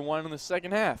and 1 for 1 in the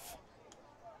second half.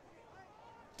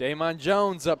 Damon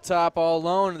Jones up top all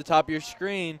alone at the top of your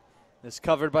screen. It's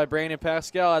covered by Brandon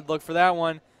Pascal. I'd look for that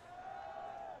one.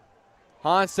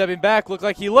 Hahn stepping back. Looked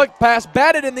like he looked. Pass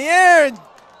batted in the air. And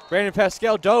Brandon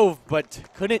Pascal dove but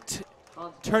couldn't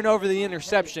turn over the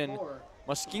interception.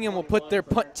 Muskingum will put their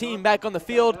punt team back on the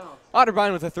field.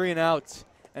 Otterbein with a 3-and-out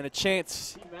and a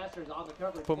chance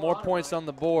to put more points on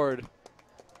the board.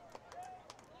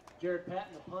 Jared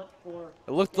Patton, the punt for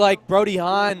it looked like Brody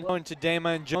Hahn going to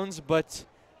Damon Jones, but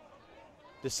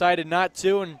decided not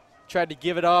to and tried to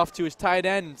give it off to his tight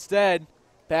end instead.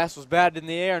 Pass was batted in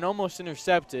the air and almost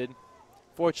intercepted.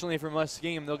 Fortunately for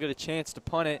Muskingum, they'll get a chance to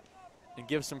punt it and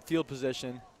give some field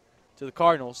position to the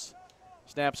Cardinals.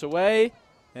 Snaps away,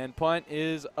 and punt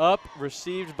is up,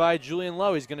 received by Julian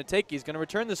Lowe. He's going to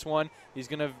return this one. He's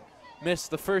going to miss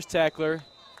the first tackler,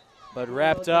 but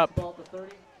wrapped up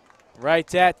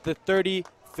right at the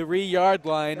 33-yard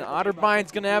line.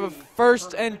 Otterbein's going to have a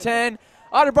 1st and 10.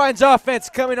 Otterbein's offense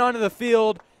coming onto the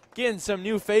field, getting some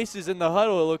new faces in the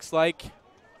huddle, it looks like.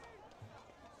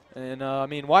 And,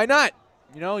 why not?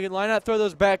 Why not throw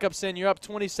those backups in? You're up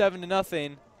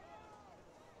 27-0.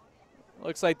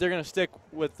 Looks like they're going to stick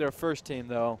with their first team,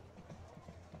 though.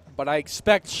 But I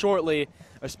expect shortly,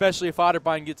 especially if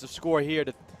Otterbein gets a score here,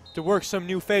 to to work some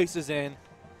new faces in,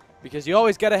 because you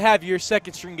always got to have your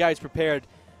second-string guys prepared.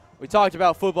 We talked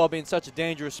about football being such a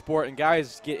dangerous sport, and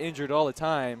guys get injured all the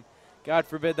time. God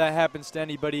forbid that happens to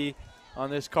anybody on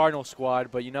this Cardinal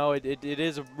squad, but, you know, it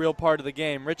is a real part of the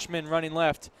game. Richmond running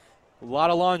left. A lot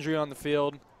of laundry on the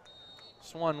field.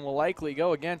 This one will likely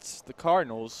go against the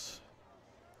Cardinals.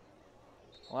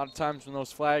 A lot of times when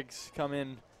those flags come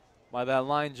in by that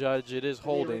line judge, it is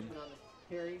holding.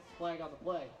 Carry, flag on the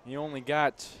play. He only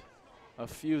got a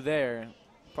few there.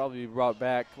 Probably be brought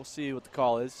back. We'll see what the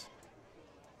call is.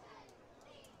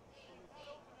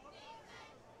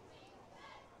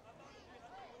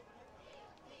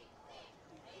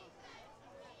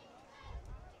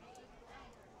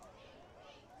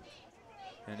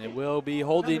 And it will be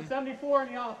holding. Number 74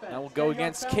 in the offense. That will go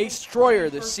against Case Stroyer,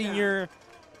 the senior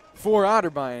for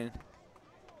Otterbein.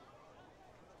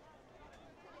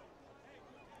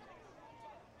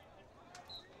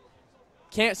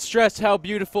 Can't stress how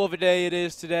beautiful of a day it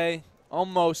is today.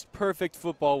 Almost perfect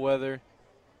football weather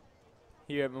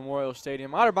here at Memorial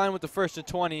Stadium. Otterbein with the 1st and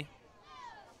 20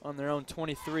 on their own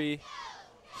 23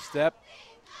 step.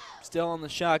 Still on the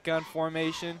shotgun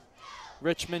formation.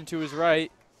 Richmond to his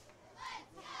right.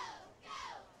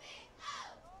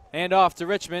 Hand off to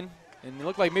Richmond. And it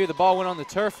looked like maybe the ball went on the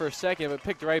turf for a second, but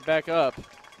picked right back up.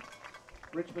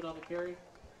 Richmond on the carry.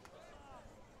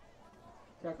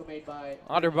 Tackle made by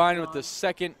Otterbein with the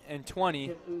 2nd and 20.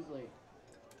 Tim Ousley.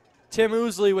 Tim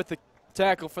Ousley with the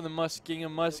tackle for the Muskingum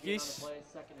Muskies.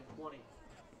 2nd and 20.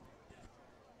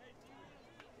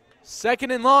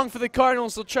 2nd and long for the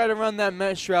Cardinals. They'll try to run that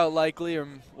mesh route likely, or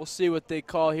we'll see what they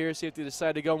call here, see if they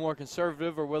decide to go more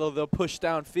conservative or whether they'll push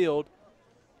downfield.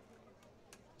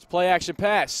 It's play action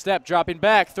pass. Step dropping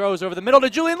back, throws over the middle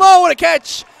to Julian Lowe. What a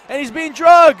catch! And he's being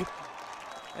drugged.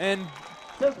 And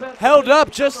held up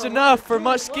just enough for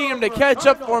Muskingum to catch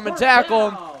up for him and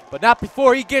tackle him, but not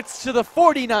before he gets to the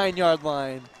 49-yard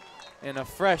line. And a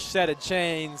fresh set of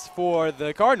chains for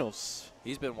the Cardinals.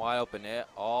 He's been wide open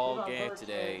all game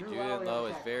today. Julian Lowe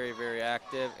is very, very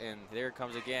active, and there it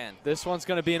comes again. This one's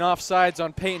going to be an offsides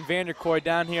on Peyton Vanderkoy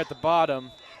down here at the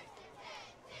bottom.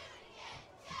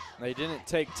 They didn't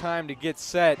take time to get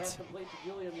set. Pass complete to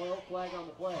Julian Lowe, flag on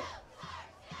the play.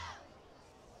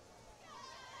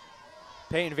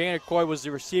 Peyton Vanderkoy was the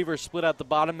receiver, split out the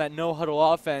bottom, that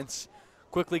no-huddle offense.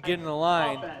 Quickly getting the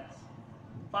line. Offense.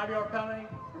 5-yard penalty,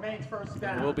 remains first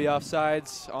down. And will be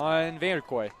offsides on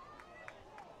Vanderkoy.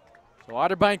 So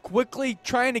Otterbein quickly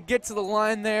trying to get to the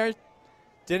line there.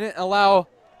 Didn't allow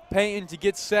Peyton to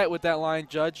get set with that line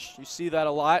judge. You see that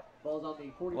a lot. A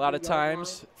lot of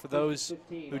times, for those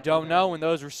who don't know, when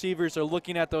those receivers are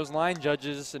looking at those line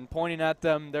judges and pointing at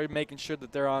them, they're making sure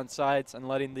that they're on sides and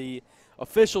letting the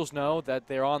officials know that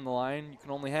they're on the line. You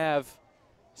can only have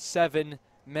 7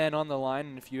 men on the line,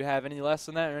 and if you have any less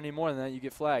than that or any more than that, you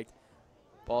get flagged.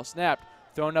 Ball snapped,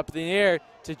 thrown up in the air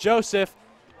to Joseph,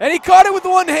 and he caught it with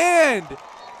one hand.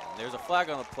 There's a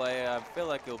flag on the play. I feel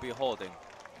like it'll be holding.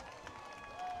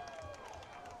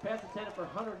 Pass intended for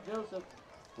Hunter Joseph.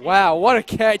 Wow, what a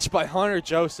catch by Hunter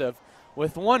Joseph,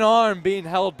 with one arm being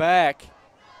held back.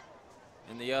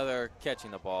 And the other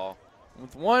catching the ball.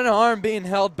 With one arm being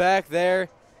held back there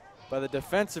by the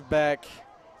defensive back,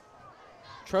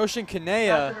 Troshan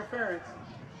Kanea. Interference.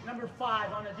 Number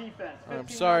 5 on the defense. I'm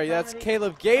sorry, that's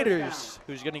Caleb Gators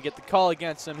who's going to get the call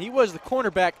against him. He was the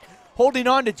cornerback holding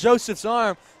on to Joseph's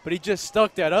arm, but he just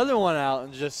stuck that other one out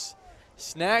and just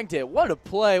snagged it. What a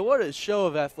play, what a show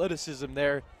of athleticism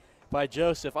there by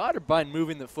Joseph. Otterbein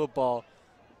moving the football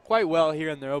quite well here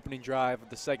in their opening drive of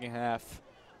the second half.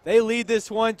 They lead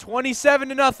this one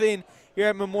 27-0 here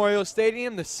at Memorial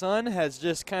Stadium. The sun has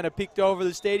just kind of peeked over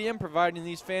the stadium, providing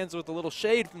these fans with a little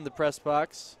shade from the press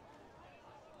box.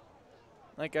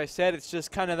 Like I said, it's just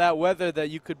kind of that weather that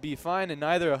you could be fine in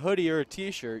either a hoodie or a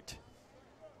t-shirt.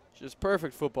 Just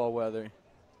perfect football weather.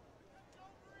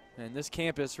 And this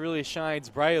campus really shines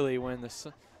brightly when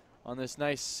on this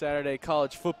nice Saturday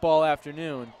college football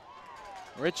afternoon.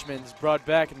 Richmond's brought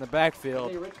back in the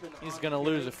backfield. He's going to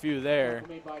lose a few there.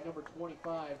 Made by number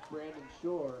 25, Brandon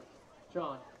Shore.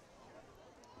 John.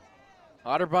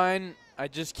 Otterbein, I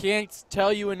just can't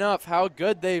tell you enough how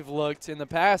good they've looked in the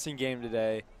passing game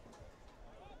today.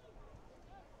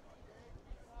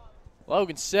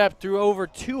 Logan Sepp threw over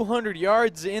 200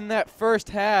 yards in that first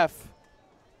half.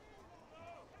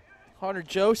 Hunter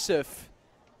Joseph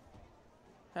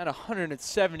had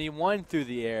 171 through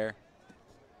the air.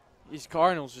 These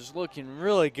Cardinals just looking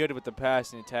really good with the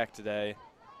passing attack today.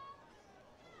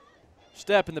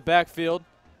 Step in the backfield.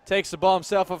 Takes the ball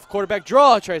himself off quarterback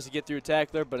draw. Tries to get through a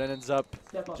tackler, but ends up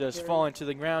just falling to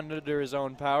the ground under his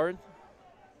own power.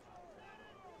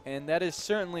 And that is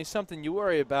certainly something you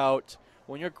worry about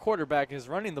when your quarterback is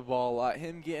running the ball a lot,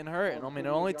 him getting hurt. And I mean, it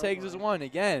only takes us one.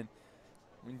 Again,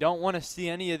 we don't want to see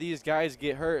any of these guys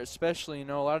get hurt, especially, you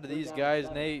know, a lot of these guys,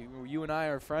 Nate, you and I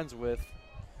are friends with.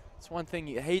 It's one thing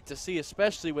you hate to see,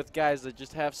 especially with guys that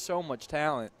just have so much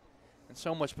talent and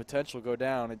so much potential go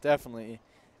down. It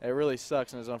really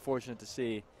sucks and is unfortunate to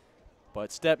see.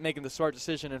 But Stepp making the smart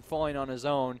decision and falling on his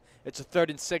own. It's a 3rd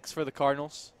and 6 for the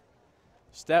Cardinals.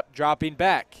 Stepp dropping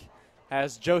back.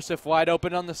 Has Joseph wide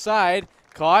open on the side.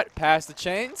 Caught past the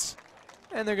chains.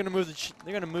 And they're going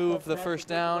to move the first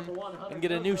down and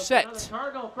get a new set.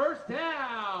 Cardinal first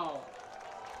down.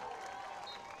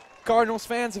 Cardinals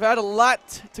fans have had a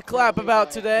lot to clap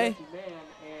about today.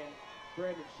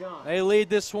 They lead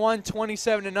this one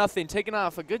 27-0, taking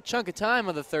off a good chunk of time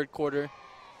of the 3rd quarter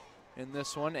in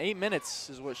this one. 8 minutes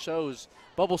is what shows.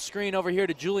 Bubble screen over here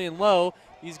to Julian Lowe.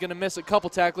 He's going to miss a couple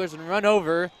tacklers and run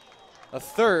over a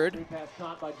 3rd. Pass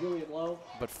caught by Julian Lowe.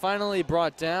 But finally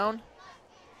brought down.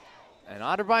 And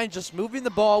Otterbein just moving the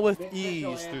ball with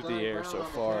ease through the air so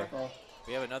far.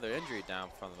 We have another injury down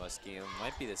from the Muskingum.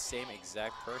 Might be the same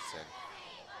exact person.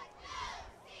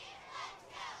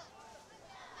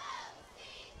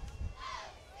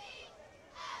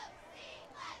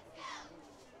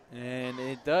 And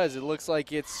it does. It looks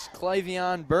like it's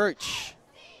Clavion Birch,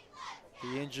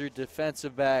 the injured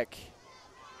defensive back,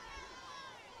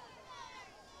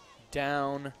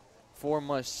 down for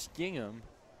Muskingum.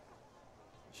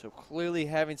 So clearly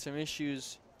having some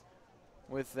issues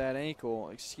with that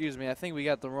ankle. Excuse me, I think we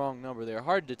got the wrong number there.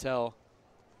 Hard to tell.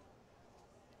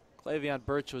 Clavion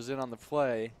Birch was in on the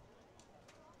play.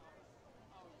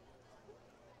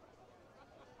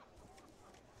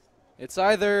 It's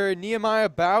either Nehemiah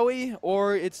Bowie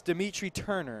or it's Dimitri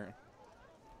Turner.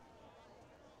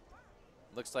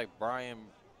 Looks like Brian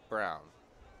Brown.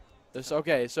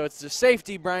 Okay, so it's the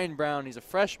safety, Brian Brown. He's a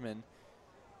freshman.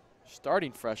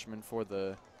 Starting freshman for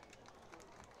the...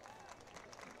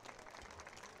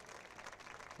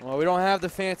 Well, we don't have the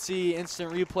fancy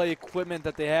instant replay equipment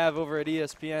that they have over at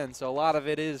ESPN, so a lot of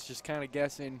it is just kind of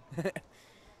guessing.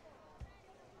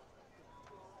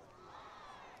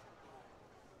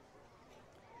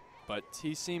 But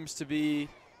he seems to be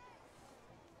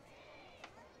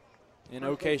in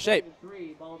okay shape.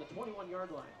 Ball on the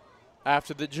 21-yard line.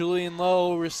 After the Julian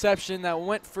Lowe reception that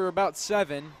went for about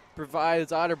 7,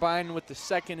 provides Otterbein with the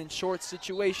 2nd and short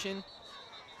situation.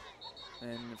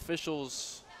 And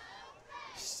officials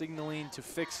signaling to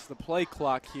fix the play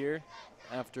clock here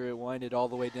after it winded all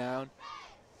the way down.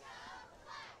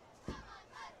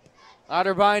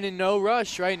 Otterbein in no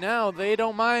rush right now. They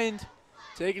don't mind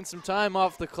taking some time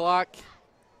off the clock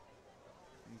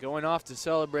and going off to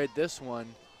celebrate this one.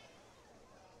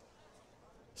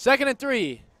 2nd and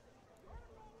 3.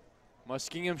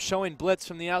 Muskingum showing blitz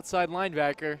from the outside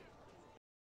linebacker.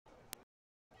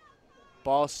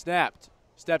 Ball snapped.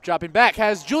 Stepp dropping back.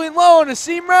 Has Julian Lowe on a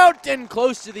seam route and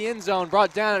close to the end zone.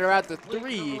 Brought down at around the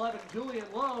 3.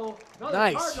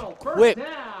 Nice quick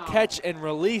catch and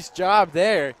release job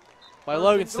there by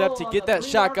Logan Stepp to get that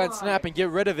shotgun snap and get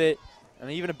rid of it.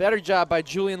 And even a better job by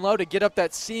Julian Lowe to get up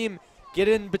that seam, get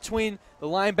in between the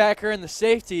linebacker and the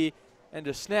safety, and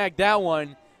to snag that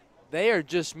one. They are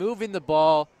just moving the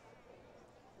ball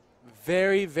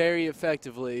very, very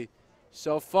effectively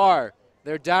so far.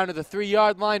 They're down to the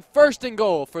 3-yard line. 1st and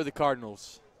goal for the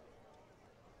Cardinals.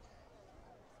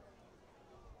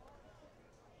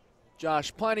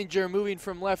 Josh Pleininger moving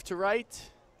from left to right.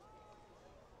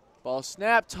 Ball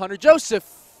snapped. Hunter Joseph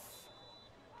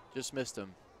just missed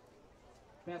him.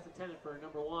 Pass intended for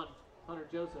number 1, Hunter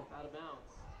Joseph, out of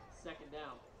bounds. 2nd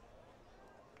down.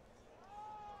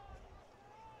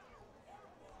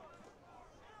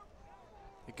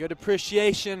 A good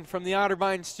appreciation from the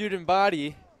Otterbein student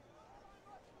body.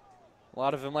 A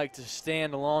lot of them like to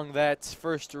stand along that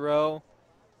first row.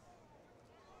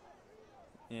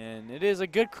 And it is a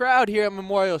good crowd here at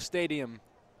Memorial Stadium.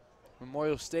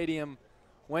 Memorial Stadium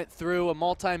went through a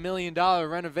multi-million-dollar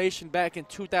renovation back in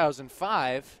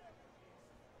 2005.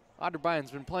 Otterbein's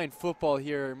been playing football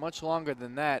here much longer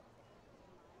than that.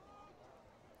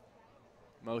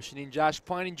 Motioning Josh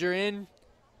Pleininger in.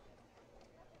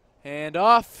 Hand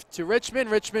off to Richmond.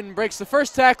 Richmond breaks the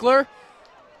first tackler.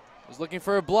 Was looking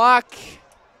for a block.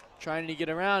 Trying to get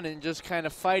around and just kind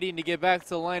of fighting to get back to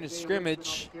the line of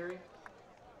scrimmage.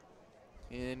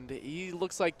 And he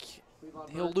looks like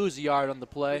he'll lose a yard on the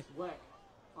play.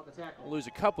 Lose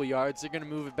a couple yards. They're going to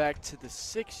move it back to the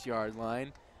 6-yard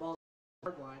line.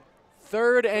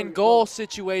 3rd and goal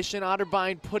situation.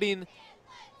 Otterbein putting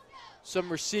some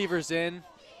receivers in.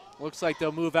 Looks like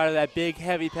they'll move out of that big,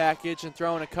 heavy package and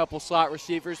throw in a couple slot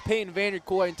receivers. Peyton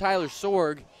Vanderkoy and Tyler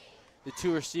Sorg, the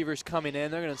two receivers coming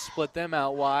in. They're going to split them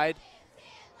out wide.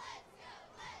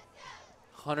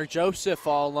 Hunter Joseph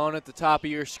all alone at the top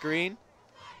of your screen.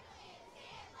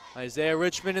 Isaiah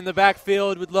Richmond in the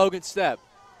backfield with Logan Stepp.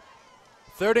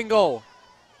 3rd and goal.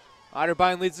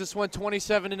 Otterbein leads this one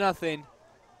 27-0.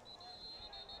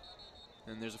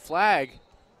 And there's a flag.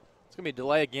 It's going to be a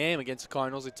delay of game against the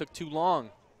Cardinals. It took too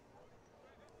long.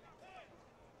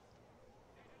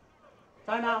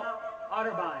 Timeout,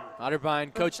 Otterbein.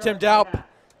 Otterbein, Coach Tim Daup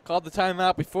called the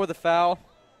timeout before the foul.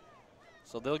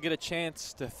 So they'll get a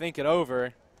chance to think it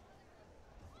over.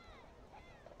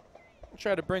 We'll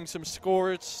try to bring some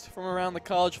scores from around the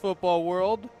college football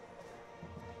world.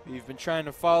 We've been trying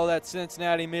to follow that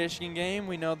Cincinnati-Michigan game.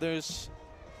 We know there's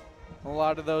a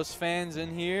lot of those fans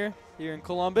in here in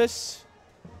Columbus.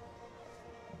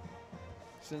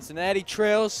 Cincinnati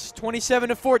trails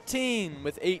 27-14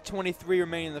 with 8:23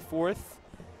 remaining in the fourth.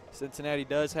 Cincinnati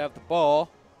does have the ball.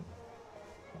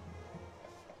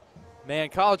 Man,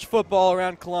 college football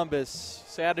around Columbus.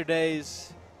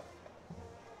 Saturdays,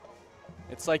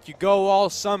 it's like you go all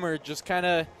summer, just kind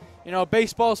of, you know,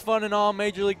 baseball's fun and all.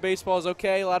 Major League Baseball is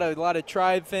okay. A lot of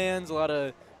Tribe fans, a lot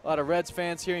of Reds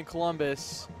fans here in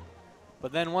Columbus.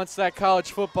 But then once that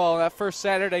college football, that first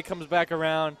Saturday comes back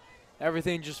around,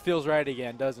 everything just feels right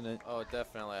again, doesn't it? Oh,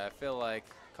 definitely. I feel like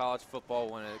college football,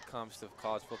 when it comes to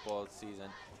college football season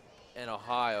in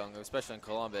Ohio, and especially in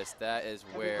Columbus, that is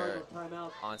where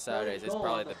on Saturdays it's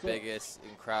probably the biggest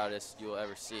and crowdest you'll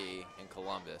ever see in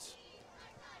Columbus.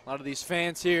 A lot of these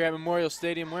fans here at Memorial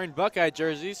Stadium wearing Buckeye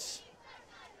jerseys.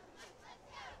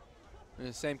 In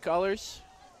the same colors.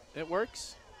 It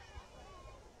works.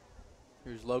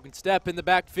 Here's Logan Stepp in the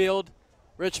backfield.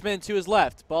 Richmond to his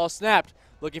left. Ball snapped.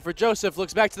 Looking for Joseph.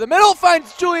 Looks back to the middle.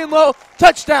 Finds Julian Lowe.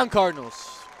 Touchdown,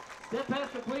 Cardinals. Step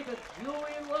pass complete to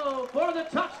Julian Lowe for the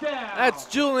touchdown. That's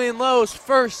Julian Lowe's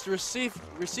first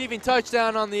receiving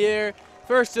touchdown on the year.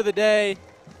 First of the day.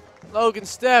 Logan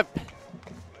Stepp.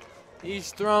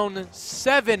 He's thrown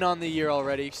 7 on the year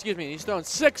already. Excuse me, he's thrown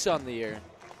 6 on the year.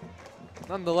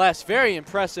 Nonetheless, very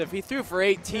impressive. He threw for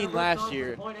 18 last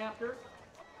year.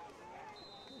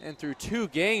 And through 2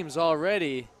 games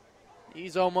already, he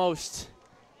is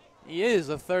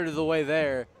a third of the way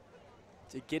there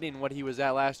to getting what he was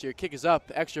at last year. Kick is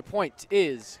up. Extra point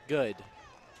is good.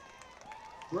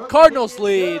 Cardinals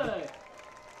lead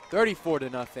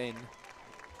 34-0.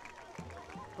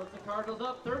 Puts the Cardinals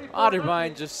up 34-0.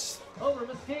 Otterbein just over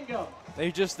Muskingum.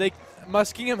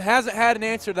 Muskingum hasn't had an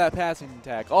answer to that passing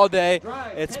attack all day.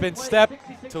 It's been Stepp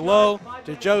to Lowe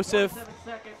to Joseph.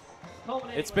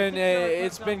 It's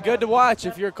been good to watch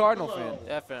if you're a Cardinal fan.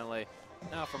 Definitely.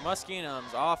 Now for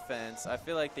Muskingum's offense, I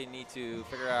feel like they need to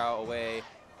figure out a way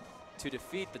to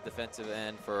defeat the defensive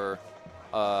end for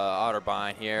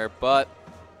Otterbein here. But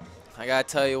I gotta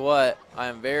tell you what, I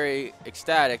am very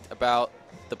ecstatic about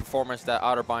the performance that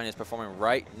Otterbein is performing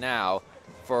right now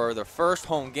for the first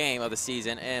home game of the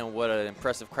season, and what an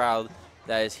impressive crowd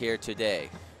that is here today.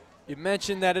 You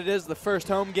mentioned that it is the first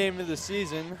home game of the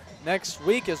season. Next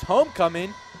week is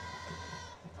homecoming.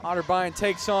 Otterbein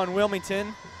takes on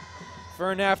Wilmington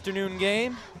for an afternoon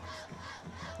game.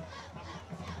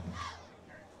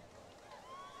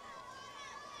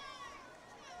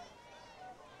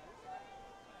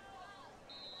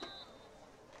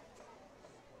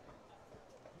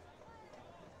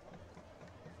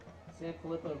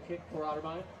 Sanfilippo kick for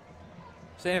Otterbein.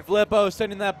 Sanfilippo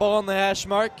sending that ball on the hash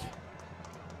mark.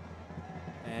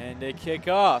 And a kick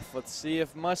off. Let's see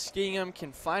if Muskingum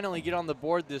can finally get on the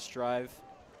board this drive.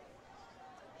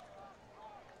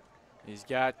 He's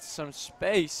got some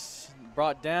space.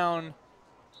 Brought down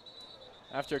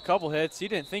after a couple hits. He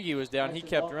didn't think he was down. He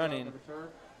kept running.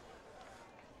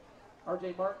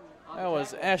 That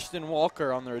was Ashton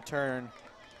Walker on the return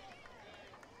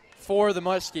for the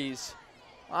Muskies.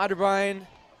 Otterbein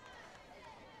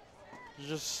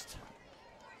just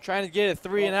trying to get a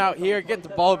 3 and out here, get the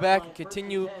ball back and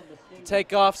continue to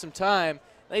take off some time.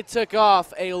 They took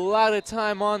off a lot of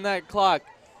time on that clock.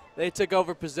 They took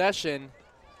over possession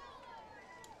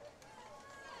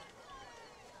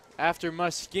after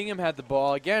Muskingum had the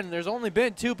ball. Again, there's only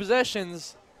been 2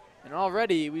 possessions, and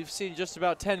already we've seen just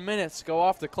about 10 minutes go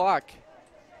off the clock.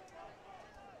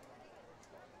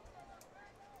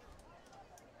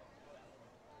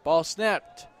 Ball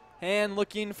snapped. Hand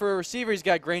looking for a receiver. He's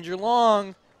got Granger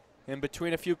Long in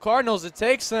between a few Cardinals. It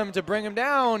takes them to bring him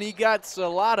down. He got a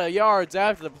lot of yards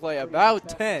after the play, about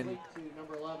 10.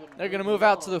 They're going to move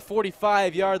out to the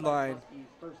 45-yard line.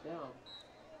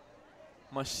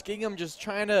 Muskingum just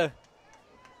trying to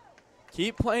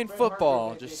keep playing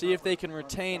football. Just see if they can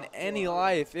retain any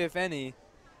life, if any,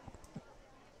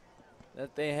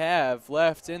 that they have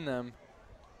left in them.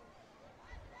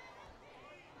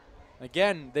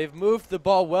 Again, they've moved the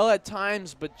ball well at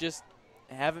times, but just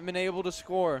haven't been able to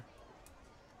score.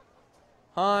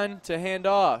 Hahn to hand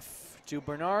off to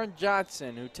Bernard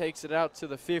Johnson, who takes it out to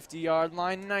the 50-yard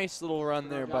line. Nice little run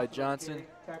there by Johnson.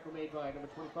 Tackle made by number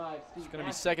 25, Steve. It's going to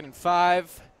be 2nd and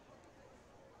 5.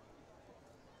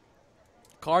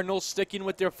 Cardinals sticking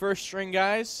with their first string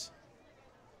guys.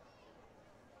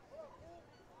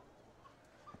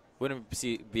 Wouldn't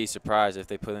be surprised if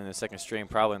they put in the second string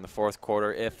probably in the 4th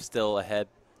quarter, if still ahead.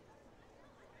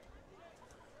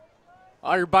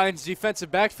 Otterbein's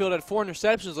defensive backfield had 4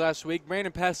 interceptions last week.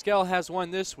 Brandon Pascal has 1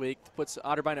 this week. Puts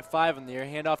Otterbein at 5 in the air.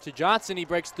 Handoff to Johnson. He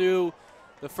breaks through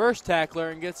the first tackler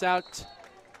and gets out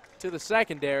to the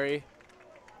secondary.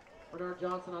 Bernard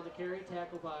Johnson on the carry,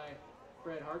 tackled by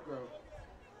Fred Hargrove.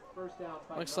 First down.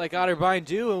 Looks like Otterbein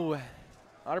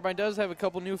does have a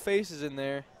couple new faces in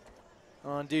there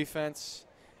on defense,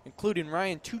 including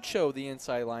Ryan Tucho, the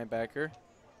inside linebacker.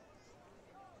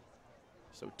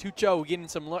 So Tucho getting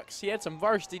some looks. He had some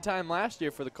varsity time last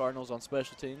year for the Cardinals on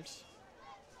special teams.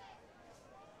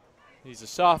 He's a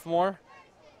sophomore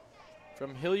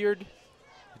from Hilliard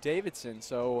Davidson,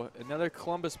 so another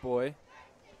Columbus boy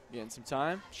getting some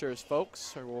time. I'm sure his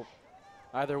folks are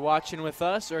either watching with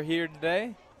us or here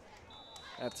today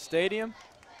at the stadium.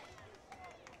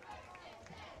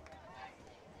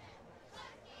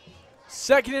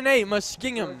 2nd and 8,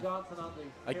 Muskingum.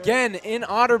 Again in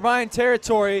Otterbein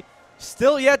territory.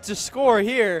 Still yet to score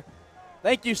here.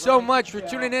 Thank you so much for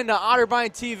tuning in to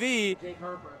Otterbein TV.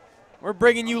 We're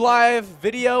bringing you live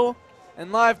video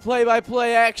and live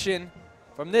play-by-play action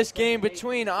from this game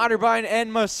between Otterbein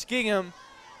and Muskingum.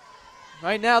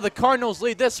 Right now the Cardinals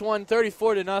lead this one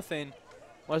 34-0.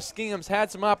 Muskingum's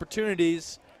had some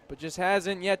opportunities, but just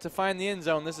hasn't yet to find the end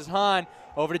zone. This is Hahn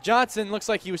over to Johnson. Looks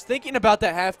like he was thinking about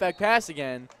that halfback pass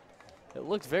again. It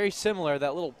looked very similar,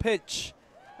 that little pitch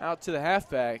out to the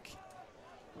halfback.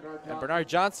 And Bernard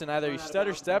Johnson, either he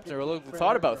stutter-stepped or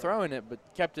thought about throwing it, but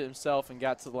kept it himself and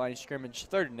got to the line of scrimmage.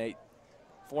 3rd and 8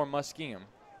 for Muskingum.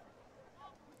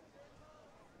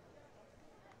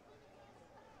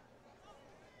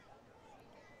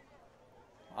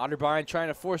 Otterbein trying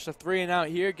to force a 3-and-out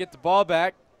here, get the ball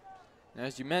back. And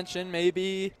as you mentioned,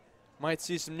 maybe might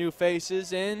see some new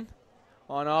faces in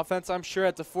on offense. I'm sure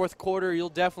at the 4th quarter you'll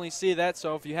definitely see that.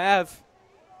 So if you have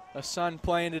a son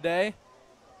playing today,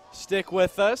 stick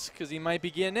with us because he might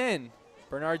be getting in.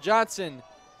 Bernard Johnson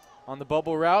on the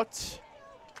bubble route.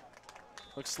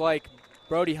 Looks like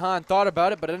Brody Hahn thought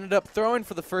about it, but ended up throwing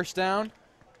for the first down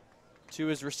to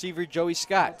his receiver, Joey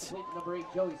Scott. Number 8,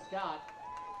 Joey Scott.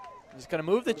 He's going to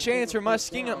move the chains for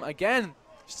Muskingum. Again,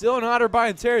 still in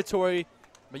Otterbein territory,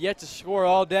 but yet to score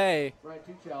all day.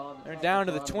 They're down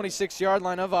to the 26-yard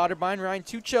line of Otterbein. Ryan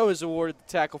Tucho is awarded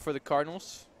the tackle for the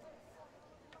Cardinals.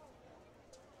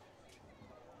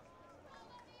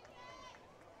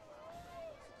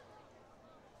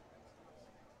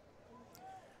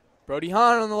 Brody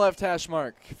Hahn on the left hash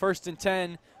mark. 1st and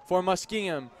 10 for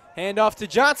Muskingum. Hand off to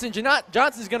Johnson.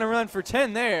 Johnson's going to run for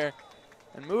 10 there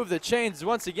and move the chains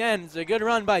once again. It's a good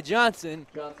run by Johnson.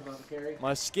 Johnson on the carry.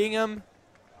 Muskingum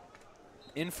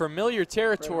in familiar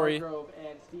territory. Fred Hargrove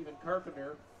and Stephen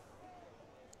Carpenter.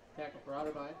 Tackle for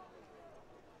Otterbein.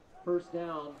 First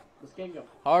down, Muskingum.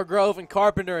 Hargrove and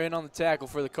Carpenter in on the tackle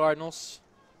for the Cardinals.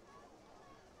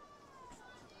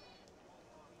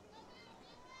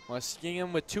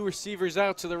 Muskingum with 2 receivers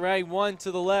out to the right, 1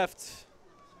 to the left.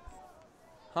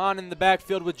 Hahn in the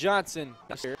backfield with Johnson.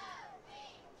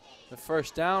 The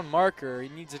first down marker. He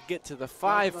needs to get to the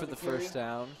 5 for the first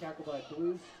down. Tackled by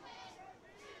Blues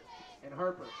and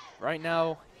Harper. Right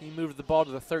now, he moved the ball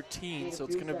to the 13, so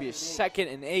it's going to be a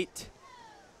 2nd and 8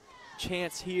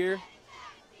 chance here.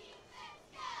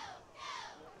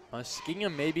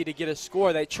 Muskingum maybe to get a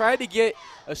score. They tried to get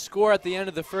a score at the end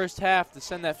of the first half to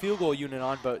send that field goal unit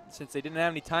on, but since they didn't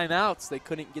have any timeouts, they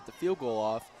couldn't get the field goal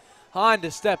off. Hahn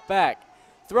to step back.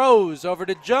 Throws over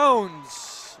to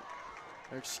Jones.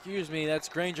 Or excuse me, that's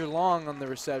Granger Long on the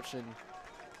reception.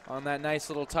 On that nice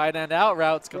little tight end out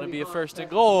route, it's going to be a 1st and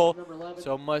goal.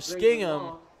 So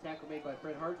Muskingum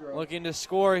looking to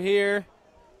score here.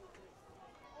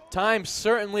 Time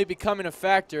certainly becoming a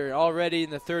factor already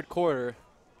in the 3rd quarter.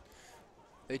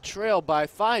 They trail by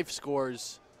 5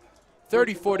 scores,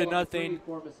 34-0.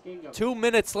 2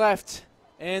 minutes left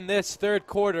in this 3rd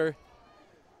quarter.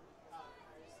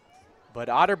 But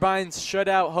Otterbein's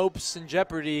shutout hopes in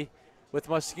jeopardy with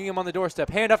Muskingum on the doorstep.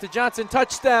 Hand off to Johnson,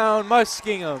 touchdown,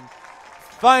 Muskingum.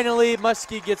 finally,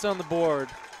 Muskie gets on the board.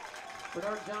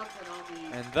 Bernard Johnson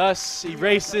on the And thus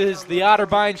erases the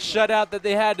Otterbein shutout that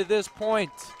they had to this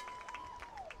point.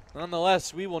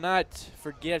 Nonetheless, we will not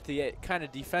forget the kind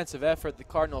of defensive effort the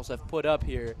Cardinals have put up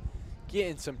here,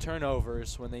 getting some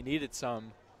turnovers when they needed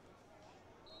some.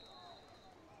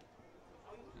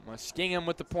 Muskingum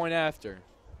with the point after.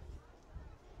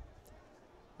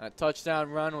 That touchdown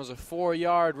run was a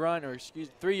 4-yard run, or excuse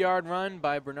me, 3-yard run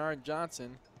by Bernard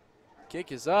Johnson.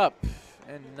 Kick is up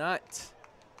and not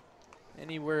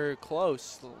anywhere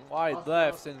close. Wide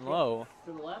left and low.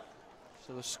 To the left.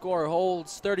 So the score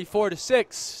holds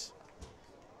 34-6.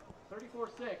 34-6.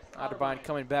 Otterbein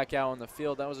coming back out on the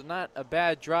field. That was not a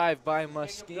bad drive by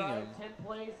Muskingum. 10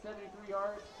 plays, 73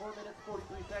 yards, 4 minutes,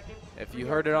 43 seconds. If you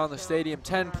heard it on the stadium,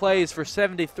 10 plays for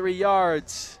 73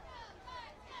 yards.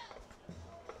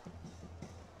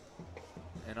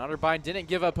 And Otterbein didn't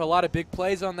give up a lot of big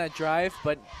plays on that drive,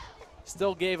 but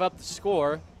still gave up the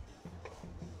score.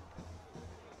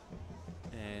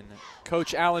 And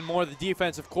Coach Alan Moore, the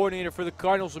defensive coordinator for the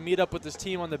Cardinals, will meet up with his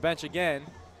team on the bench again.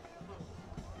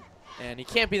 And he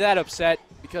can't be that upset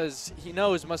because he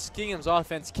knows Muskingum's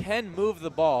offense can move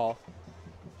the ball.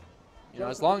 You know,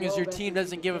 as long as your team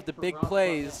doesn't give up the big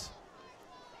plays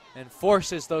and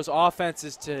forces those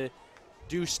offenses to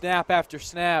do snap after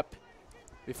snap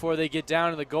before they get down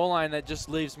to the goal line, that just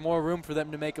leaves more room for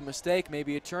them to make a mistake,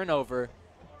 maybe a turnover,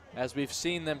 as we've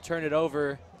seen them turn it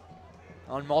over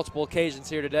on multiple occasions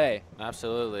here today.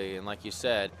 Absolutely, and like you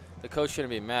said, the coach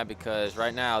shouldn't be mad because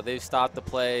right now they've stopped the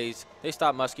plays. They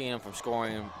stopped Muskingum from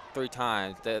scoring 3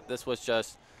 times. This was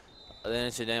just an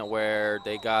incident where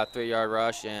they got a 3-yard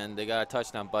rush and they got a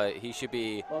touchdown, but he should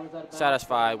be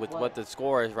satisfied with what the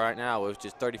score is right now, which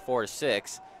is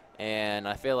 34-6. And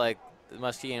I feel like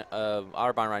Muskingum,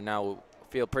 Otterbein right now will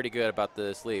feel pretty good about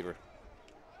this lead.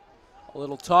 A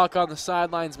little talk on the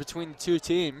sidelines between the two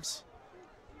teams.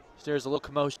 There's a little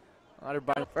commotion.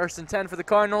 Otterbein 1st and 10 for the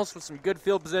Cardinals with some good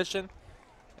field position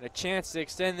and a chance to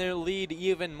extend their lead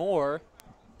even more.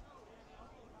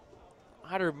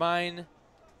 Otterbein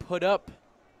put up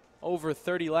over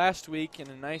 30 last week in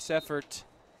a nice effort.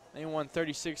 They won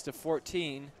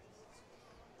 36-14.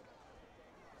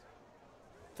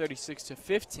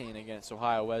 36-15 against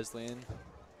Ohio Wesleyan.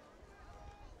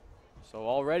 So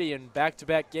already in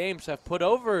back-to-back games have put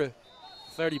over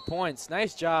 30 points.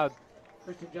 Nice job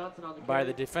Christian Johnson on the by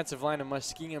carry. the defensive line of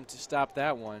Muskingum to stop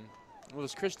that one. It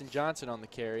was Christian Johnson on the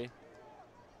carry.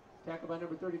 Tackled by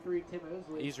number 33, Tim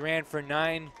Ousley. He's ran for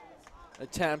 9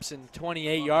 attempts and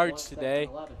 28 yards today.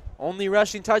 Only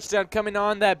rushing touchdown coming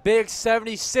on that big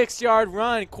 76-yard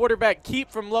run. Quarterback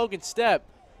keep from Logan Stepp.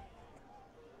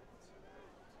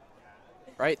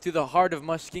 Right through the heart of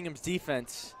Muskingum's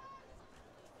defense.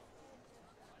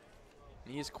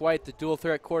 He is quite the dual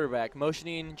threat quarterback,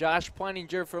 motioning Josh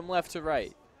Pleininger from left to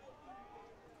right.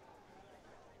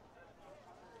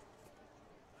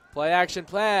 Play action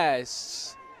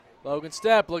pass. Logan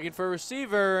Stepp looking for a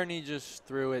receiver, and he just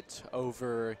threw it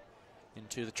over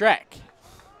into the track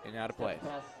and out of play.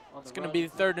 It's going to be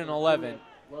 3rd and 11.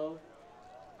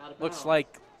 Looks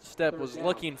like Stepp was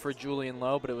looking for Julian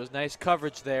Lowe, but it was nice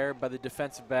coverage there by the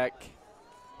defensive back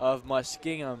of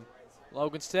Muskingum.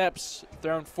 Logan Stepp's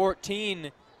thrown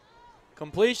 14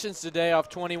 completions today off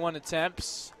 21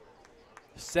 attempts.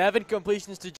 7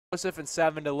 completions to Joseph and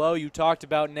 7 to Lowe. You talked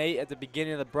about, Nate, at the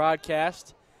beginning of the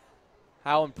broadcast,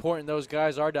 how important those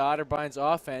guys are to Otterbein's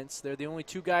offense. They're the only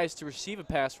 2 guys to receive a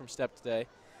pass from Stepp today.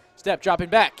 Stepp dropping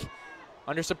back.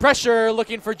 Under some pressure,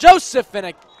 looking for Joseph, and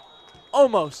a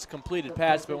almost completed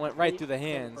pass, but went right through the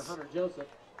hands.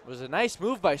 It was a nice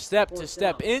move by Stepp to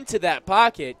step into that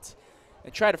pocket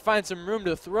and try to find some room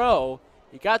to throw.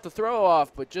 He got the throw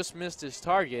off, but just missed his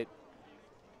target.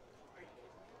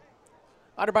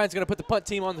 Otterbein's going to put the punt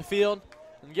team on the field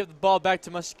and give the ball back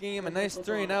to Muskingum. A nice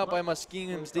 3-and-out by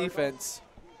Muskingum's defense.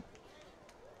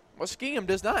 Muskingum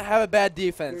does not have a bad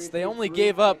defense. They only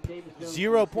gave up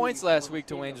 0 points last week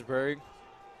to Waynesburg.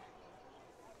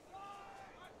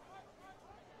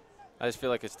 I just feel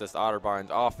like it's just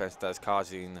Otterbein's offense that's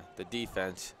causing the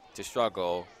defense to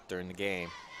struggle during the game.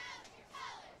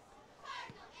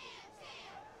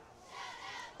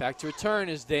 Back to return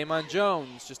is Damon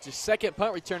Jones. Just his 2nd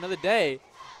punt return of the day.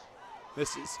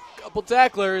 Misses a couple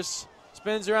tacklers.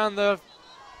 Spins around a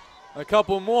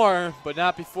couple more, but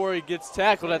not before he gets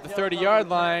tackled at the 30-yard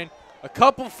line. A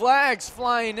couple flags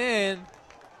flying in.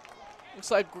 Looks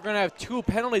like we're going to have 2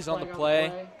 penalties on the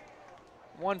play.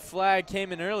 1 flag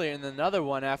came in earlier and another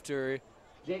one after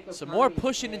some more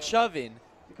pushing and shoving.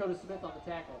 Dakota Smith on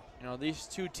the tackle. You know, these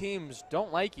 2 teams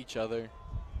don't like each other.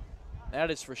 That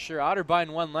is for sure.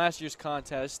 Otterbein won last year's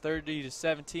contest,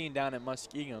 30-17 down at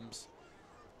Muskingum's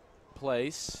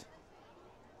place.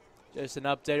 Just an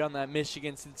update on that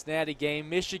Michigan-Cincinnati game.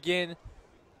 Michigan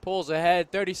pulls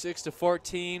ahead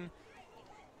 36-14.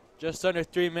 Just under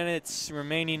 3 minutes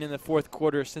remaining in the fourth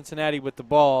quarter. Cincinnati with the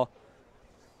ball.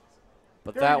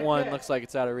 But that one looks like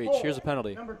it's out of reach. Here's a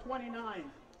penalty. Number 29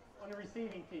 on the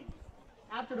receiving team.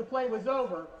 After the play was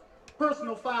over,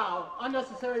 personal foul,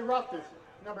 unnecessary roughness,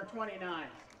 number 29.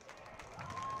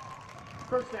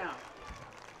 First down.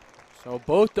 So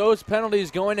both those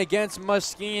penalties going against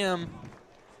Muskingum.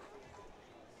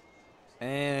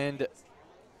 And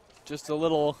just a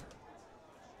little,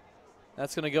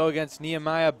 that's going to go against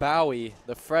Nehemiah Bowie,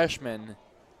 the freshman.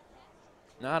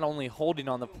 Not only holding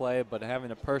on the play, but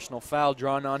having a personal foul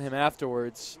drawn on him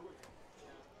afterwards.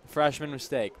 Freshman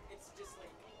mistake.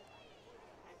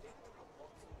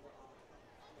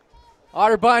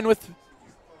 Otterbein with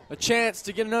a chance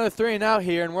to get another 3 and out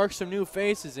here and work some new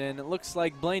faces in. It looks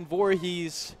like Blaine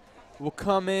Voorhees will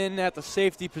come in at the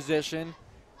safety position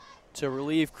to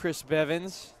relieve Chris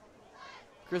Bevins.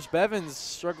 Chris Bevins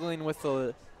struggling with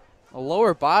a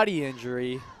lower body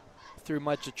injury through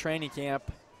much of training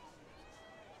camp.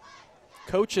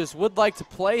 Coaches would like to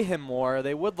play him more.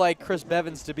 They would like Chris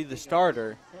Bevins to be the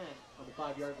starter.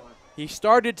 He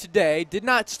started today, did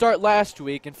not start last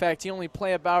week. In fact, he only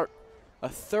played about a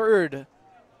third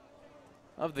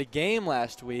of the game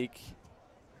last week.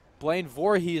 Blaine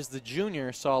Voorhees, the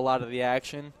junior, saw a lot of the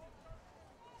action.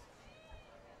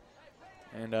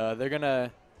 And they're going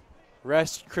to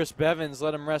rest Chris Bevins,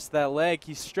 let him rest that leg.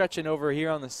 He's stretching over here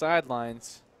on the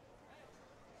sidelines.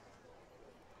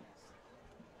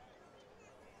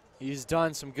 He's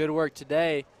done some good work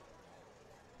today.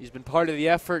 He's been part of the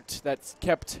effort that's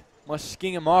kept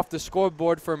Muskingum off the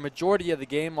scoreboard for a majority of the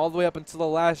game, all the way up until the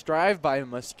last drive by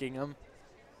Muskingum.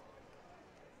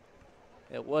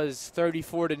 It was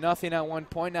 34-0 at one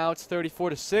point. Now it's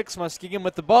 34-6. Muskingum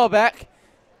with the ball back.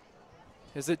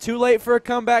 Is it too late for a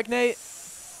comeback, Nate?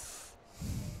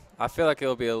 I feel like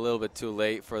it'll be a little bit too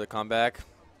late for the comeback.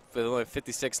 With only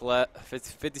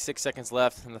 56 seconds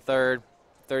left in the third,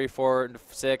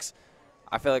 34-6.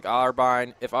 I feel like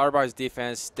Otterbein, if Otterbein's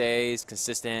defense stays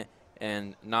consistent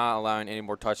and not allowing any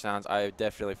more touchdowns, I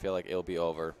definitely feel like it'll be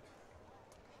over.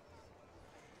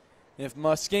 If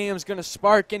Muskingum's going to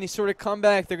spark any sort of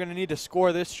comeback, they're going to need to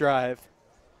score this drive.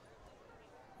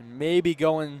 And maybe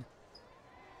going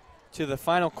to the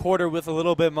final quarter with a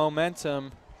little bit of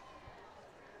momentum.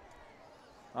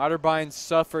 Otterbein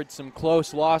suffered some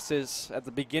close losses at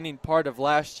the beginning part of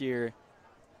last year.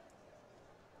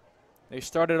 They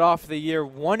started off the year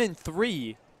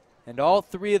 1-3, and all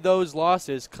 3 of those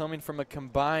losses coming from a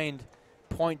combined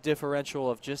point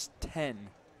differential of just 10.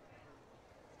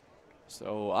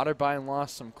 So Otterbein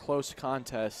lost some close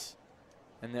contests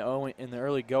in the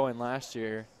early going last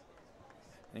year,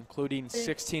 including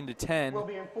 16-10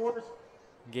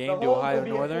 game to Ohio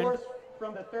Northern.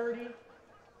 From the 30,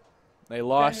 they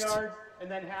lost and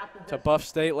then half to Buff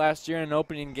State last year in an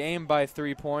opening game by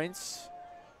 3 points.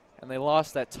 And they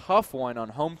lost that tough one on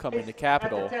homecoming to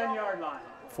Capital,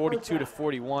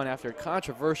 42-41 after a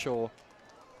controversial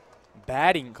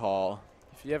batting call.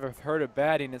 If you ever heard of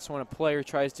batting, it's when a player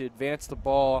tries to advance the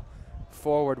ball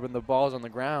forward when the ball's on the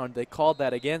ground. They called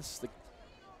that against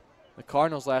the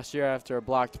Cardinals last year after a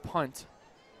blocked punt.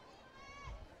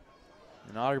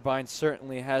 And Otterbein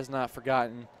certainly has not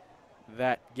forgotten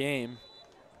that game.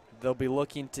 They'll be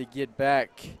looking to get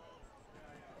back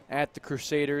at the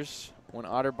Crusaders when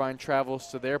Otterbein travels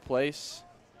to their place.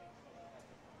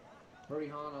 Brody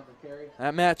Hahn on the carry.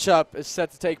 That matchup is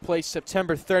set to take place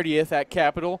September 30th at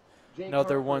Capitol.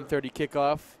 Another 1:30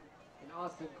 kickoff. And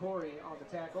Austin Corey on the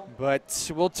tackle.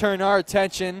 But we'll turn our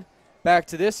attention back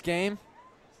to this game.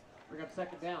 Bring up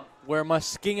second down. Where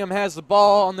Muskingum has the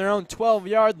ball on their own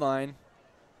 12-yard line,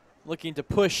 looking to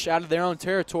push out of their own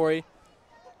territory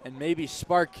and maybe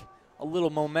spark a little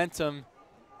momentum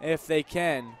if they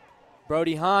can.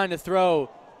 Brody Hahn to throw,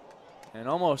 and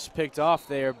almost picked off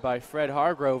there by Fred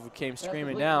Hargrove, who came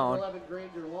screaming down.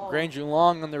 Granger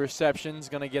Long on the reception is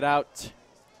going to get out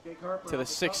to the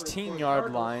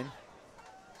 16-yard line.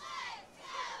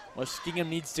 Muskingum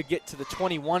needs to get to the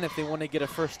 21 if they want to get a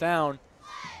first down.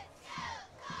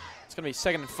 It's going to be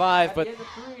 2nd and 5, but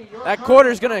that quarter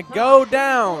is going to go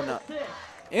down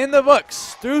in the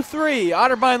books through 3.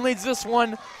 Otterbein leads this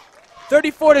one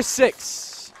 34-6.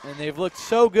 And they've looked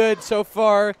so good so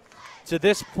far to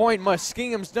this point.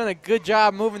 Muskingum's done a good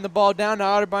job moving the ball down to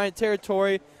Otterbein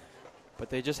territory, but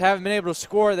they just haven't been able to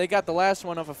score. They got the last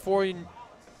one off a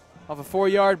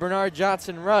 4-yard Bernard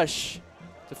Johnson rush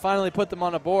to finally put them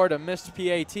on the board. A missed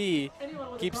PAT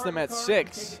keeps them at 6.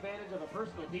 Take advantage of a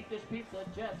personal deep dish pizza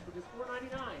at Jets for just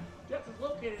 $4.99. Jets is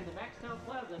located in the Maxtown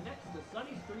Plaza next to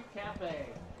Sunny Street Cafe.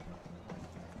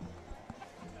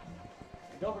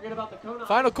 And don't forget about the Kona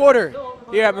Final quarter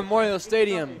here at Memorial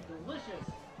Stadium. Delicious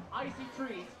icy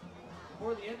treat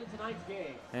before the end of tonight's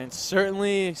game. And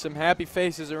certainly some happy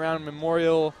faces around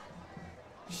Memorial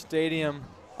Stadium.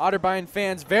 Otterbein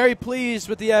fans very pleased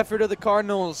with the effort of the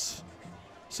Cardinals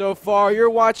so far. You're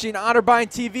watching Otterbein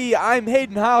TV. I'm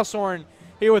Hayden Houshorn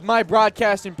here with my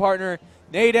broadcasting partner,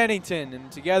 Nate Ennington.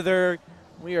 And together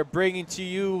we are bringing to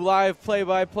you live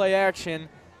play-by-play action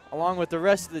along with the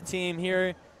rest of the team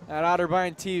here at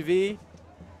Otterbein TV.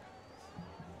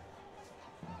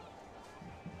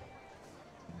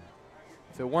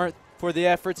 If it weren't for the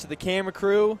efforts of the camera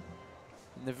crew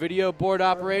and the video board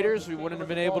operators, we wouldn't have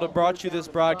been able to brought you this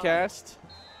broadcast.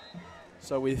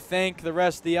 So we thank the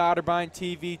rest of the Otterbein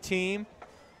TV team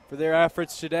for their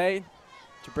efforts today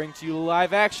to bring to you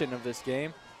live action of this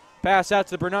game. Pass out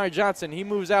to Bernard Johnson. He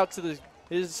moves out to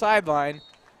his sideline.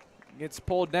 Gets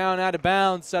pulled down out of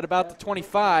bounds at about the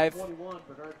 25.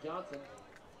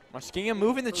 Muskingum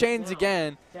moving the chains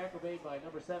again.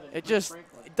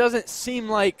 It doesn't seem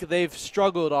like they've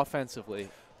struggled offensively.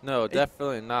 No,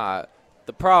 definitely not.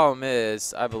 The problem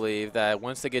is, I believe, that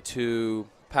once they get to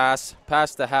past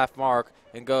the half mark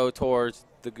and go towards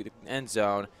the end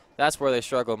zone, that's where they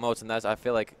struggle most, and that's, I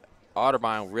feel like,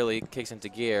 Otterbein really kicks into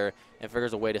gear and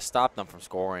figures a way to stop them from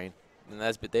scoring. And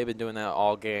they've been doing that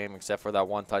all game except for that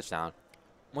one touchdown.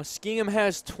 Muskingum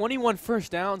has 21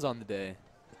 first downs on the day.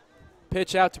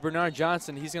 Pitch out to Bernard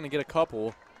Johnson. He's going to get a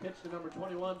couple. Pitch to number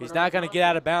 21, He's not going to get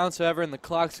out of bounds, however, and the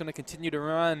clock's going to continue to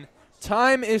run.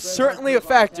 Time is certainly a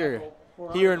factor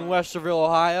here in Westerville,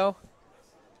 Ohio,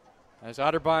 as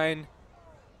Otterbein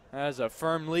has a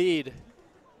firm lead,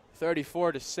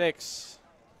 34-6,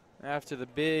 after the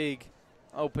big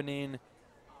opening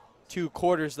 2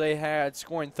 quarters they had,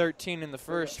 scoring 13 in the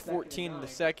first, 14 in the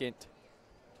second.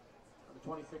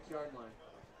 On the 26-yard line.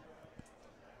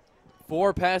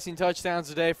 4 passing touchdowns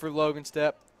today for Logan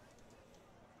Stepp.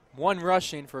 1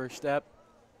 rushing for Stepp.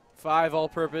 5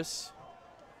 all-purpose.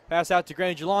 Pass out to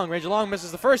Granger Long. Granger Long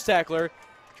misses the first tackler.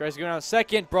 Tries to go down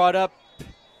second. Brought up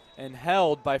and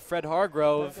held by Fred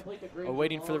Hargrove,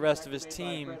 waiting for the rest of his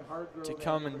team to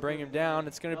come and bring him down.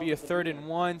 It's going to be a 3rd and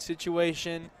 1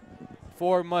 situation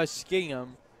for Muskingum.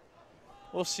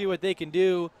 We'll see what they can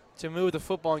do to move the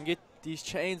football and get these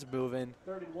chains moving.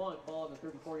 3rd and 1, ball on the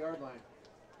 34-yard line.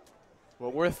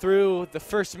 Well, we're through the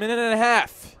first minute and a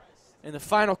half in the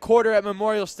final quarter at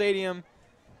Memorial Stadium.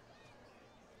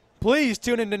 Please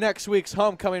tune into next week's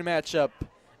homecoming matchup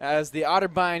as the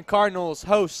Otterbein Cardinals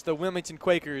host the Wilmington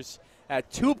Quakers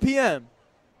at 2 p.m.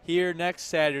 here next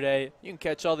Saturday. You can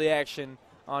catch all the action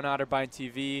on Otterbein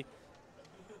TV.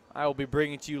 I will be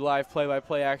bringing to you live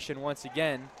play-by-play action once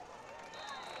again.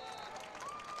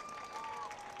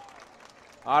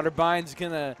 Otterbein's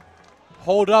going to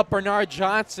hold up Bernard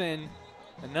Johnson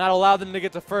and not allow them to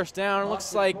get the first down. It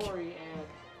looks like and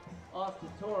Austin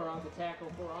Torr on the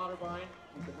tackle for Otterbein.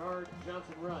 Bernard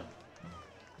Johnson run.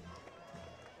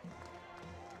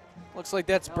 Looks like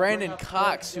that's Brandon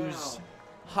Cox who's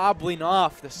hobbling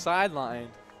off the sideline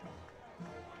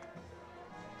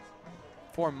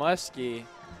for Muskie,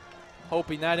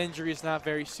 hoping that injury is not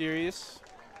very serious.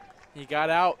 He got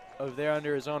out of there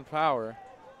under his own power.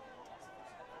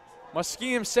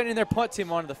 Muskingum sending their punt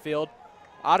team onto the field.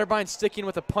 Otterbein sticking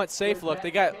with a punt safe look.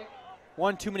 They got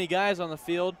 1 too many guys on the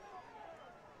field.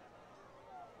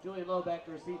 Julian Lowe back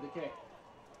to receive the kick.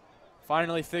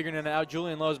 Finally figuring it out.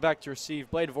 Julian Lowe's back to receive.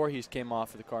 Blade Voorhees came off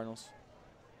for the Cardinals.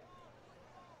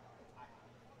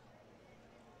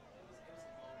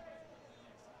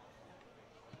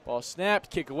 Ball snapped,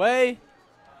 kick away.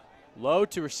 Lowe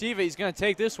to receive it. He's going to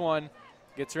take this one.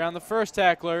 Gets around the first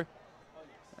tackler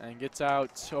and gets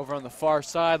out over on the far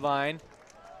sideline,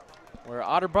 where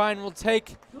Otterbein will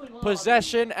take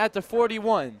possession at the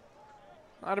 41.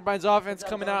 Otterbein's offense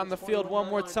coming out on the field one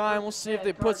more time. We'll see if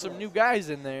they put some new guys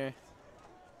in there.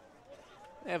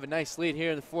 They have a nice lead here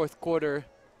in the 4th quarter,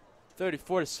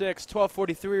 34-6,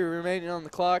 12:43 remaining on the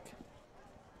clock.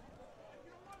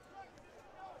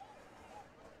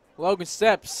 Logan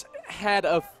Steps had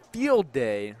a field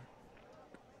day,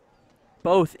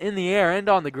 both in the air and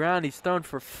on the ground. He's thrown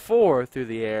for 4 through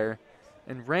the air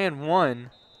and ran 1.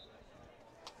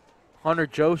 Hunter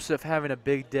Joseph having a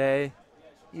big day.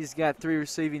 He's got 3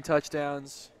 receiving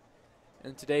touchdowns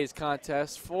in today's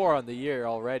contest, 4 on the year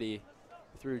already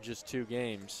through just 2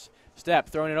 games. Stepp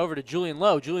throwing it over to Julian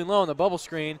Lowe. Julian Lowe on the bubble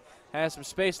screen has some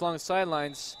space along the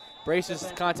sidelines, braces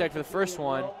the contact for the first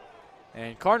one,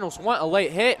 And Cardinals want a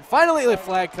late hit. And finally, the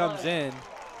flag comes in.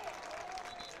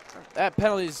 That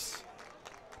penalty's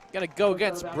going to go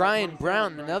against Brian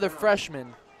Brown, another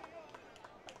freshman.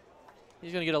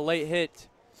 He's going to get a late hit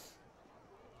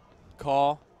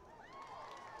call.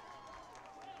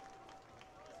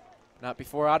 Not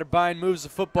before Otterbein moves the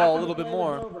football a little bit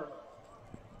more.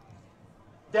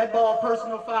 Dead ball,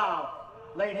 personal foul,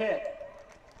 late hit.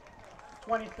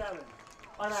 27.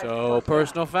 So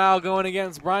personal foul going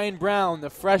against Brian Brown, the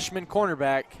freshman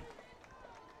cornerback.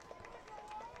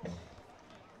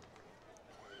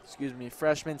 Excuse me,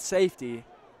 freshman safety.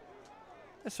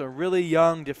 That's a really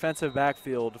young defensive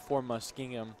backfield for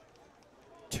Muskingum.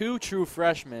 2 true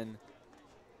freshmen,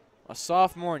 a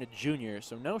sophomore and a junior,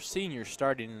 so no seniors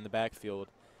starting in the backfield.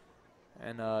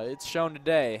 And it's shown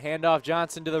today. Handoff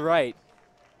Johnson to the right.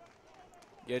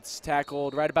 Gets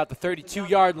tackled right about the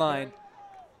 32-yard line.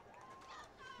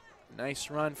 Nice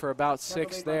run for about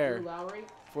 6 there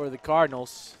for the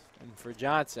Cardinals and for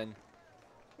Johnson.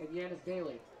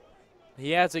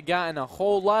 He hasn't gotten a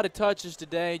whole lot of touches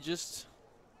today, just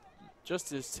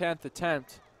his 10th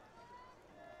attempt.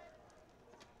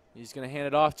 He's going to hand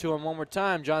it off to him one more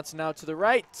time. Johnson out to the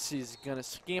right. He's going to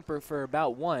scamper for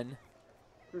about 1.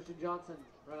 Christian Johnson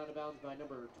run out of bounds by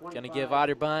number 25. Going to give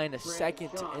Otterbein a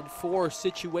 2nd and 4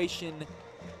 situation,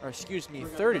 or excuse me,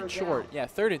 3rd and short. Yeah,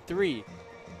 3rd and 3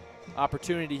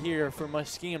 opportunity here for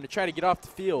Muskingum to try to get off the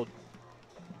field.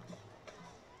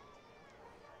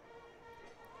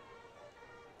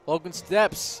 Logan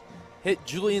Steps hit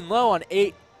Julian Lowe on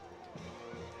 8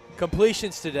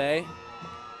 completions today.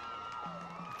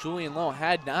 Julian Lowe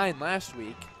had 9 last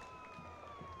week.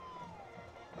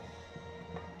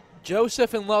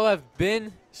 Joseph and Lowe have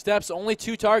been Steps' only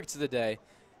 2 targets of the day.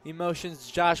 He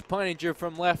motions Josh Pleininger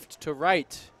from left to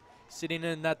right. Sitting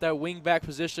in that wing back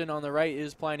position on the right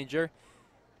is Pleininger.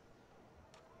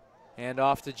 And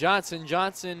off to Johnson.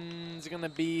 Johnson's going to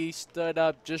be stood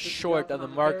up just short of the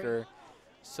marker.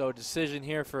 So decision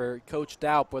here for Coach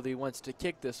Daup whether he wants to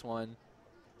kick this one.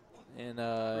 And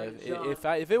if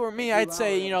it were me, I'd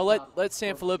say, you know, let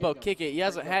Sanfilippo kick it. He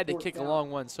hasn't had to kick a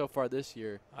long one so far this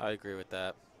year. I agree with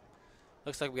that.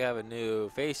 Looks like we have a new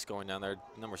face going down there,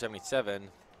 number 77,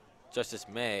 Justice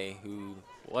May, who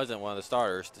wasn't one of the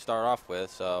starters to start off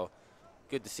with. So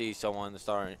good to see someone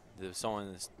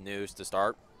new to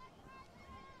start.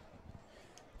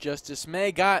 Justice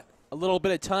May got a little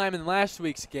bit of time in last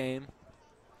week's game.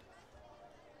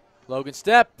 Logan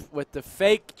Stepp with the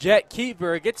fake jet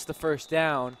keeper gets the first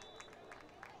down.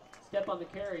 Step on the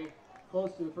carry,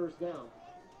 close to the first down.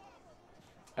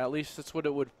 At least that's what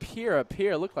it would appear up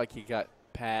here. Looked like he got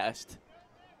passed.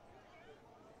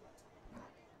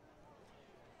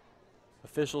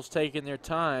 Officials taking their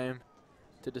time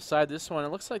to decide this one. It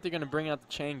looks like they're going to bring out the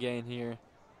chain gain here.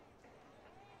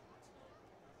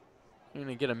 We're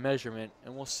going to get a measurement,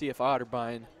 and we'll see if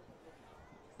Otterbein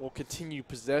will continue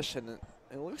possession.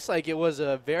 It looks like it was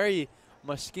a very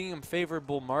Muskingum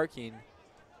favorable marking.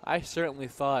 I certainly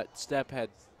thought Stepp had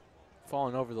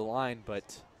fallen over the line,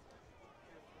 but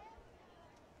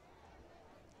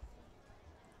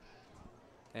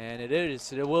and it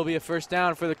is. It will be a first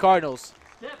down for the Cardinals.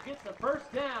 Stepp gets the first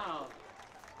down.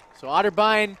 So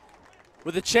Otterbein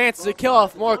with a chance to kill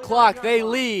off more clock. They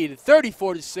lead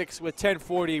 34-6 with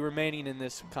 10:40 remaining in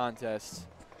this contest.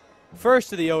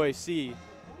 First to the OAC.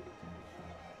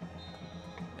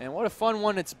 And what a fun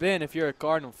one it's been if you're a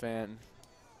Cardinal fan.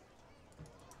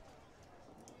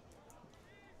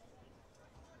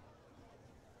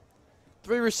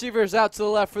 Three receivers out to the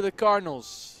left for the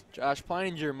Cardinals. Josh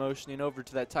Pleininger motioning over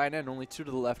to that tight end, only 2 to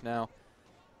the left now.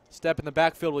 Step in the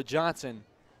backfield with Johnson.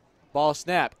 Ball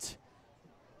snapped.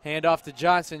 Hand off to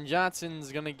Johnson.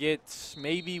 Johnson's going to get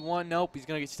maybe 1. Nope, he's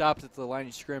going to get stopped at the line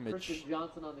of scrimmage. Christian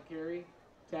Johnson on the carry.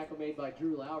 Tackle made by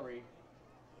Drew Lowry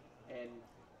and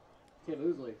Tim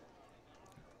Oosley.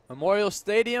 Memorial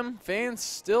Stadium, fans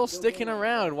still sticking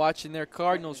around watching their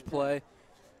Cardinals play.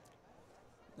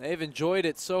 They've enjoyed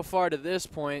it so far to this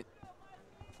point.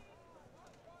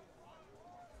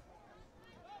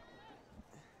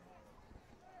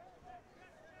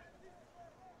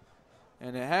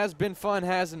 And it has been fun,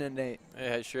 hasn't it, Nate?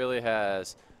 It surely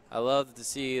has. I love to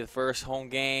see the first home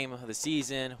game of the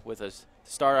season with us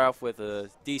start off with a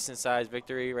decent-sized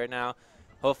victory right now.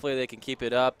 Hopefully they can keep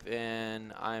it up,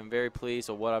 and I'm very pleased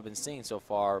with what I've been seeing so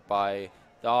far by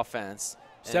the offense.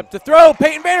 Step to throw.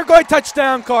 Peyton Vandergoy,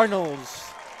 touchdown, Cardinals.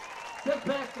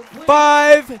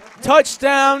 5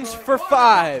 touchdowns for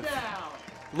 5.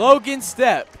 Logan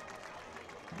Stepp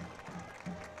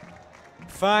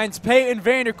finds Peyton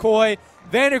Vanderkoy.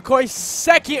 Vanderkoy's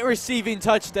 2nd receiving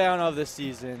touchdown of the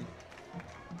season.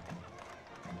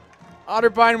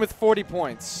 Otterbein with 40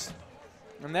 points.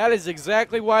 And that is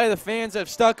exactly why the fans have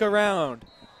stuck around.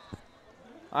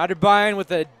 Otterbein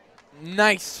with a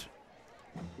nice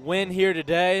win here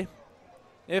today.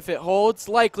 If it holds,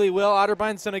 likely will.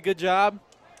 Otterbein's done a good job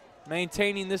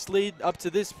maintaining this lead up to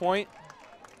this point.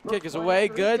 Kick is away,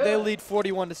 good. They lead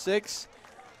 41-6.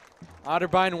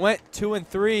 Otterbein went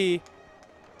 2-3.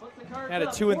 Had a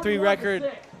 2-3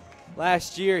 record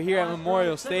last year here at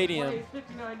Memorial Stadium.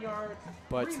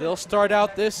 But they'll start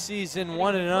out this season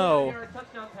 1-0.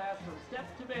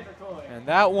 And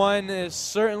that one is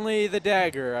certainly the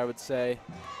dagger, I would say.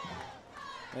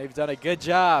 They've done a good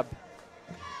job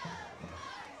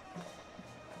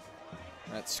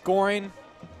at scoring.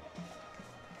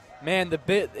 Man,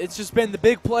 it's just been the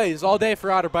big plays all day for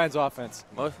Otterbein's offense.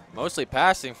 Mostly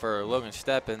passing for Logan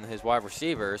Stepp and his wide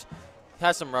receivers.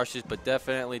 Has some rushes, but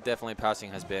definitely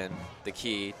passing has been the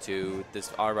key to this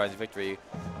Otterbein's victory.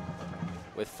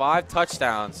 With 5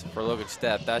 touchdowns for Logan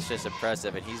Stepp, that's just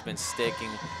impressive, and he's been sticking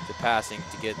to passing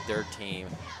to get their team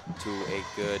to a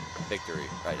good victory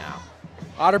right now.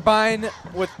 Otterbein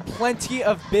with plenty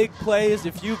of big plays.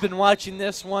 If you've been watching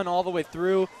this one all the way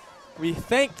through, we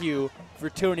thank you for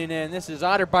tuning in. This is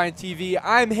Otterbein TV.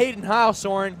 I'm Hayden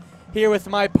Heilsorn here with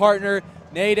my partner,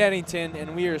 Nate Eddington,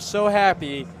 and we are so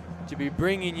happy to be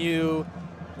bringing you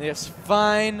this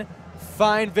fine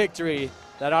victory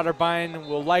that Otterbein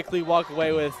will likely walk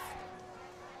away with.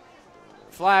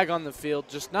 Flag on the field,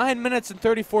 just 9 minutes and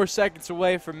 34 seconds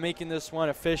away from making this one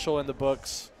official in the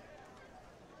books.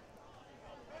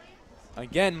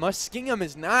 Again, Muskingum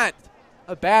is not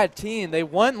a bad team. They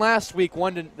won last week.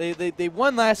 They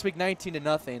won last week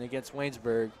 19-0 against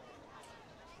Waynesburg.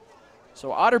 So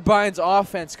Otterbein's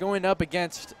offense going up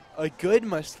against a good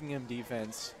Muskingum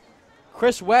defense.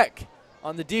 Chris Weck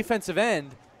on the defensive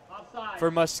end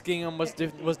for Muskingum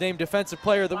was named Defensive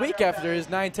Player of the Week after his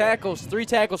 9 tackles, 3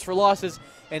 tackles for losses,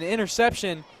 an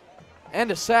interception, and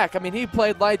a sack. I mean, he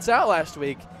played lights out last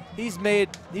week. He's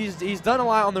done a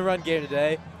lot on the run game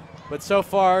today, but so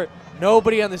far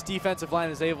nobody on this defensive line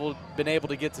has been able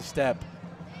to get to Stepp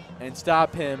and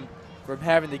stop him from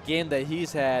having the game that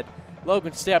he's had.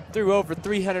 Logan Stepp threw over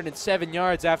 307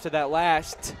 yards after that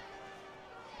last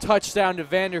touchdown to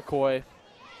Vanderkoy.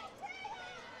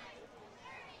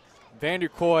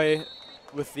 Vanderkoy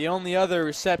with the only other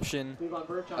reception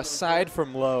aside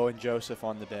from Lowe and Joseph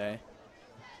on the day.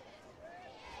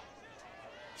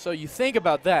 So you think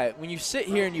about that. When you sit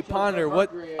here and you ponder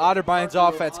what Otterbein's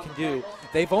offense can do,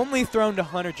 they've only thrown to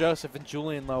Hunter Joseph and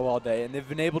Julian Lowe all day, and they've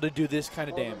been able to do this kind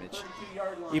of damage.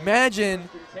 Imagine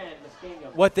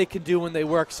what they can do when they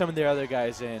work some of their other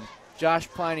guys in. Josh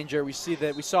Pleininger, we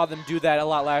saw them do that a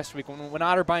lot last week when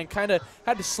Otterbein kind of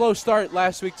had a slow start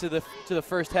last week to the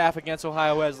first half against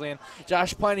Ohio Wesleyan.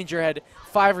 Josh Pleininger had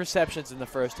 5 receptions in the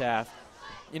first half.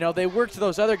 You know, they worked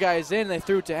those other guys in, and they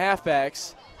threw it to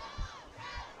halfbacks.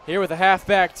 Here with a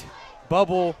halfback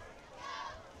bubble,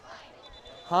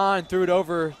 Hahn threw it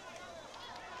over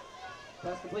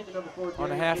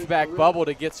on a halfback bubble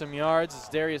to get some yards. It's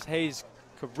Darius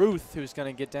Hayes-Caruth who's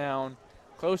going to get down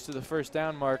close to the first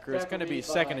down marker. It's going to be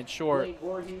 2nd and short.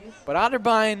 But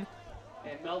Otterbein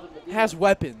has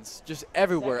weapons just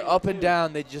everywhere, up and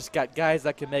down. They just got guys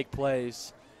that can make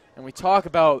plays. And we talk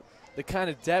about the kind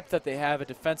of depth that they have at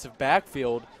defensive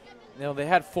backfield. You know, they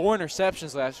had 4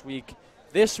 interceptions last week.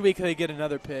 This week they get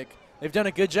another pick. They've done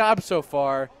a good job so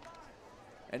far.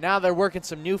 And now they're working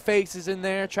some new faces in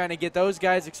there, trying to get those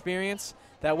guys experience.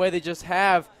 That way they just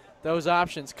have those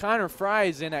options. Connor Fry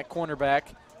is in at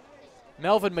cornerback.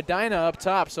 Melvin Medina up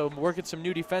top, so working some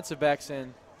new defensive backs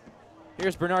in.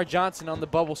 Here's Bernard Johnson on the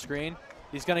bubble screen.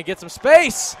 He's going to get some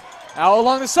space. Out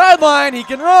along the sideline, he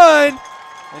can run.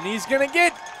 And he's going to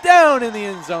get down in the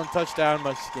end zone. Touchdown,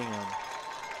 Muskingum.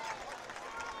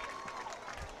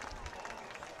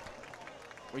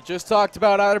 We just talked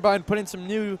about Otterbein putting some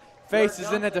new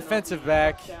faces in at defensive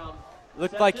back.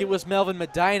 Looked like it was Melvin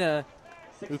Medina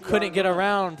who couldn't get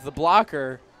around the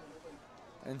blocker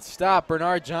and stop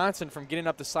Bernard Johnson from getting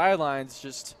up the sidelines.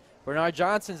 Just Bernard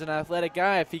Johnson's an athletic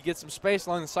guy. If he gets some space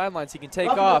along the sidelines, he can take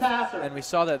off, and we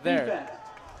saw that there.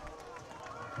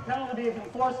 Penalty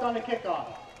enforced on the kickoff.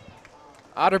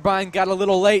 Otterbein got a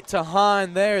little late to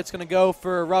Hahn there. It's going to go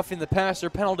for a roughing the passer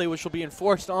penalty, which will be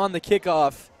enforced on the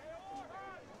kickoff.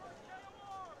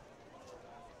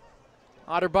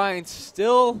 Otterbein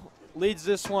still leads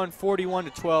this one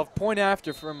 41-12. Point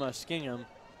after for Muskingum.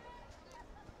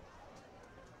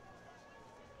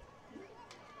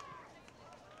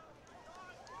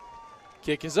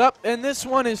 Kick is up, and this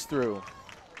one is through.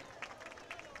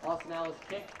 Austin Allen's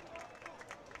kick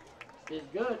is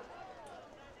good.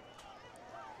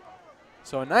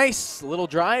 So a nice little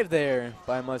drive there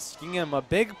by Muskingum. A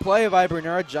big play by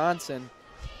Bernard Johnson.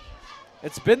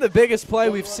 It's been the biggest play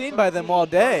we've seen by them all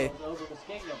day.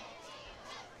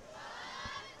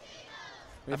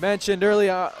 We mentioned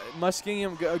earlier,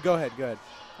 Muskingum. Go ahead.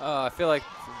 I feel like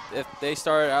if they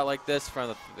started out like this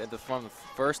from the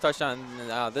first touchdown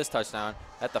and this touchdown,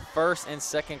 at the first and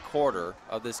second quarter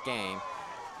of this game,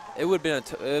 it would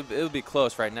be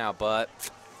close right now. But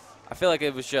I feel like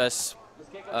it was just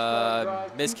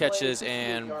miscatches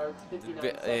and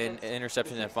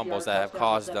interceptions and fumbles that have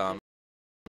caused them.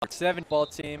 7 ball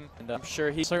team, and I'm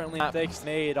sure he certainly mistakes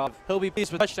made off. He'll be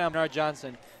pleased with touchdown, Bernard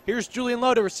Johnson. Here's Julian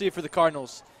Lowe to receive for the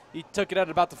Cardinals. He took it out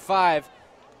about the 5.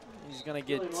 He's going to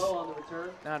get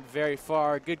not very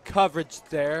far. Good coverage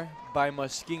there by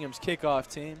Muskingum's kickoff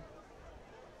team.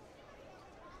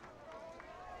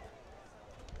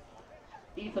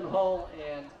 Ethan Hall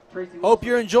and Tracy Hope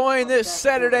you're enjoying this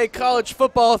Saturday college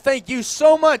football. Thank you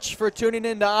so much for tuning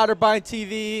in to Otterbein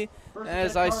TV.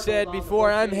 As I said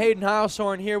before, I'm Hayden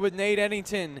Houshorn here with Nate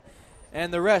Eddington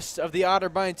and the rest of the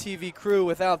Otterbein TV crew.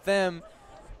 Without them,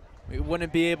 we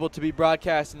wouldn't be able to be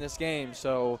broadcasting this game.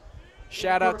 So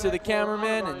shout out to the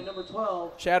cameraman and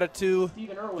shout out to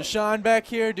Deshaun back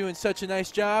here doing such a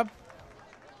nice job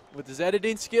with his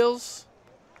editing skills.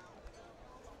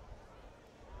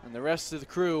 And the rest of the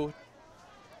crew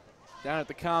down at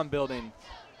the comm building.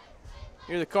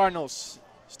 Here are the Cardinals.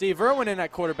 Steve Irwin in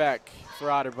at quarterback for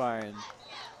Otterbein.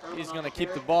 He's going to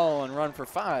keep the ball and run for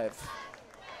 5.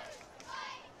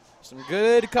 Some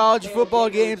good college football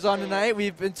games on tonight.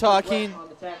 We've been talking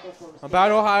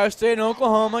about Ohio State and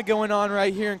Oklahoma going on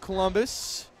right here in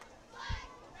Columbus.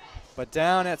 But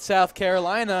down at South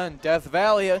Carolina in Death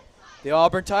Valley, the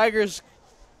Auburn Tigers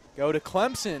go to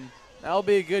Clemson. That'll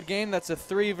be a good game. That's a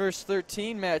 3 versus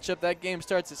 13 matchup. That game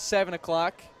starts at 7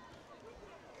 o'clock.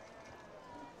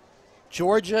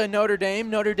 Georgia, Notre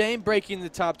Dame. Notre Dame breaking the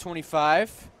top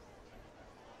 25.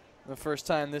 The first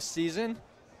time this season.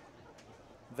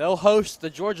 They'll host the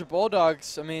Georgia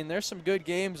Bulldogs. I mean, there's some good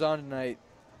games on tonight.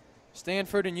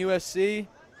 Stanford and USC.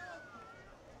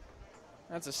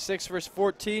 That's a 6 versus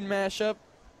 14 mashup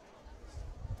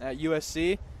at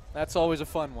USC. That's always a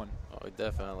fun one. Oh,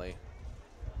 definitely.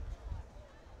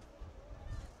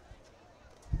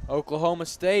 Oklahoma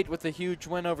State with a huge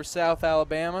win over South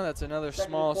Alabama. That's another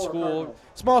small school.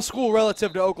 Small school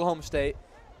relative to Oklahoma State.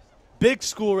 Big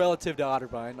school relative to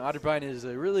Otterbein. Otterbein is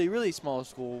a really, really small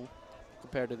school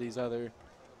compared to these other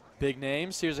big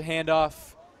names. Here's a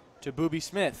handoff to Booby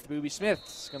Smith. Booby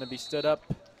Smith's going to be stood up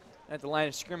at the line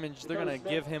of scrimmage. They're going to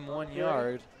give him 1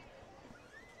 yard.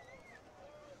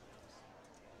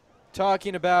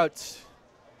 Talking about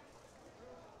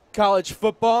college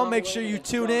football, make sure you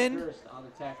tune in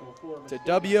to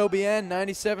WOBN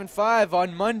 97.5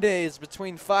 on Mondays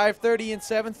between 5:30 and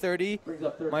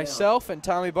 7:30. Myself and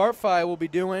Tommy Bartfi will be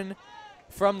doing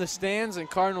From the Stands and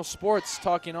Cardinal Sports,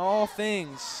 talking all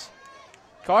things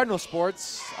Cardinal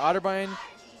sports, Otterbein,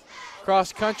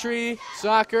 cross country,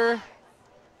 soccer,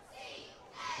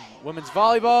 women's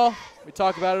volleyball. We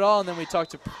talk about it all, and then we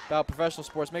talk about professional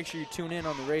sports. Make sure you tune in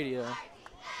on the radio,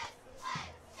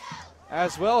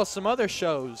 as well as some other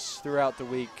shows throughout the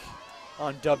week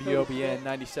on WOBN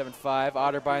 97.5,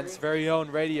 Otterbein's very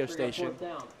own radio station.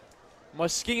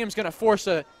 Muskingum's going to force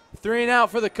a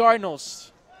 3-and-out for the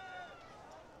Cardinals.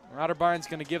 Otterbein's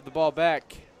going to give the ball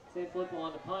back.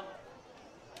 On the punt.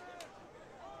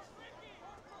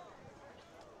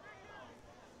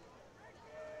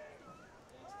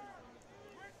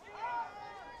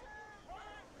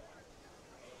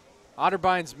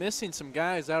 Otterbein's missing some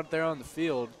guys out there on the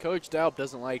field. Coach Daup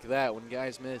doesn't like that when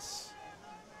guys miss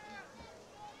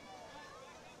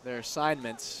their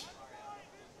assignments.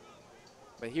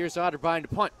 But here's Otterbein to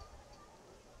punt.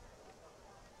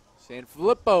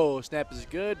 Sanfilippo, snap is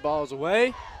good, ball's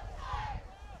away.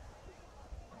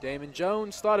 Damon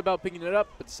Jones thought about picking it up,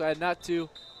 but decided not to.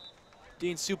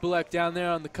 Dean Supelek down there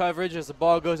on the coverage as the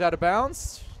ball goes out of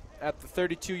bounds at the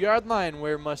 32-yard line,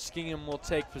 where Muskingum will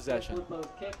take possession. Sanfilippo's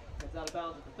kick is out of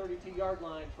bounds at the 32-yard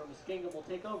line, for Muskingum will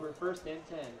take over 1st and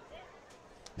 10.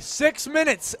 6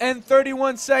 minutes and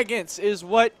 31 seconds is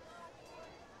what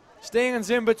stands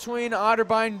in between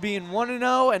Otterbein being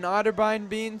 1-0 and Otterbein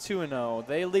being 2-0.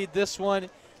 They lead this one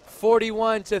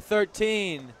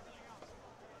 41-13.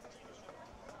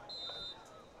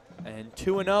 And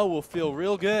 2-0 will feel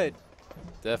real good.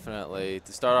 Definitely.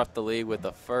 To start off the league with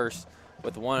the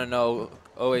 1-0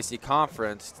 OAC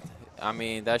conference, I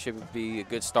mean, that should be a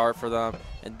good start for them,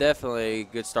 and definitely a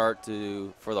good start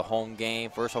for the home game,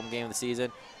 first home game of the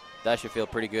season. That should feel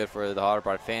pretty good for the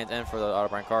Otterbein fans and for the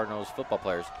Otterbein Cardinals football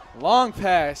players. Long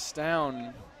pass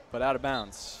down but out of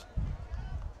bounds.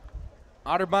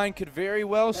 Otterbein could very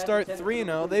well start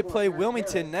 3-0. They play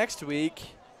Wilmington next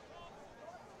week.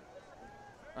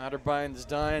 Otterbein's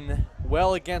done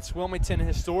well against Wilmington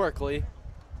historically,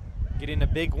 getting a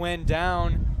big win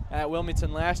down at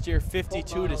Wilmington last year,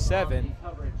 52-7.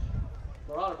 Coverage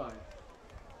for Otterbein.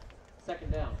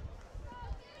 Second down.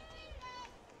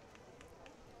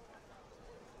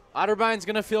 Otterbein's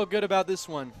going to feel good about this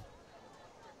one.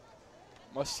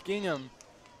 Muskingum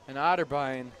and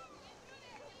Otterbein.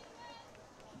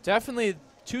 Definitely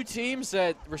two teams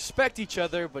that respect each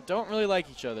other but don't really like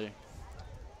each other.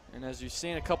 And as you've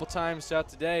seen a couple times throughout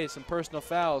today, some personal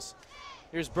fouls.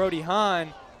 Here's Brody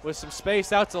Hahn with some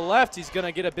space out to the left. He's going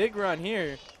to get a big run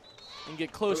here and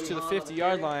get close to the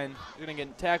 50-yard line. He's going to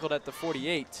get tackled at the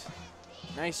 48.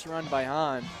 Nice run by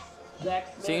Hahn.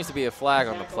 Seems to be a flag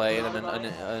on the play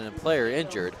and a player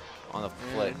injured on the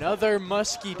play. And another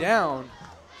Muskie down.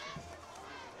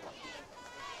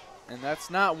 And that's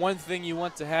not one thing you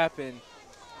want to happen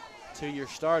to your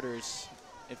starters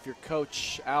if you're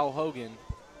coach Al Logan.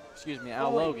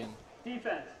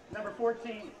 Defense, number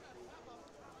 14.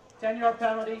 10-yard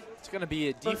penalty. It's going to be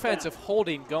a defensive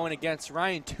holding going against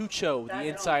Ryan Tucho, the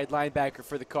inside linebacker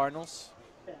for the Cardinals.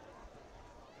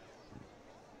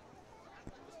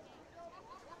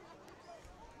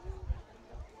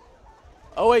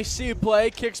 OAC play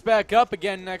kicks back up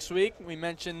again next week. We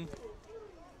mentioned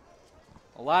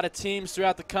a lot of teams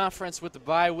throughout the conference with the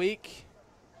bye week.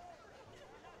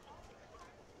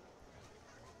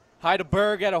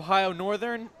 Heidelberg at Ohio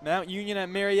Northern, Mount Union at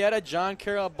Marietta, John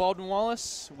Carroll at Baldwin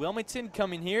Wallace, Wilmington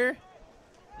coming here.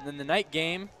 And then the night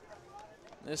game,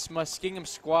 this Muskingum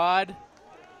squad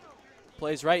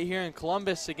plays right here in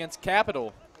Columbus against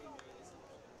Capital.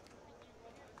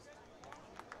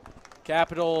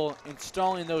 Capital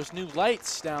installing those new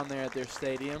lights down there at their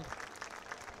stadium.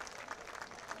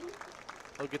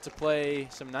 They'll get to play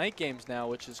some night games now,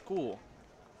 which is cool.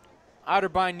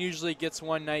 Otterbein usually gets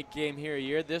one night game here a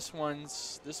year. This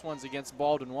one's against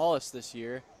Baldwin Wallace this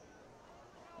year.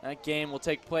 That game will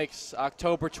take place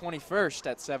October 21st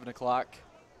at 7 o'clock.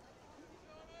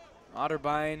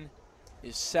 Otterbein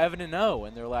is 7-0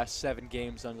 in their last 7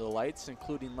 games under the lights,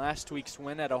 including last week's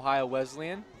win at Ohio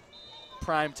Wesleyan.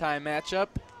 Primetime matchup.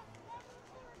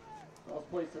 Ball's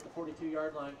placed at the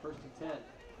 42-yard line, 1st and 10.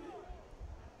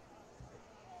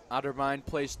 Otterbein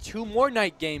plays 2 more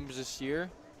night games this year,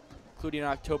 including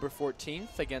October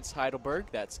 14th against Heidelberg.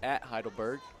 That's at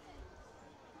Heidelberg.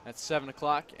 That's 7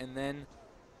 o'clock. And then,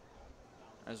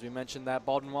 as we mentioned, that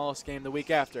Baldwin Wallace game the week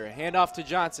after. A handoff to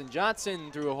Johnson.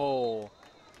 Johnson through a hole.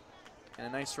 And a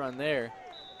nice run there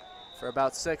for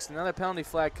about 6. Another penalty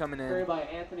flag coming in. Carried by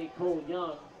Anthony Cole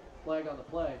Young. Flag on the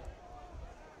play.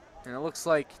 And it looks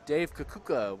like Dave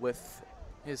Kukuka with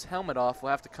his helmet off will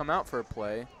have to come out for a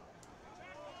play.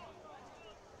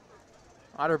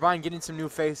 Otterbein getting some new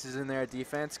faces in there at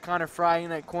defense. Connor Fry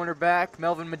in at cornerback.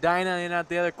 Melvin Medina in at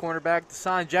the other cornerback.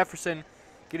 Deshaun Jefferson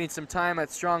getting some time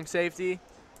at strong safety.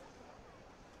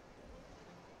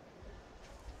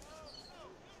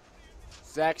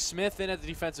 Zach Smith in at the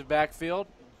defensive backfield.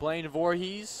 Blaine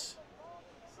Voorhees.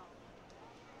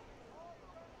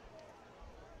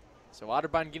 So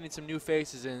Otterbein getting some new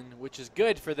faces in, which is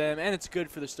good for them, and it's good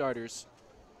for the starters.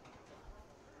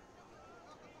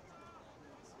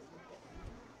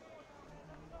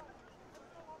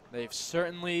 They've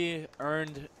certainly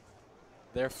earned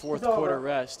their 4th quarter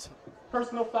rest.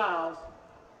 Personal fouls.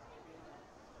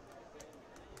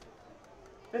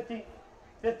 50,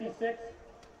 56,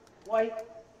 White,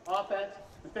 offense,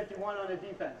 and 51 on the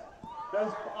defense.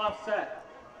 Those offset.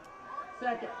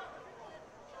 Second.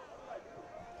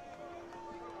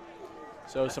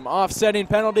 So some offsetting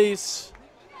penalties.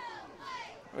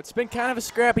 It's been kind of a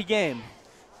scrappy game.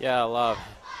 Yeah, a lot of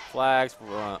flags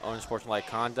for unsportsmanlike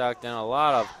conduct and a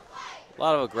lot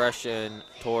of aggression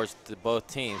towards both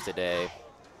teams today.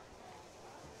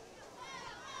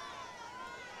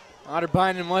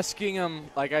 Otterbein and Muskingum,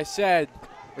 like I said,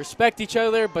 respect each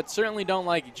other but certainly don't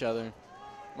like each other.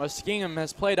 Muskingum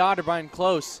has played Otterbein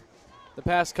close the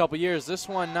past couple years. This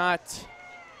one not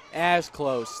as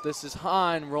close. This is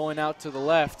Hahn rolling out to the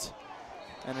left.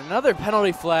 And another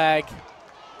penalty flag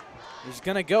is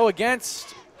going to go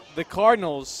against the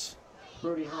Cardinals.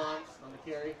 Brody Hahn on the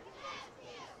carry.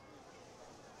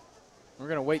 We're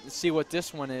going to wait and see what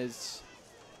this one is.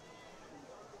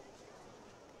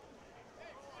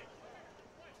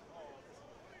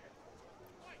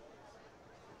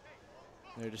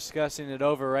 They're discussing it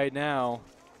over right now,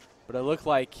 but it looked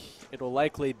like it'll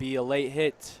likely be a late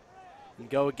hit and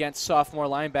go against sophomore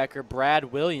linebacker Brad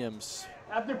Williams.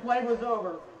 After play was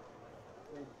over,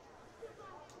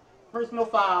 Personal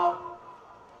foul.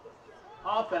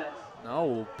 Offense.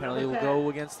 No, penalty will go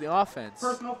against the offense.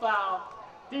 Personal foul.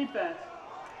 Defense.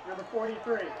 Number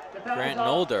 43. Grant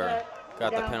Nolder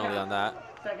got the penalty on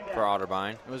that for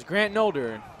Otterbein. It was Grant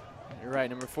Nolder. You're right,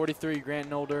 number 43, Grant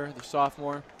Nolder, the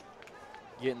sophomore,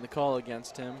 getting the call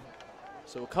against him.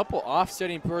 So a couple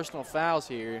offsetting personal fouls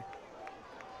here.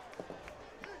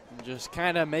 And just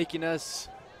kind of making us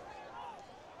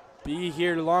be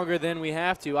here longer than we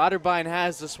have to. Otterbein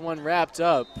has this one wrapped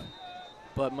up,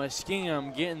 but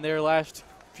Muskingum getting their last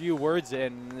few words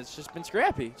in, and it's just been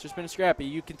scrappy. It's just been scrappy.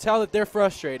 You can tell that they're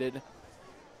frustrated.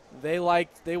 They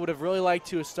would have really liked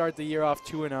to start the year off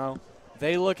 2-0.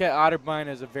 They look at Otterbein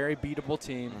as a very beatable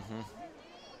team.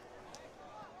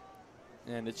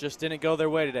 And it just didn't go their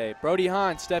way today. Brody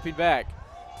Hahn stepping back.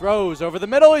 Throws over the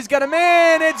middle. He's got a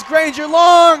man. It's Granger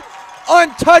Long.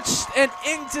 Untouched and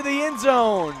into the end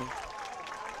zone.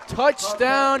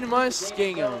 Touchdown,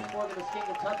 Muskingum.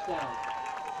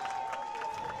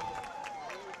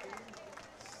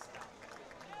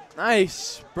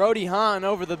 Nice. Brody Hahn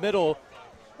over the middle.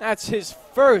 That's his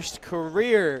first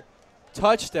career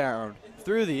touchdown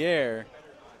through the air.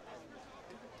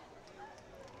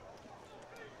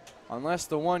 Unless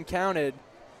the one counted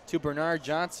to Bernard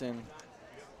Johnson.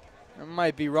 I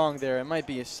might be wrong there. It might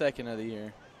be his second of the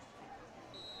year.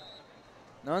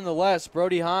 Nonetheless,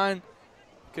 Brody Hahn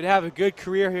could have a good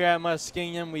career here at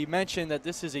Muskingum. We mentioned that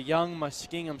this is a young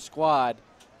Muskingum squad.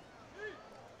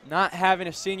 Not having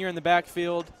a senior in the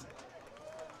backfield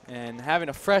and having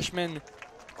a freshman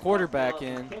quarterback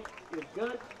in.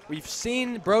 We've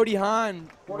seen Brody Hahn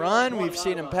run. We've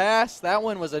seen him pass. That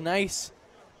one was a nice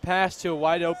pass to a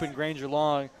wide open Granger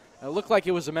Long. It looked like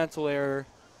it was a mental error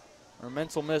or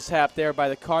mental mishap there by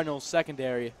the Cardinals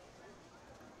secondary.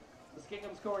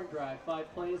 Muskingum scoring drive,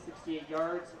 5 plays, 68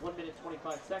 yards, 1 minute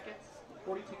 25 seconds,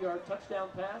 42-yard touchdown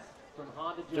pass from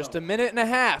Hahn to Jones. Just a minute and a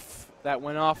half that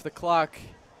went off the clock.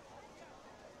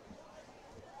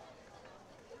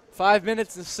 5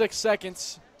 minutes and 6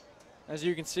 seconds, as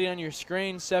you can see on your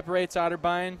screen, separates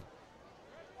Otterbein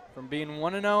from being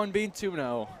 1-0 and being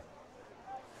 2-0.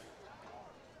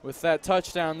 With that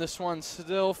touchdown, this one's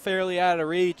still fairly out of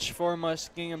reach for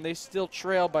Muskingum. They still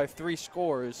trail by 3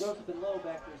 scores. Joseph and Lowe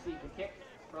back to receive the kick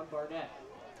from Barnett.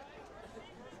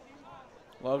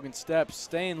 Logan Steps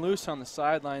staying loose on the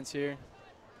sidelines here.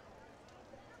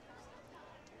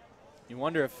 You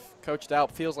wonder if Coach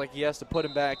Daup feels like he has to put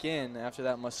him back in after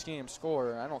that Muskingum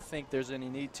score. I don't think there's any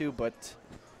need to, but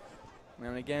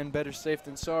then again, better safe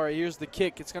than sorry. Here's the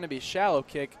kick. It's going to be a shallow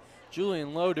kick.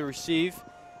 Julian Lowe to receive.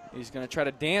 He's going to try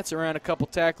to dance around a couple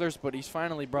tacklers, but he's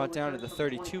finally brought down to the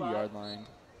 32-yard line.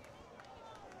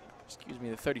 Excuse me,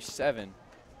 the 37.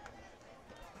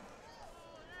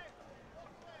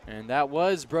 And that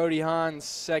was Brody Hahn's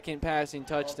second passing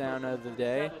touchdown of the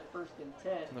day.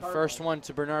 And the first one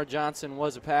to Bernard Johnson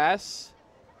was a pass.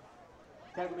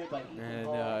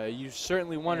 And you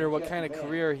certainly wonder what kind of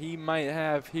career he might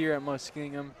have here at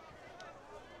Muskingum.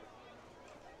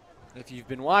 If you've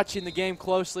been watching the game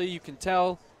closely, you can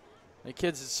tell the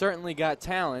kids have certainly got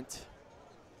talent.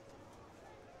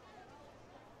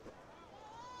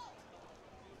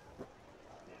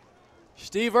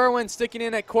 Steve Irwin sticking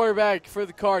in at quarterback for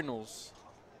the Cardinals.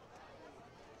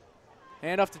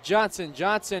 Hand off to Johnson.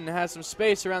 Johnson has some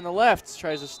space around the left.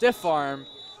 Tries a stiff arm,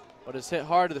 but is hit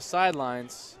hard to the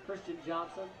sidelines. Christian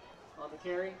Johnson on the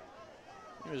carry.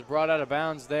 He was brought out of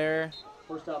bounds there.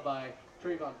 Forced out by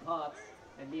Trayvon Potts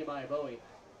and Nehemiah Bowie.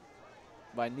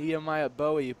 By Nehemiah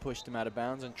Bowie, who pushed him out of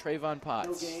bounds, and Trayvon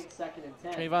Potts. No gain, 2nd and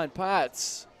 10. Trayvon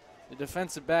Potts, the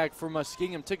defensive back for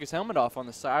Muskingum, took his helmet off on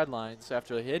the sidelines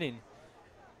after the hitting.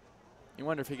 You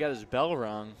wonder if he got his bell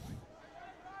rung.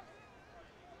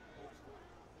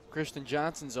 Christian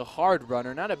Johnson's a hard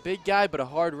runner. Not a big guy, but a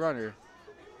hard runner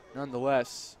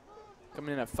nonetheless.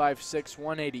 Coming in at 5'6",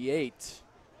 188.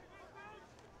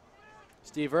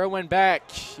 Steve Irwin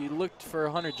back. He looked for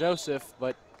Hunter Joseph,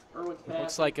 but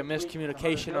looks like a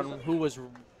miscommunication on who was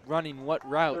running what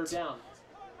route.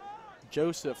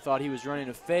 Joseph thought he was running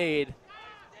a fade.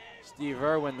 Steve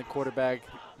Irwin, the quarterback,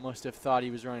 must have thought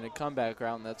he was running a comeback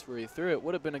route, and that's where he threw it.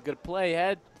 Would have been a good play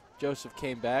had Joseph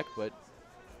came back, but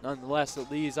nonetheless, it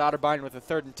leaves Otterbein with a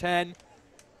 3rd and 10.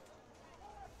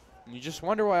 And you just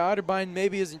wonder why Otterbein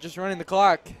maybe isn't just running the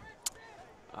clock.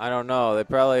 I don't know. They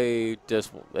probably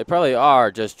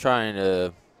are just trying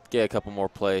to get a couple more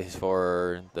plays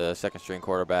for the second-string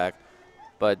quarterback,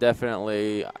 but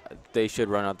definitely they should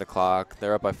run out the clock.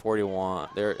 They're up by 41.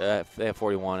 They have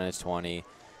 41 and it's 20.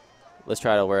 Let's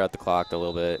try to wear out the clock a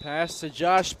little bit. Pass to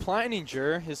Josh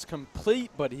Pleininger is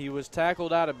complete, but he was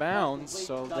tackled out of bounds,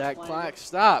 so that clock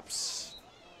stops.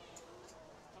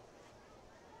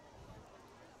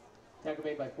 Tackle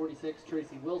made by 46,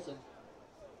 Tracy Wilson.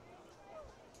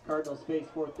 Cardinals face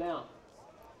 4th down.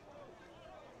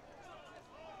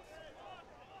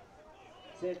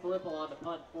 San Filippo on the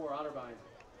punt for Otterbein.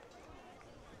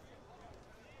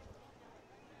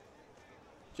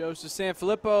 Joseph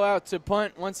Sanfilippo out to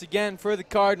punt once again for the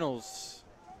Cardinals.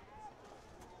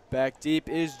 Back deep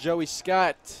is Joey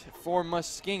Scott for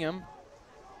Muskingum.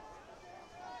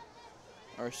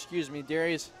 Or excuse me,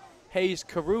 Darius Hayes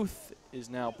Caruth is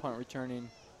now punt returning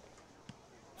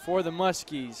for the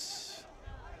Muskies.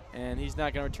 And he's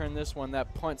not going to return this one.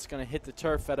 That punt's going to hit the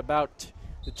turf at about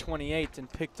the 28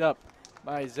 and picked up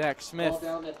by Zach Smith. Ball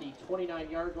down at the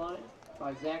 29-yard line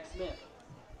by Zach Smith.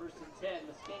 1st and 10,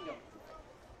 Muskingum.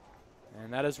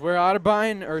 And that is where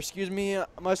Otterbein, or excuse me,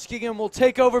 Muskingum will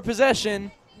take over possession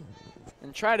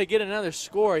and try to get another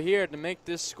score here to make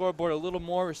this scoreboard a little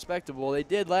more respectable. They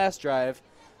did last drive.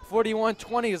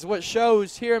 41-20 is what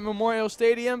shows here at Memorial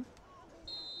Stadium.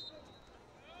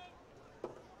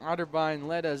 Otterbein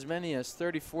led as many as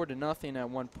 34-0 at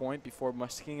one point before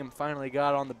Muskingum finally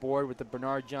got on the board with the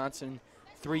Bernard Johnson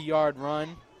 3-yard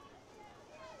run.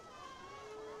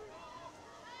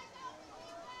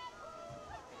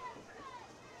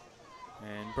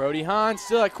 And Brody Hahn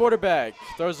still at quarterback.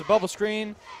 Throws the bubble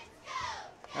screen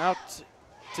out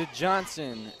to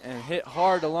Johnson and hit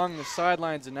hard along the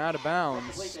sidelines and out of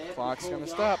bounds. Clock's going to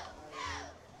stop.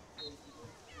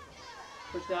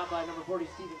 Pushed out by number 40,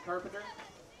 Stephen Carpenter.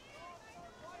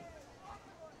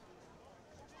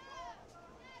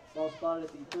 Ball spotted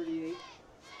at the 38.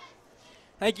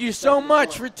 Thank you so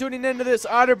much for tuning into this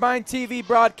Otterbein TV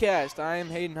broadcast. I am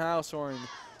Hayden Houshorn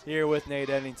here with Nate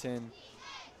Eddington.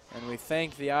 And we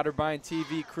thank the Otterbein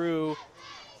TV crew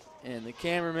and the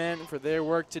cameramen for their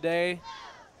work today.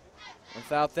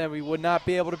 Without them, we would not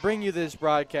be able to bring you this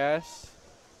broadcast.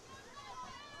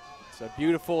 It's a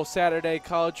beautiful Saturday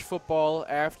college football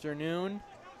afternoon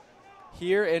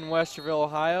here in Westerville,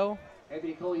 Ohio.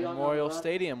 Memorial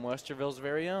Stadium, Westerville's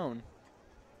very own.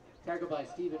 Tackled by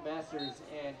Stephen Masters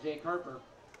and Jake Harper.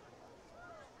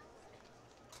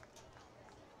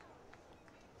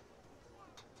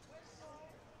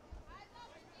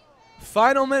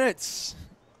 Final minutes.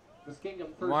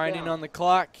 Muskingum Winding on the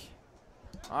clock.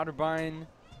 Otterbein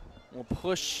will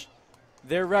push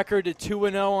their record to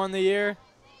 2-0 on the year.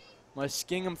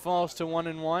 Muskingum falls to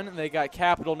 1-1. They got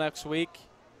Capital next week.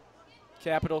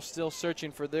 Capital still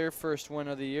searching for their first win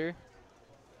of the year.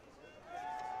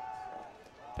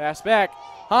 Pass back.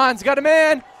 Hahn's got a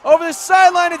man over the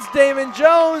sideline. It's Damon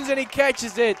Jones, and he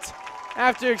catches it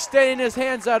after extending his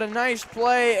hands out. A nice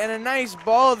play and a nice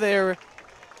ball there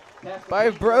by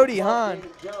Brody Hahn.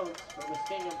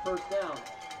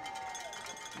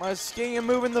 Muskingum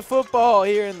moving the football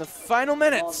here in the final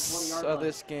minutes of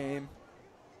this game.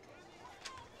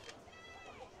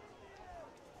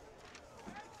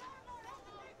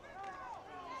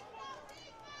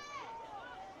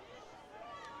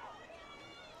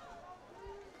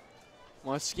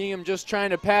 Muskingum just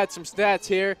trying to pad some stats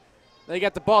here. They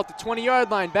got the ball at the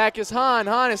 20-yard line. Back is Hahn.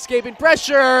 Hahn escaping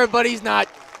pressure, but he's not.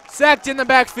 Sacked in the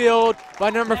backfield by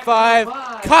number 5,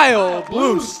 Kyle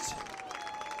Bloost.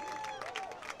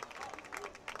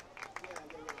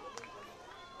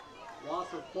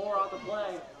 Loss of 4 on the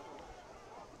play.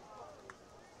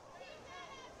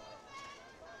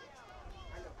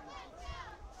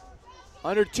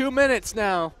 Under 2 minutes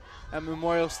now at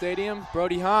Memorial Stadium.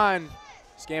 Brody Hahn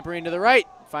scampering to the right,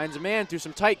 finds a man through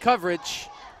some tight coverage.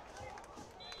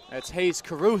 That's Hayes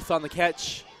Caruth on the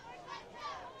catch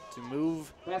to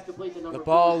move the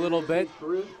ball a little bit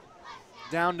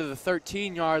down to the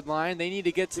 13-yard line. They need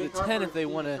to get to the 10 if they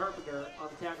want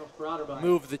to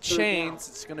move the chains.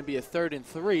 It's going to be a 3rd and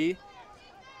 3.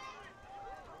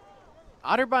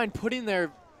 Otterbein putting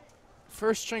their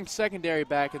first-string secondary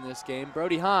back in this game.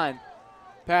 Brody Hahn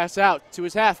pass out to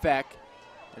his halfback,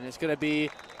 and it's going to be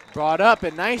brought up.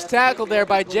 A nice tackle there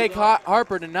by Jake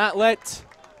Harper to not let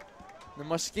the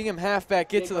Muskingum halfback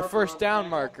get to the first down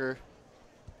marker.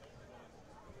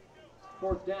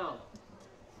 4th down.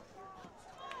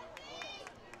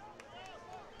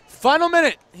 Final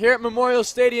minute here at Memorial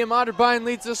Stadium. Otterbein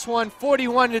leads this one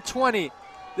 41-20.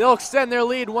 They'll extend their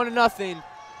lead 1-0.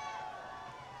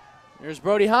 Here's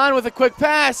Brody Hahn with a quick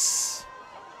pass.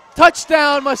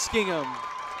 Touchdown, Muskingum.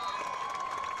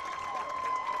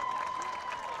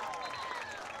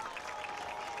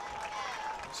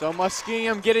 So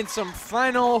Muskingum getting some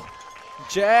final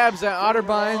jabs at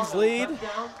Otterbein's lead.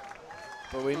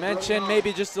 But we mentioned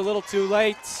maybe just a little too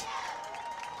late.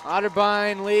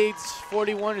 Otterbein leads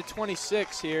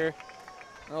 41-26 here.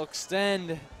 They'll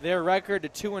extend their record to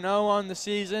 2-0 on the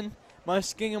season.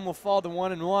 Muskingum will fall to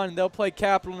 1-1. They'll play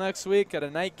Capital next week at a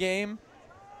night game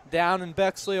down in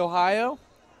Bexley, Ohio.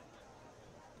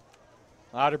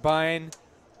 Otterbein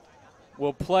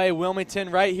will play Wilmington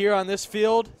right here on this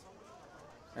field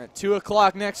at 2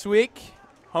 o'clock next week.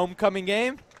 Homecoming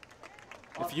game.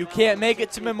 If you can't make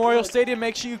it to Memorial Stadium,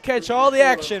 make sure you catch all the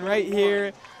action right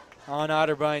here on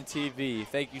Otterbein TV.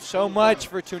 Thank you so much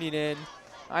for tuning in.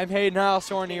 I'm Hayden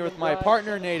Houshorn here with my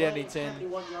partner, Nate Eddington.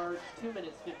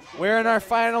 We're in our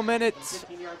final minutes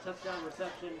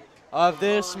of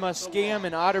this Muskingum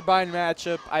and Otterbein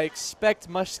matchup. I expect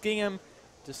Muskingum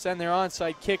to send their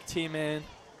onside kick team in.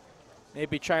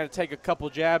 Maybe trying to take a couple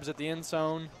jabs at the end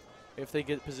zone if they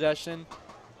get possession.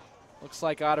 Looks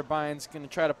like Otterbein's going to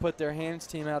try to put their hands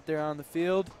team out there on the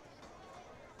field.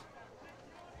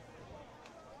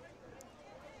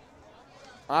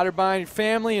 Otterbein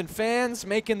family and fans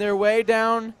making their way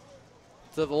down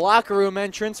to the locker room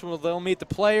entrance where they'll meet the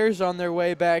players on their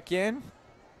way back in.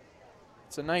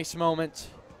 It's a nice moment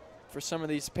for some of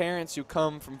these parents who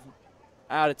come from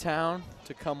out of town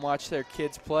to come watch their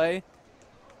kids play.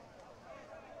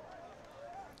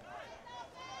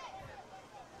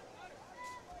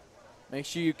 Make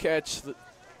sure you catch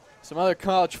some other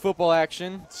college football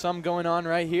action, some going on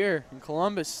right here in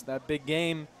Columbus. That big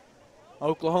game,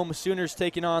 Oklahoma Sooners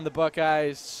taking on the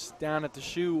Buckeyes down at the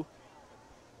Shoe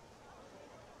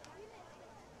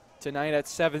tonight at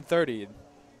 7:30.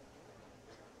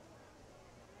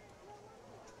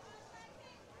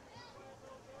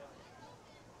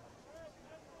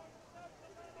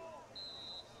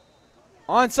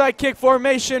 Onside kick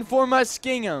formation for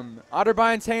Muskingum.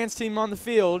 Otterbein's hands team on the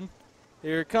field.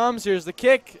 Here it comes. Here's the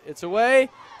kick. It's away.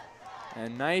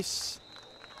 And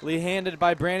nicely handed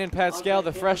by Brandon Pascal,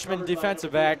 the freshman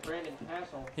defensive back.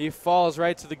 He falls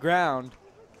right to the ground.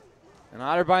 And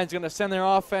Otterbein's going to send their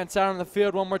offense out on the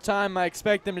field one more time. I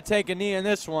expect them to take a knee in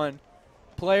this one.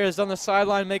 Players on the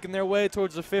sideline making their way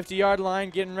towards the 50-yard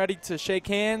line, getting ready to shake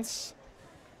hands.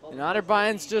 And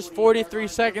Otterbein's just 43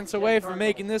 seconds away from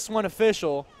making this one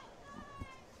official.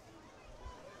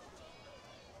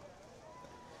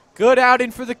 Good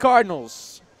outing for the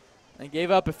Cardinals. They gave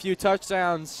up a few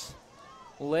touchdowns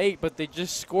late, but they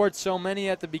just scored so many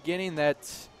at the beginning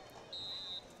that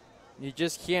you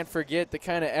just can't forget the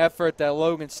kind of effort that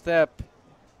Logan Stepp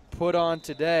put on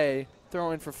today,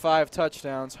 throwing for 5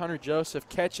 touchdowns. Hunter Joseph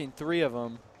catching 3 of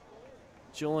them.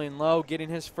 Julian Lowe getting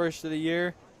his first of the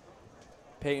year.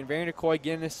 Peyton Vanderkoy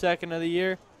getting his second of the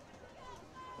year.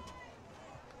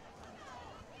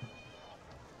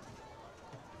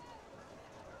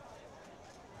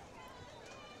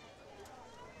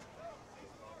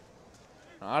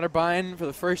 Otterbein, for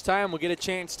the first time, will get a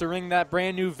chance to ring that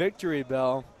brand new victory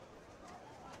bell.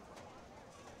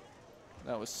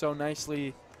 That was so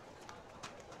nicely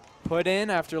put in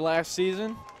after last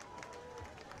season.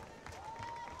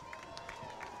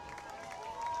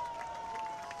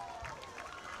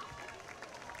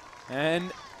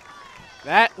 And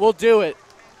that will do it.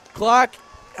 Clock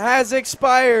has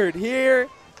expired here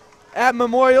at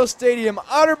Memorial Stadium.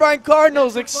 Otterbein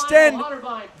Cardinals extend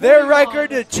their record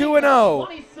to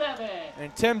 2-0.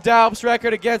 And Tim Daub's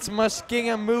record against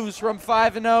Muskingum moves from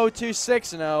 5-0 to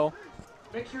 6-0.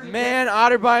 Man,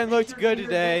 Otterbein looked good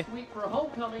today.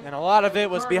 And a lot of it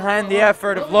was behind the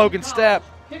effort of Logan Stepp,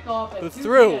 who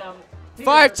threw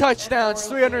 5 touchdowns,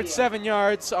 307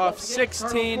 yards off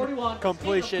 16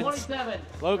 completions.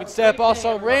 Logan Stepp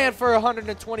also ran for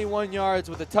 121 yards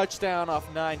with a touchdown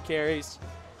off 9 carries.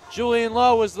 Julian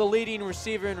Lowe was the leading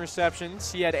receiver in receptions.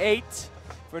 He had 8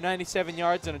 for 97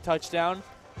 yards and a touchdown.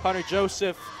 Hunter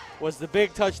Joseph was the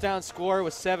big touchdown scorer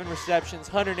with 7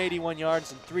 receptions, 181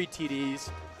 yards, and 3 TDs.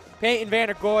 Peyton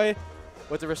Vanderkoy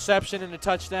with a reception and a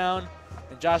touchdown,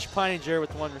 and Josh Peininger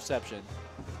with 1 reception.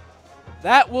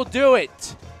 That will do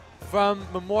it from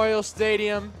Memorial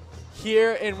Stadium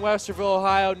here in Westerville,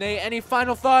 Ohio. Nate, any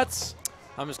final thoughts?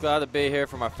 I'm just glad to be here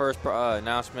for my first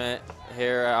announcement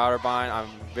here at Otterbein. I'm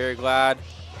very glad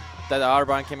that the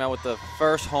Otterbein came out with the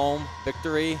first home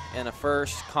victory and a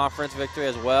first conference victory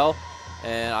as well.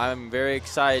 And I'm very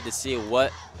excited to see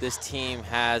what this team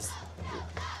has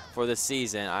for this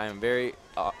season.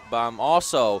 But I'm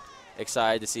also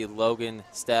excited to see Logan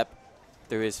Stepp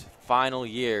through his final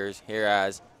years here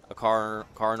as a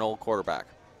Cardinal quarterback.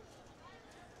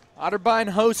 Otterbein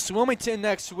hosts Wilmington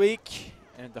next week,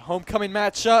 and the homecoming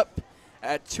matchup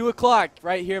at 2 o'clock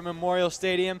right here at Memorial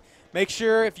Stadium. Make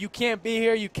sure if you can't be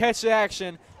here, you catch the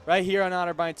action right here on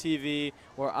Otterbein TV,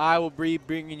 where I will be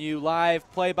bringing you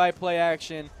live play-by-play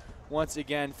action once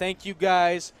again. Thank you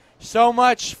guys so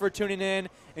much for tuning in.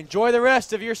 Enjoy the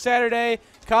rest of your Saturday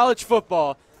college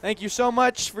football. Thank you so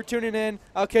much for tuning in.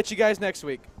 I'll catch you guys next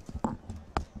week.